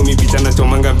nimeitamani. Sichomi picha na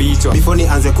chomanga bicho. Before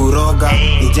nianze kuroga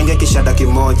nijenge kishada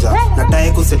kimoja.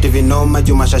 Nadai kuseti vinoma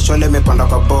juma shashole mepanda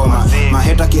kwa boma.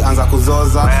 Maheta kianza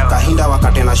kuzoza kahinda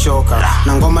wakate na shoka.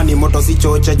 Na ngoma ni moto si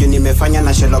chocha juu nimefanya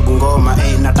na shela bungoma.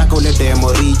 Nataka ule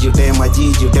demo riji, demo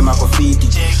jiji, demo kofiti.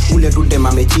 Ule tu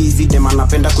demo mechizi, demo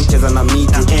napenda kucheza na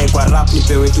miti. Kwa rap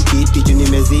nipewe tu kiti juu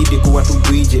nimezidi kuwa tu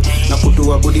gwije. Na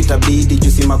kutua budi tabidi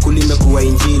juu si makuli mekuwa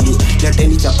injili.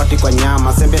 Leteni chapati kwa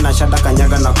nyama, sembe na shada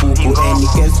kanyaga na kuku. Ni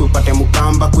kesu upate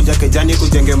mukamba, kuja kejani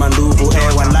kujenge mandugu.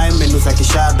 Walai menusa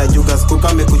kishada, juga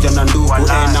skuka mekuja na nduku.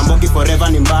 Na mbogi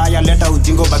forever ni mbaya, leta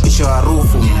ujingo bakisho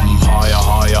harufu. Haya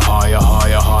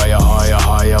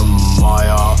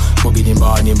Mbogi ni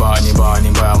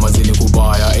mbaya mazini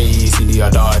kubaya. Sindi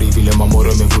ya dari vile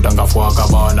mamoro mevuta ngafuaka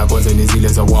bana. Kwanza ni zile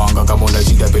za wanga kama una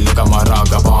shida peleka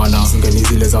maraga bana. Singe ni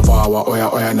zile za bawa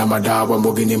oya na madawa.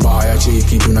 Mbogi ni mbaya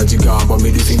chiki tunajigamba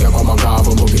midifinga kwa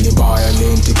magava. Mbogi ni mbaya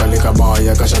lenti kaleka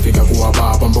baya kashafika kuwa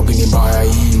baba. Mbogi ni mbaya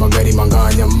hii magari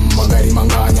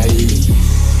manganya hii.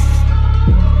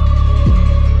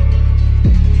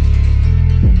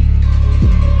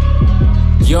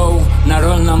 Yo, na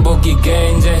roll na mbogi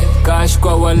genje. Cash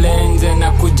kwa walenze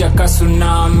na kuja ka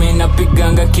tsunami. Na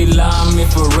piganga kilami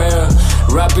for real.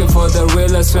 Rapping for the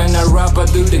realest when I rap I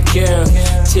do the care.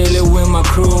 Chillin' with my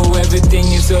crew, everything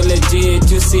is so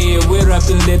legit. You see it, we're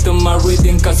rapping little my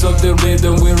reading cause of the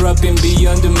rhythm. We're rapping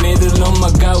beyond the middle, oh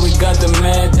my god we got the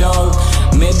mad dog.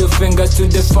 Middle fingers to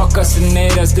the fuckers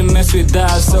they mess with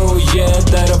us, oh yeah.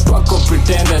 That a fuck up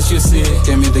pretenders, you see.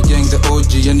 Came in the gang, the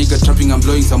OG, a nigga trapping, I'm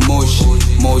blowing some mosh.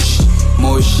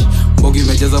 Bogi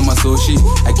mejaza masoshi.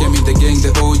 I came in the gang,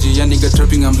 the OG, a nigga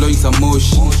trapping, I'm blowing some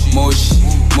mosh.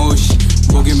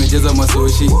 Bogi mejaza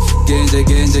masoshi. Genje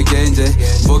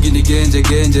Bogi ni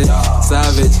genje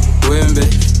Savage, wembe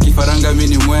kifaranga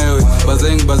mini mwewe.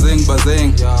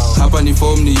 Bazeng hapa ni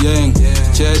form ni yang.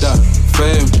 Cheddar,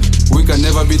 fame, we can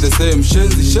never be the same.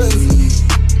 Shenzi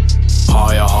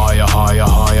Haya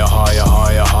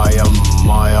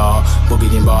Maya Bogi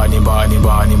ni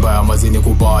mbaya mazini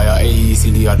kubaya.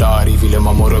 Sindi ya dari vile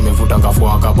mamoro mevuta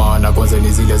ngafuaka bana. Kwanza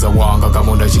ni zile za wanga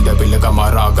kama una shida peleka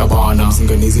maraga bana.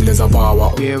 Msinge ni zile za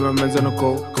bawa. Yeah, my man's on the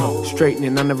go.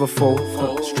 Straightening, I never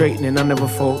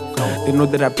fall. They know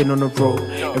that I've been on the road.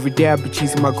 Every day I've been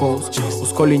chasing my goals.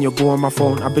 Was calling your girl on my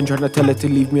phone. I've been trying to tell her to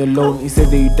leave me alone. He said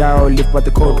that you die or live by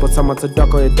the code. But someone's a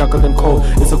darker than cold.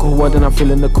 It's a cold world and I'm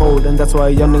feeling the cold. And that's why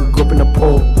a young nigga grew up in the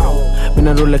pole. Been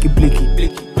a roll like a blicky.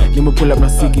 Nime pull up na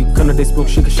siki. Kana they smoke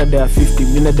shika shade ya 50.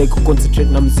 Mina they concentrate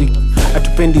na mziki.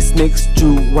 Atupendi snakes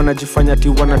juu wanajifanya ati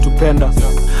wanatupenda.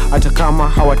 Hata kama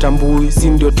hawatambui si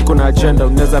ndio tuko na agenda.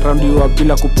 Unaweza round you up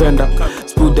bila kupenda.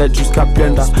 Spoon that juice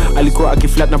kapenda. Alikuwa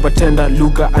akiflat na bartender.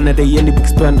 Luga anadaieni big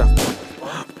spender.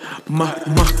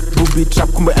 Booby trap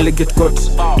kumbe alligator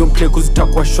got. Don't play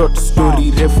kuzitakwa short.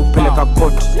 Story refu peleka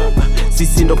court.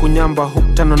 Sisi ndo kunyamba huku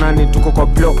 5-8 tuko kwa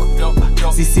block.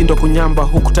 Sisi ndo kunyamba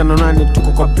huku 5-8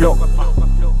 tuko kwa block.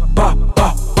 Pa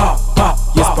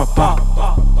yes papa.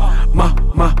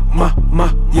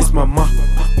 Ma yes mama.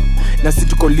 Na si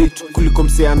tuko lit kuliko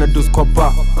msee ana dose kwa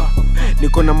pa.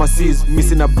 Niko na masis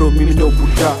misi na bro mimi ndo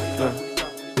buda.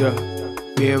 Yeah.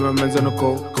 Me and my man's on the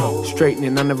go.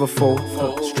 Straightening, I never fall.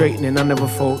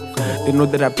 They know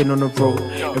that I've been on the road.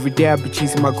 Every day I've been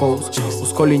chasing my goals.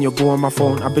 Was calling your girl on my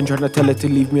phone. I've been trying to tell her to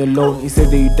leave me alone. He said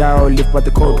that you die or live by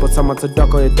the code. But someone's a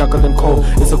darker than cold.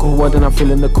 It's a cold world and I'm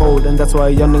feeling the cold. And that's why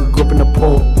a young nigga grew up in the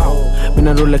pole. Been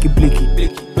a roll like a blicky.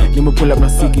 Nime pull up na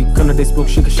siki. Kana they smoke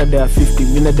shika shade ya 50.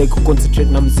 Mina they concentrate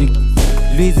na mziki.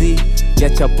 Lizzy,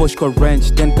 get your push ko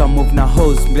wrench, then come move na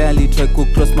hose. Barely try to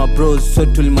cross my bros, so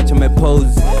tulimacha my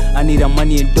pose. I need a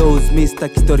money and dose, Mr.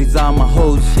 Stories are my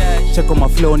hoes. Check on my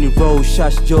flow on the road,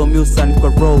 Shash Joe, Musan for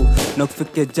row. No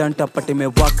kufike janta pate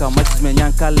mewaka, matches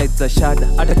menyanka lights za shada.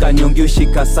 Ataka nyongi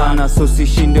ushika sana, so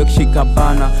sishinde kushika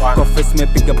bana. Kwa face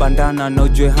mepiga bandana, no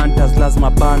joy hunters lazima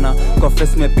bana. Kwa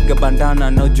face mepiga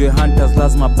bandana, no joy hunters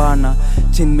lazima bana.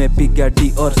 Chin mepiga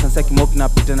Dior, sansa kimok na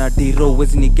pita na D-row.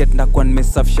 Wezi ni get na kwa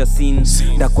nimesafisha scene.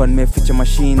 Dakwa nimeficha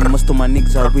machine, most of my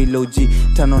niggas are real OG.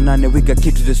 5-8 we got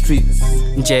kid to the streets.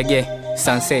 Njege,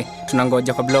 sanse,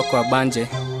 tunangoja kwa block wa banje.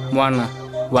 mwana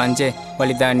wanje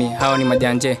walidhani hao ni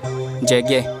majanje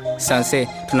njege sanse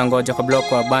tunangoja kwa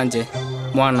block wa banje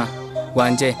mwana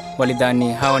wanje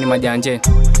walidhani hao ni majanje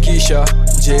kisha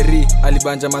Jerry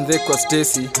alibanja mandhe kwa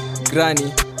Stacy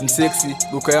Granny msexy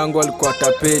buka yangu alikuwa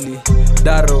tapeli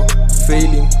Daro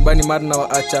failing bani marna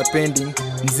wa acha pending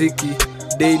mziki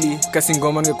daily kasi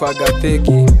ngoma ngekwa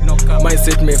gatheki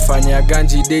mindset mefanya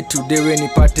ganji day to day when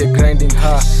nipate grinding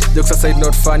ha jokes aside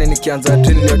not funny nikianza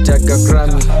drill yotaga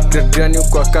Grammy great granny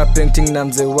kwa ka painting na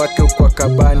mzee wake kwa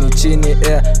kabani chini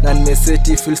air na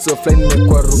nimeseti feel so fine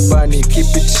nimekuwa rubani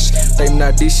keep it time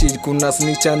na dishi kuna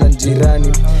snitcha na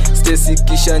jirani Stacy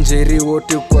kisha Njeri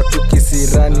wote kwa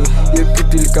tukisirani hiyo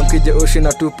kitu ilikamkija ocean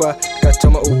atupa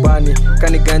kachoma ubani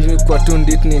kani ganji kwa tu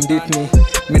nditni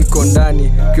mimi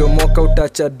kondani kiomoka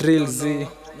utacha drills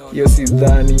yo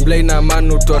sidhani blay na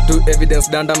manu tu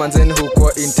evidence danda manzeni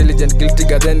huko intelligent guilty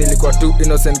garden ilikuwa tu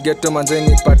innocent ghetto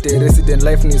manzeni pate resident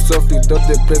life ni soft without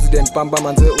the president pamba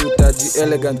manze utaji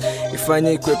elegant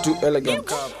ifanye ikwe tu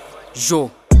elegant jo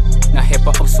na hepa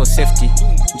ups for safety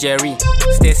Jerry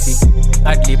Stacy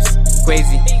adlibs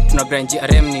crazy tuna grind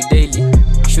GRM ni daily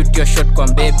shoot your shot kwa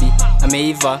baby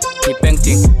ameiva ni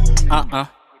painting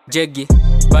Jeggy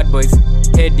bad boys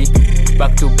heady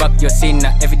back to back your scene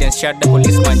na evidence shada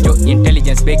policeman jo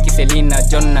intelligence Becky Selena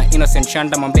John na innocent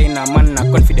Shanda Mambay na man na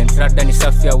confidence rada ni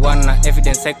safi ya wana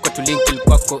evidence psycho to link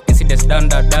kwako incidents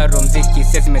danda daro mziki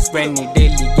sesame spray ni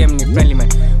daily game ni friendly man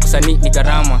usani ni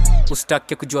garama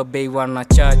ustake kujua bei wana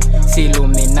charge si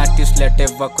illuminati usilete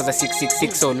vako za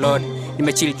 666 so lord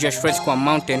nimechill Josh Fresh kwa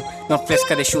mountain not flex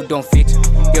ka the shoe don't fit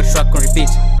your track on repeat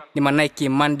ni Nike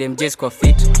Monday mjez kwa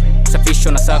fit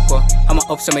safisho na sako ama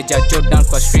ops ameja Jordan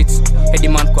kwa streets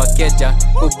headman kwa keja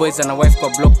good boys and a wife kwa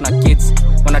block na kids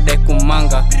wanadai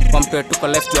kumanga wamtoe tuko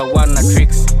left ya one na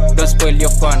tricks don't spoil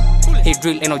your fun he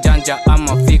drill eno janja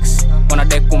ama fix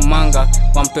wanadai kumanga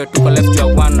wamtoe tuko left ya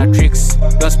one na tricks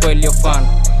don't spoil your fun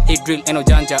he drill eno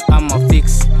janja ama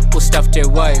fix ustafte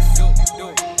wife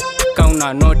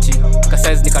kauna noti ka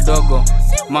size ni kadogo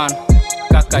man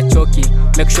kaka choki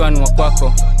make sure ni wa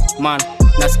kwako man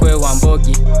na square wa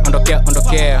mbogi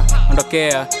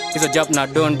ondokea hizo job na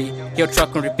dondi hiyo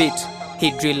track and repeat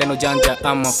he drill eno janja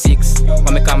ama fix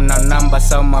wamekam na namba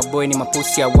sawa maboy ni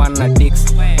mapusi ya one na dicks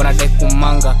wanadai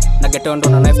kumanga na getondo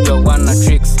na knife to one na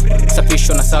tricks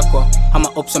safisho na sako ama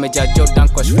ops wameja Jordan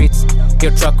kwa streets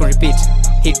hiyo track and repeat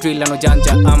he drill eno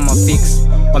janja ama fix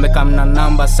wamekam na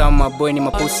namba sawa maboy ni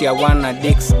mapusi ya one na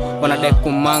dicks wanadai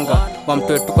kumanga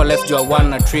wamtoe tuko left jua one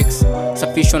na tricks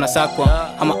safisho na sako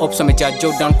ama ops wameja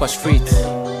Jordan kwa streets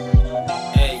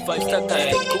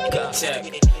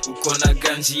uko na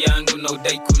ganji yangu na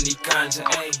udai kunikanja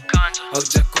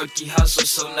haujakoti haso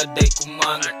so unadai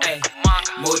kumanga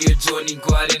Morio Johnny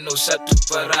Ngwale no shatu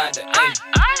parada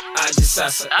aje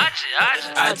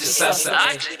sasa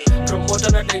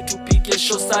promoter na dai tupige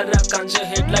show sare kanje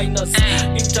headliners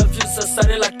interviews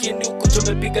sare lakini uko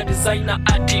tumepiga designer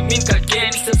ati minka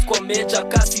game sets kwa major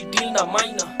kasi deal na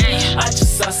minor aje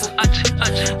sasa aje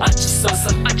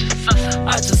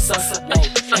sasa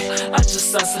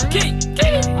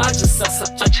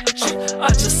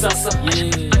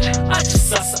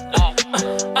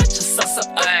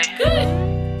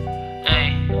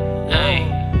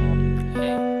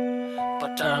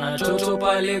patana toto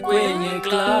pale kwenye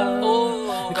club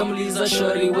nikamuliza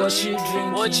shorty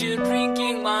what you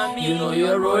drinking mommy you know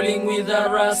you're rolling with a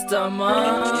rasta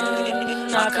man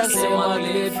akasema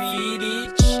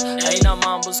lefidich haina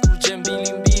mambo sikuje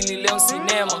mbili leo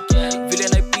sinema vile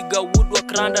naipiga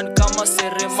woodwork London kama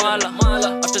seremala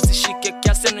hata zishike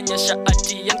kiasi anaonyesha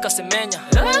ati yankasemenya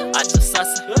acha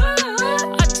sasa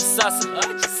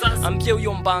ambie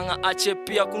uyo mbanga ache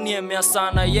pia kuniemea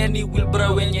sana yeni Wilbra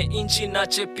wenye inchi na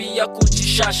ache pia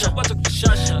kujishasha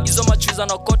hizo machuiza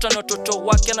na kota na toto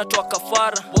wake anatoa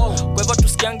kafara kwa hivyo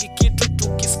tusikiangi kitu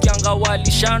tukisikianga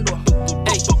walishandwa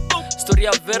story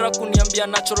ya Vera kuniambia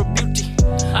natural beauty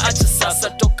acha sasa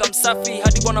toka msafi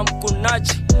hadi bwana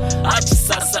mkunaji acha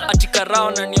sasa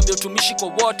atikarao na niambia utumishi kwa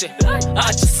wote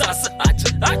acha sasa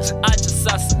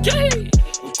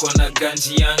uko na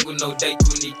ganji yangu na udai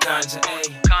kunikanja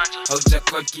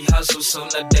haujakwa kihaso so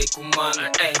unadai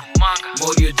kumanga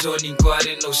Morio Johnny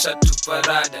Ngwale no shatu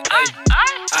parada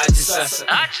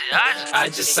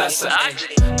aje sasa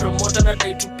promoter na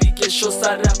dai tupige show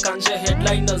sare kanje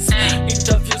headliners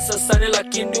interviews sare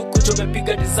lakini uko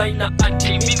tumepiga designer ati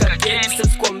minka game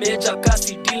sets kwa major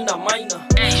kasi deal na minor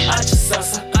aje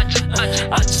sasa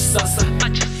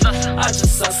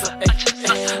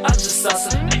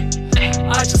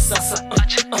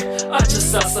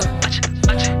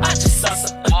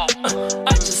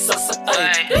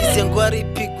Ngwari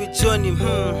pigwe Johnny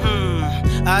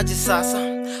aje sasa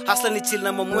hasa ni chill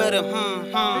na mamwere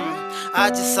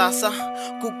aje sasa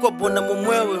kukwa bona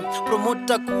mumwewe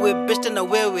promoter kuwe best na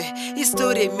wewe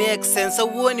history make sense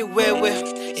uoni wewe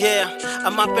yeah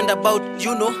I'm up and about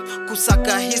you know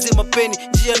kusaka hizi mapeni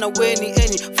njia na weni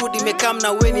any food imekam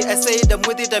na weni I said I'm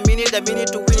with it I mean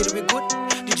to win it we good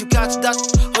did you catch that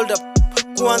hold up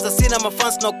kwanza sina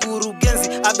mafans na kurugenzi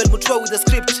Abel Mutua with the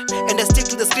script and I stick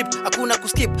to the script hakuna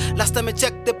kuskip last time I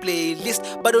checked the playlist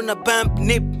bado na bump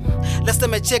nip last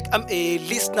time I check I'm a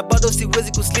list na bado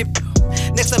siwezi kusleep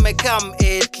next time I come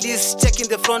at least check in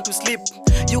the front to sleep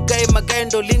you guy magai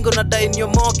ndo lingo na dai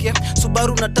nyomoke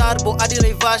Subaru na turbo hadi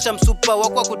naivasha msupa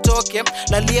wakwa kutoke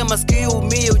lalia masikio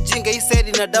umie ujinga hii said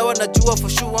ina dawa na jua for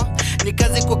sure ni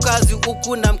kazi kwa kazi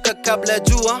huku na mka kabla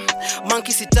jua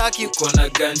monkey sitaki uko na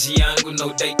ganji yangu na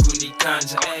udai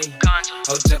kunikanja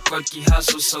haujakuwa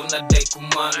kihaso so unadai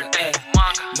kumanga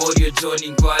Morio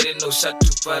Johnny ngware na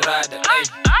ushatuparada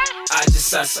aje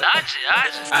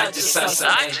sasa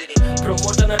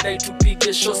promoter na dai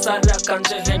tupige show sara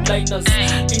kanje headliners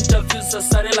interviews za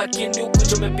sare lakini huku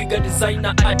tumepiga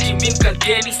designer admin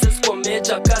kageni sasa kwa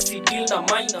major kasi deal na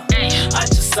minor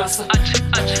aje sasa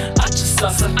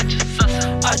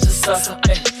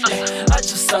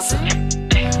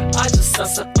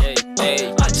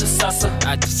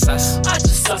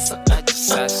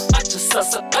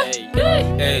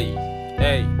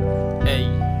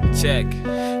check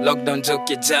lockdown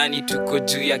joke jani tuko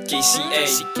juu ya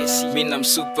KCA mina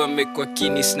msupa mekwa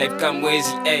kini snipe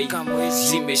kamwezi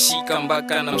zimeshika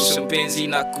mpaka na msompenzi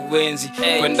na kuenzi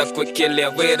kwenda kwekelea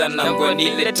wera na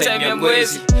ngwanile time ya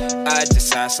mwezi aje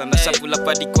sasa na sapula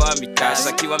padi kwa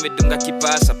mikasa kiwa medunga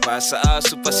kipasa pasa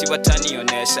super si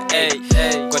watanionesha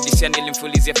kwa disia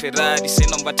nilimfulizia Ferrari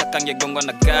sena mbata kange gongo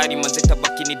na gari manzeta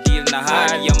bakini deal na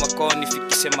hali ya makoni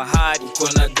fikishe mahali uko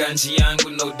na ganji yangu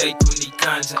na udai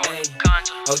kunikanja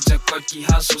haujakuwa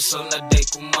kihaso so unadai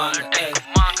kumanga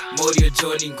Morio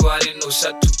Johnny ngware na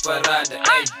ushatuparada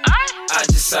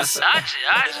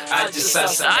aje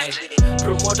sasa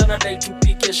promoter na dai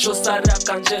tupige show sara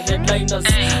kanje headliners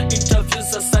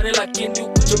interviews za sare lakini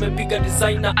huku tumepiga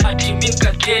designer admin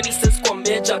kageni sasa kwa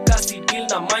major kasi deal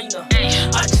na minor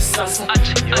aje sasa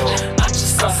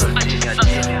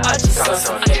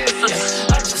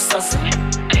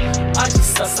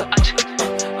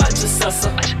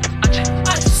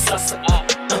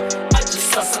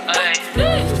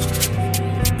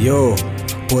Yo,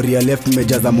 Poria left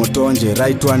mejaza motonje,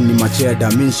 right one ni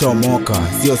macheda, minsho moka,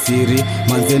 sio siri,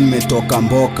 manzen metoka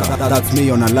mboka, that's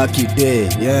me on a lucky day,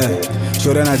 yeah.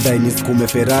 Shore na dai niskume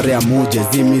Ferrari ya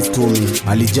muje, miss to me,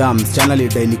 alijams, channel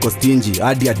dai niko stingy,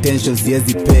 hadi attention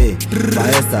siezi pay,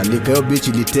 baesa, likayo bitch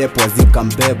ilitepwa zika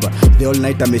mbeba, the all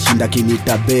night ameshinda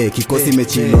kinita be, kikosi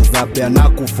mechilo zape,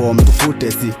 anakuform,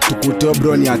 tukute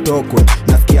obroni atokwe,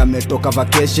 nasikia metoka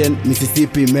vacation,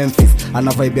 Mississippi, Memphis,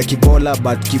 ana vibe ya kibola,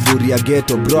 but kiburi ya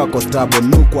ghetto, bro ako stable,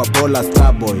 nukwa bola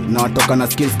starboy, na watoka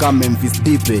na skills kama Memphis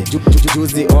Dipe,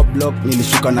 juzi oblock,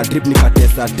 nilishuka na drip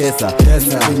nikatesa,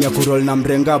 ninya kurol na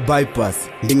mrenga bypass,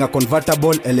 ndinga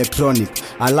convertible electronic,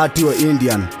 alati wa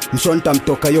Indian, mshonta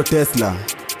mtoka yo Tesla,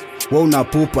 wa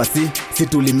unapupa si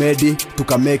tulimedi,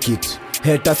 tuka make it,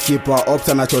 haters keep our ops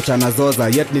na chocha na zoza,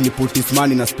 yet niliputis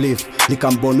money na spliff,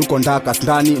 nikambonuko ndaka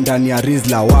ndani ya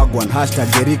Rizla wagwan,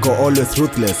 #Jericho always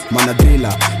ruthless,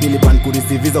 manadrilla, niliban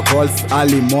kureceive hizo calls,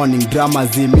 early morning, drama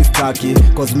mistaki,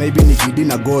 cause maybe nikidi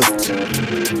na ghost.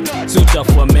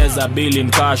 Sutafua meza bili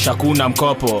mkasha kuna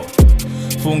mkopo,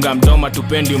 funga mdoma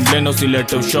tupendi mbleno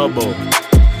usilete ushobo,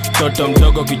 toto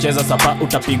mdogo kicheza sapa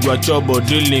utapigwa chobo,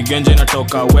 drill ni genje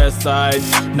natoka west side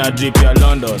na drip ya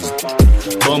London,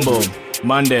 bombo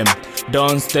mandem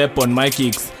don't step on my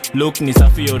kicks, look ni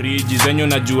safi origi zenyu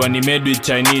najua ni made with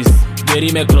Chinese,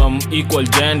 geri mekrom equal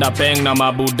gender peng na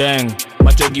mabudeng,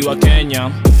 machogi wa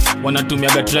Kenya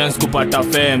wanatumiaga trends kupata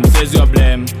fame, says you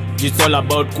blame, it's all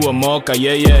about kuwa moka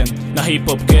na hip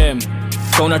hop game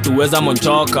kauna tuweza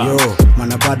monchoka. Yo,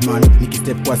 man a bad man,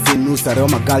 nikistep kwa sinu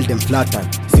saroma girl flatter,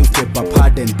 sing step up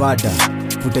hard and badder,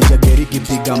 footage ya geri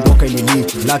kipiga mboka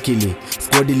ililiki, luckily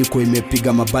squad ilikuwa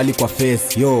imepiga mabali kwa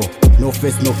face, yo, no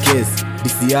face no case,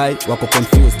 DCI wako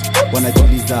confused,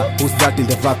 wanajiuliza who's that in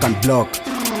the vacant block.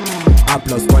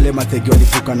 Applause kwa wale mathegi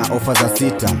walifuka na offer za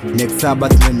sita, next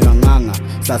Sabbath neno ya nganga,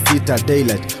 saa 6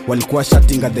 daylight, walikuwa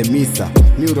shatinga the misa,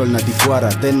 mural na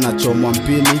dikwara, then na chomwa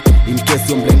mpini, in case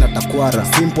yomblena takwara,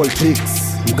 simple tricks,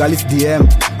 Mgalis DM,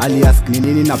 aliask ni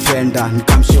nini napenda,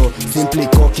 nikamshow, simply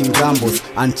cooking rambos,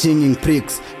 and chinging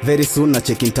pricks, very soon na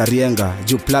checking tarienga,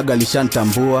 juu plug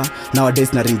alishantambua,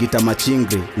 nowadays na ringita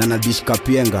machingri, na nadish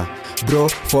kapienga, bro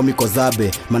fomi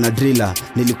kozabe manadrila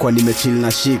nilikuwa nimechill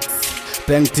na shik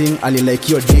Painting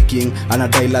alilaikio dicking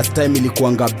anadai last time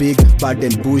ilikuanga big bad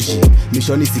and bougie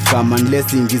mishoni sikama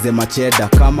unless ingize macheda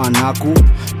kama anaku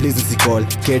please usicall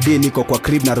KD niko kwa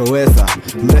crib na Rowesa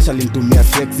mresha lintumia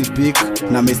sexy pic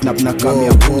na mesnap na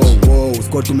kamia wow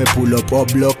squad tumepull up all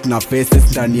block na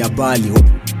faces ndani ya bali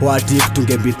what if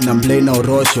tungebit na mblay na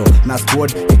orosho na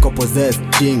squad iko possessed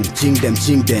ching them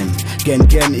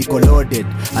gen iko loaded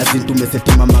as in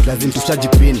tumesetima magazine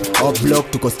tushajipin all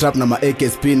block tuko strap na ma AK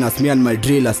spinners me and my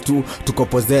drillers too tuko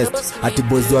possessed ati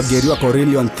boys wa geri wako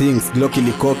really on things Glock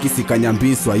ilikoki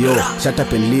sikanyambiswa yo shut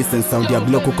up and listen sound ya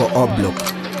Glock uko all block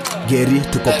geri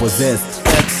tuko possessed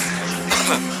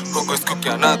Coco is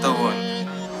cooking another one.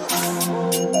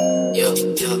 Yo.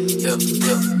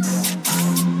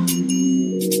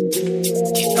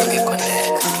 Kidonge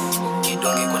connect.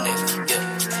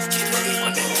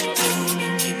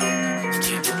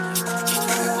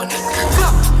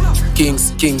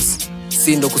 Kings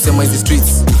sindo kusema hizi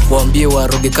streets waambie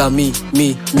waroge ka mi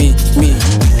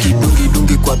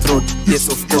kidungi kwa throat yes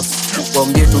of course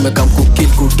waambie tumekam kukill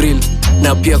kudrill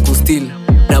na pia kusteal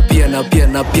na pia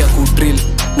kudrill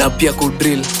na pia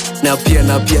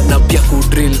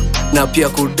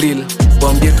kudrill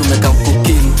waambie tumekam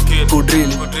kukill kudrill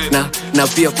na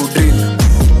pia kudrill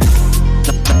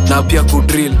na pia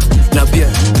kudrill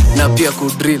na pia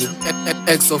kudrill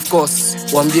X of course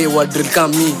waambie wa drill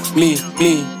kama me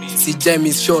si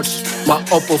James short ma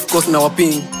up of course na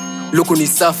waping luku ni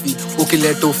safi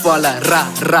ukileta ufala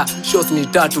ra shots ni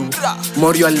tatu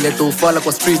Morio alileta ufala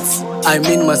kwa streets I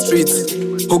mean my streets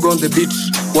who go on the beach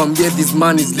waambie this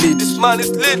man is lit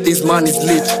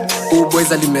who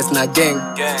boys alimes na gang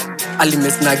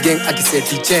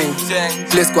akiseti cheng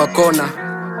place kwa corner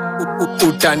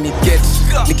utani get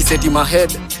nikiseti my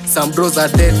head some bros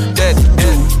are dead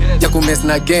ya kumes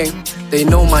na gang they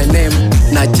know my name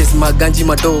na chase maganji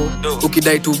mado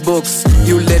ukidai to box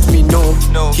you let me know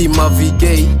hima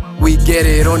vigay we get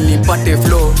it on nipate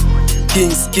flow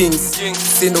kings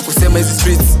sindo kusema hizi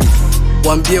streets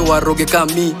waambie waroge ka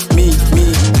mi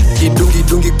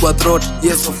kidungi kwa throat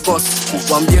yes of course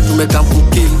waambie tumekam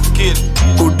kukill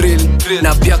kudrill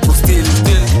na pia kusteal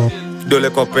dole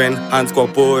kwa pen hands kwa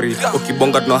pori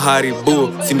ukibonga tunaharibu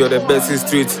si ndio the best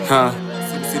streets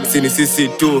sini sisi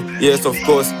tu yes of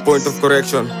course point of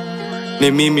correction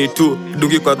ni mimi tu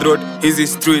dungi kwa throat easy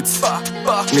streets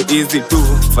ni easy tu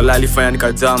falali fanya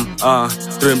nikajam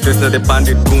tulimpress na the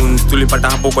bandit goons tulipata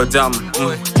hapo kwa jam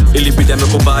ilibidi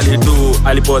amekubali tu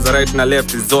alipoza right na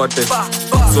left zote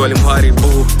so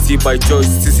alimharibu si by choice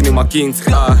sisi ni makings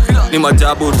ni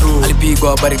majabu tu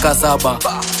alipigwa barika 7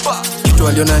 kitu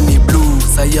aliona ni blue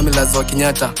sahi amelazwa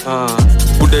Kenyatta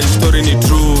Buda story ni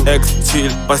true X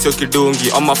chill pasio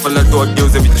kidungi ama fala tu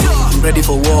ageuze vitu I'm ready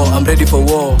for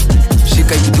war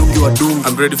shika kidungi wa dungi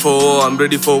I'm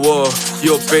ready for war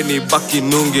yo penny baki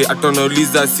nungi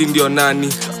atonauliza si ndio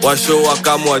nani washow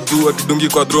kama wajue kidungi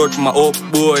kwa throat ma oh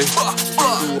boy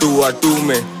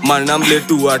tuwatume manamle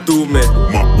tuwatume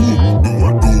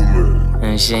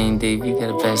Shane Dave, you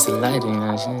gotta pass the light, you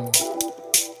know what I'm saying?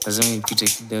 Lazima ipite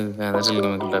kidogo kana hata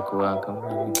kama kila kuwaka.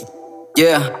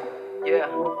 Yeah.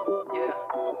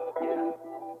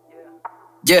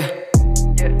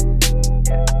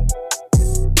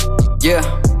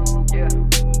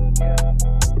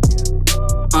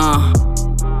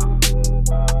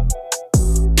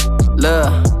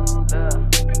 Love.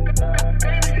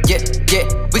 Yeah,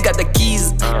 we got the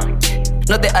keys.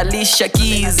 Not the Alicia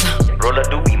keys. Roller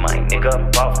doobie my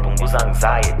nigga, puff, punguza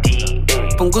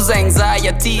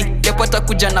anxiety. Lepo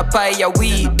atakuja na pie ya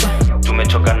weed.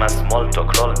 Tumechoka na small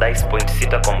talk, roll dice point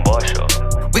 6 kombosho.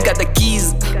 We got the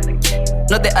keys,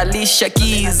 not the Alicia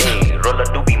keys. Roller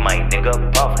doobie my nigga,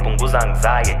 puff, punguza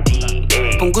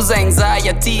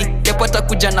anxiety. Lepo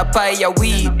atakuja na pie ya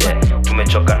weed.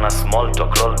 Tumechoka na small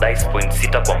talk, roll dice point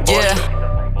 6 kombosho.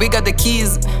 Yeah, we got the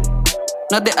keys,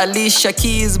 not the Alicia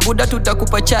keys. Buda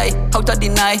tutakupa chai, hauta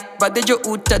deny. Badejo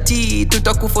utati,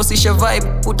 tutakufosisha vibe.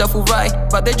 Utafurahi,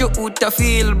 badejo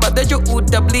utafeel. Badejo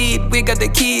utableed. We got the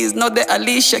keys, not the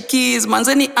Alicia keys.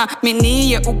 Manzeni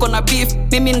minie, uko na beef.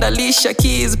 Mimi ndalisha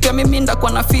keys, pia mimi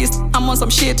ndakwa na fist. I'm on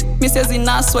some shit, misezi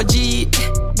naswa G.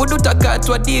 Budu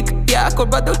utakatwa dick yako,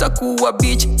 bado utakuwa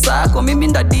bitch. Sako mimi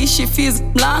ndadishi fizz.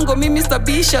 Mlango mimi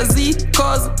stabisha Z.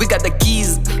 Cause we got the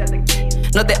keys,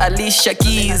 not the Alicia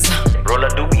keys. Roller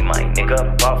doobie my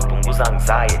nigga, puff, punguza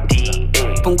anxiety.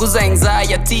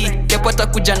 Lepo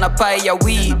atakuja na pie ya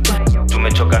weed.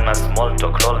 Tumechoka na small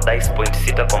talk, roll dice point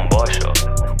 6 kombosho.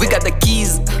 We got the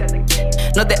keys,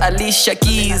 not the Alicia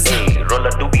Keys.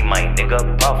 Roller do be my nigga,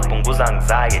 puff, punguza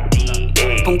anxiety.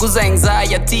 Punguza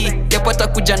anxiety, yapata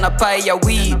kuja na pai ya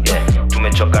weed.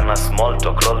 Tumechoka na small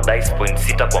talk, roll dice point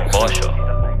sita kwa mbosho.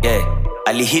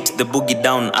 Ali hit the boogie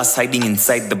down, us hiding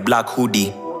inside the black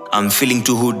hoodie. I'm feeling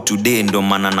too hood today, ndo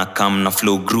mana na come na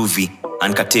flow groovy.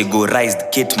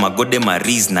 Uncategorized, Kate Magode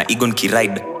Mariz na Egon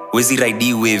Kiride. Wezi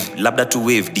ride wave, labda to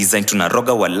wave, design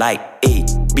tunaroga walai.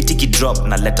 Bitiki drop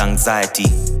na let anxiety.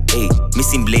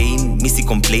 Missing blame, missy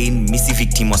complain, missy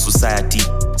victim wa society.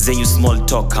 Zenyu small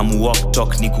talk, hamu walk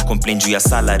talk ni kucomplain juu ya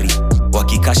salary.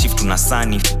 Wakikashif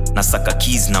tunasani, nasaka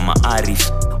keys na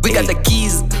maarif. We got the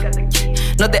keys,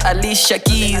 not the Alicia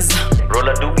Keys.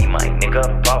 Roller do be my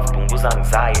nigga, puff, punguza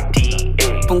anxiety.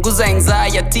 Punguza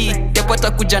anxiety,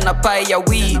 yapata kuja na pai ya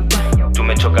weed.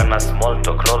 Tumechoka na small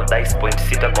talk, roll dice point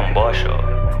sita kwa mbosho.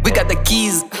 We got the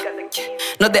keys,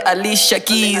 not the Alicia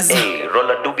Keys.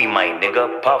 Roller do be my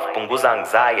nigga, puff, punguza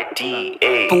anxiety.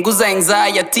 Punguza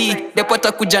anxiety,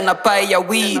 yapata kuja na pai ya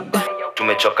weed.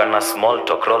 Tumechoka na small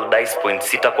talk, roll dice point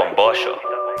sita kwa mbosho.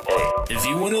 If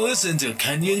you want to listen to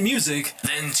Kenyan music,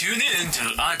 then tune in to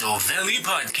Ado Valley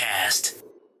Podcast.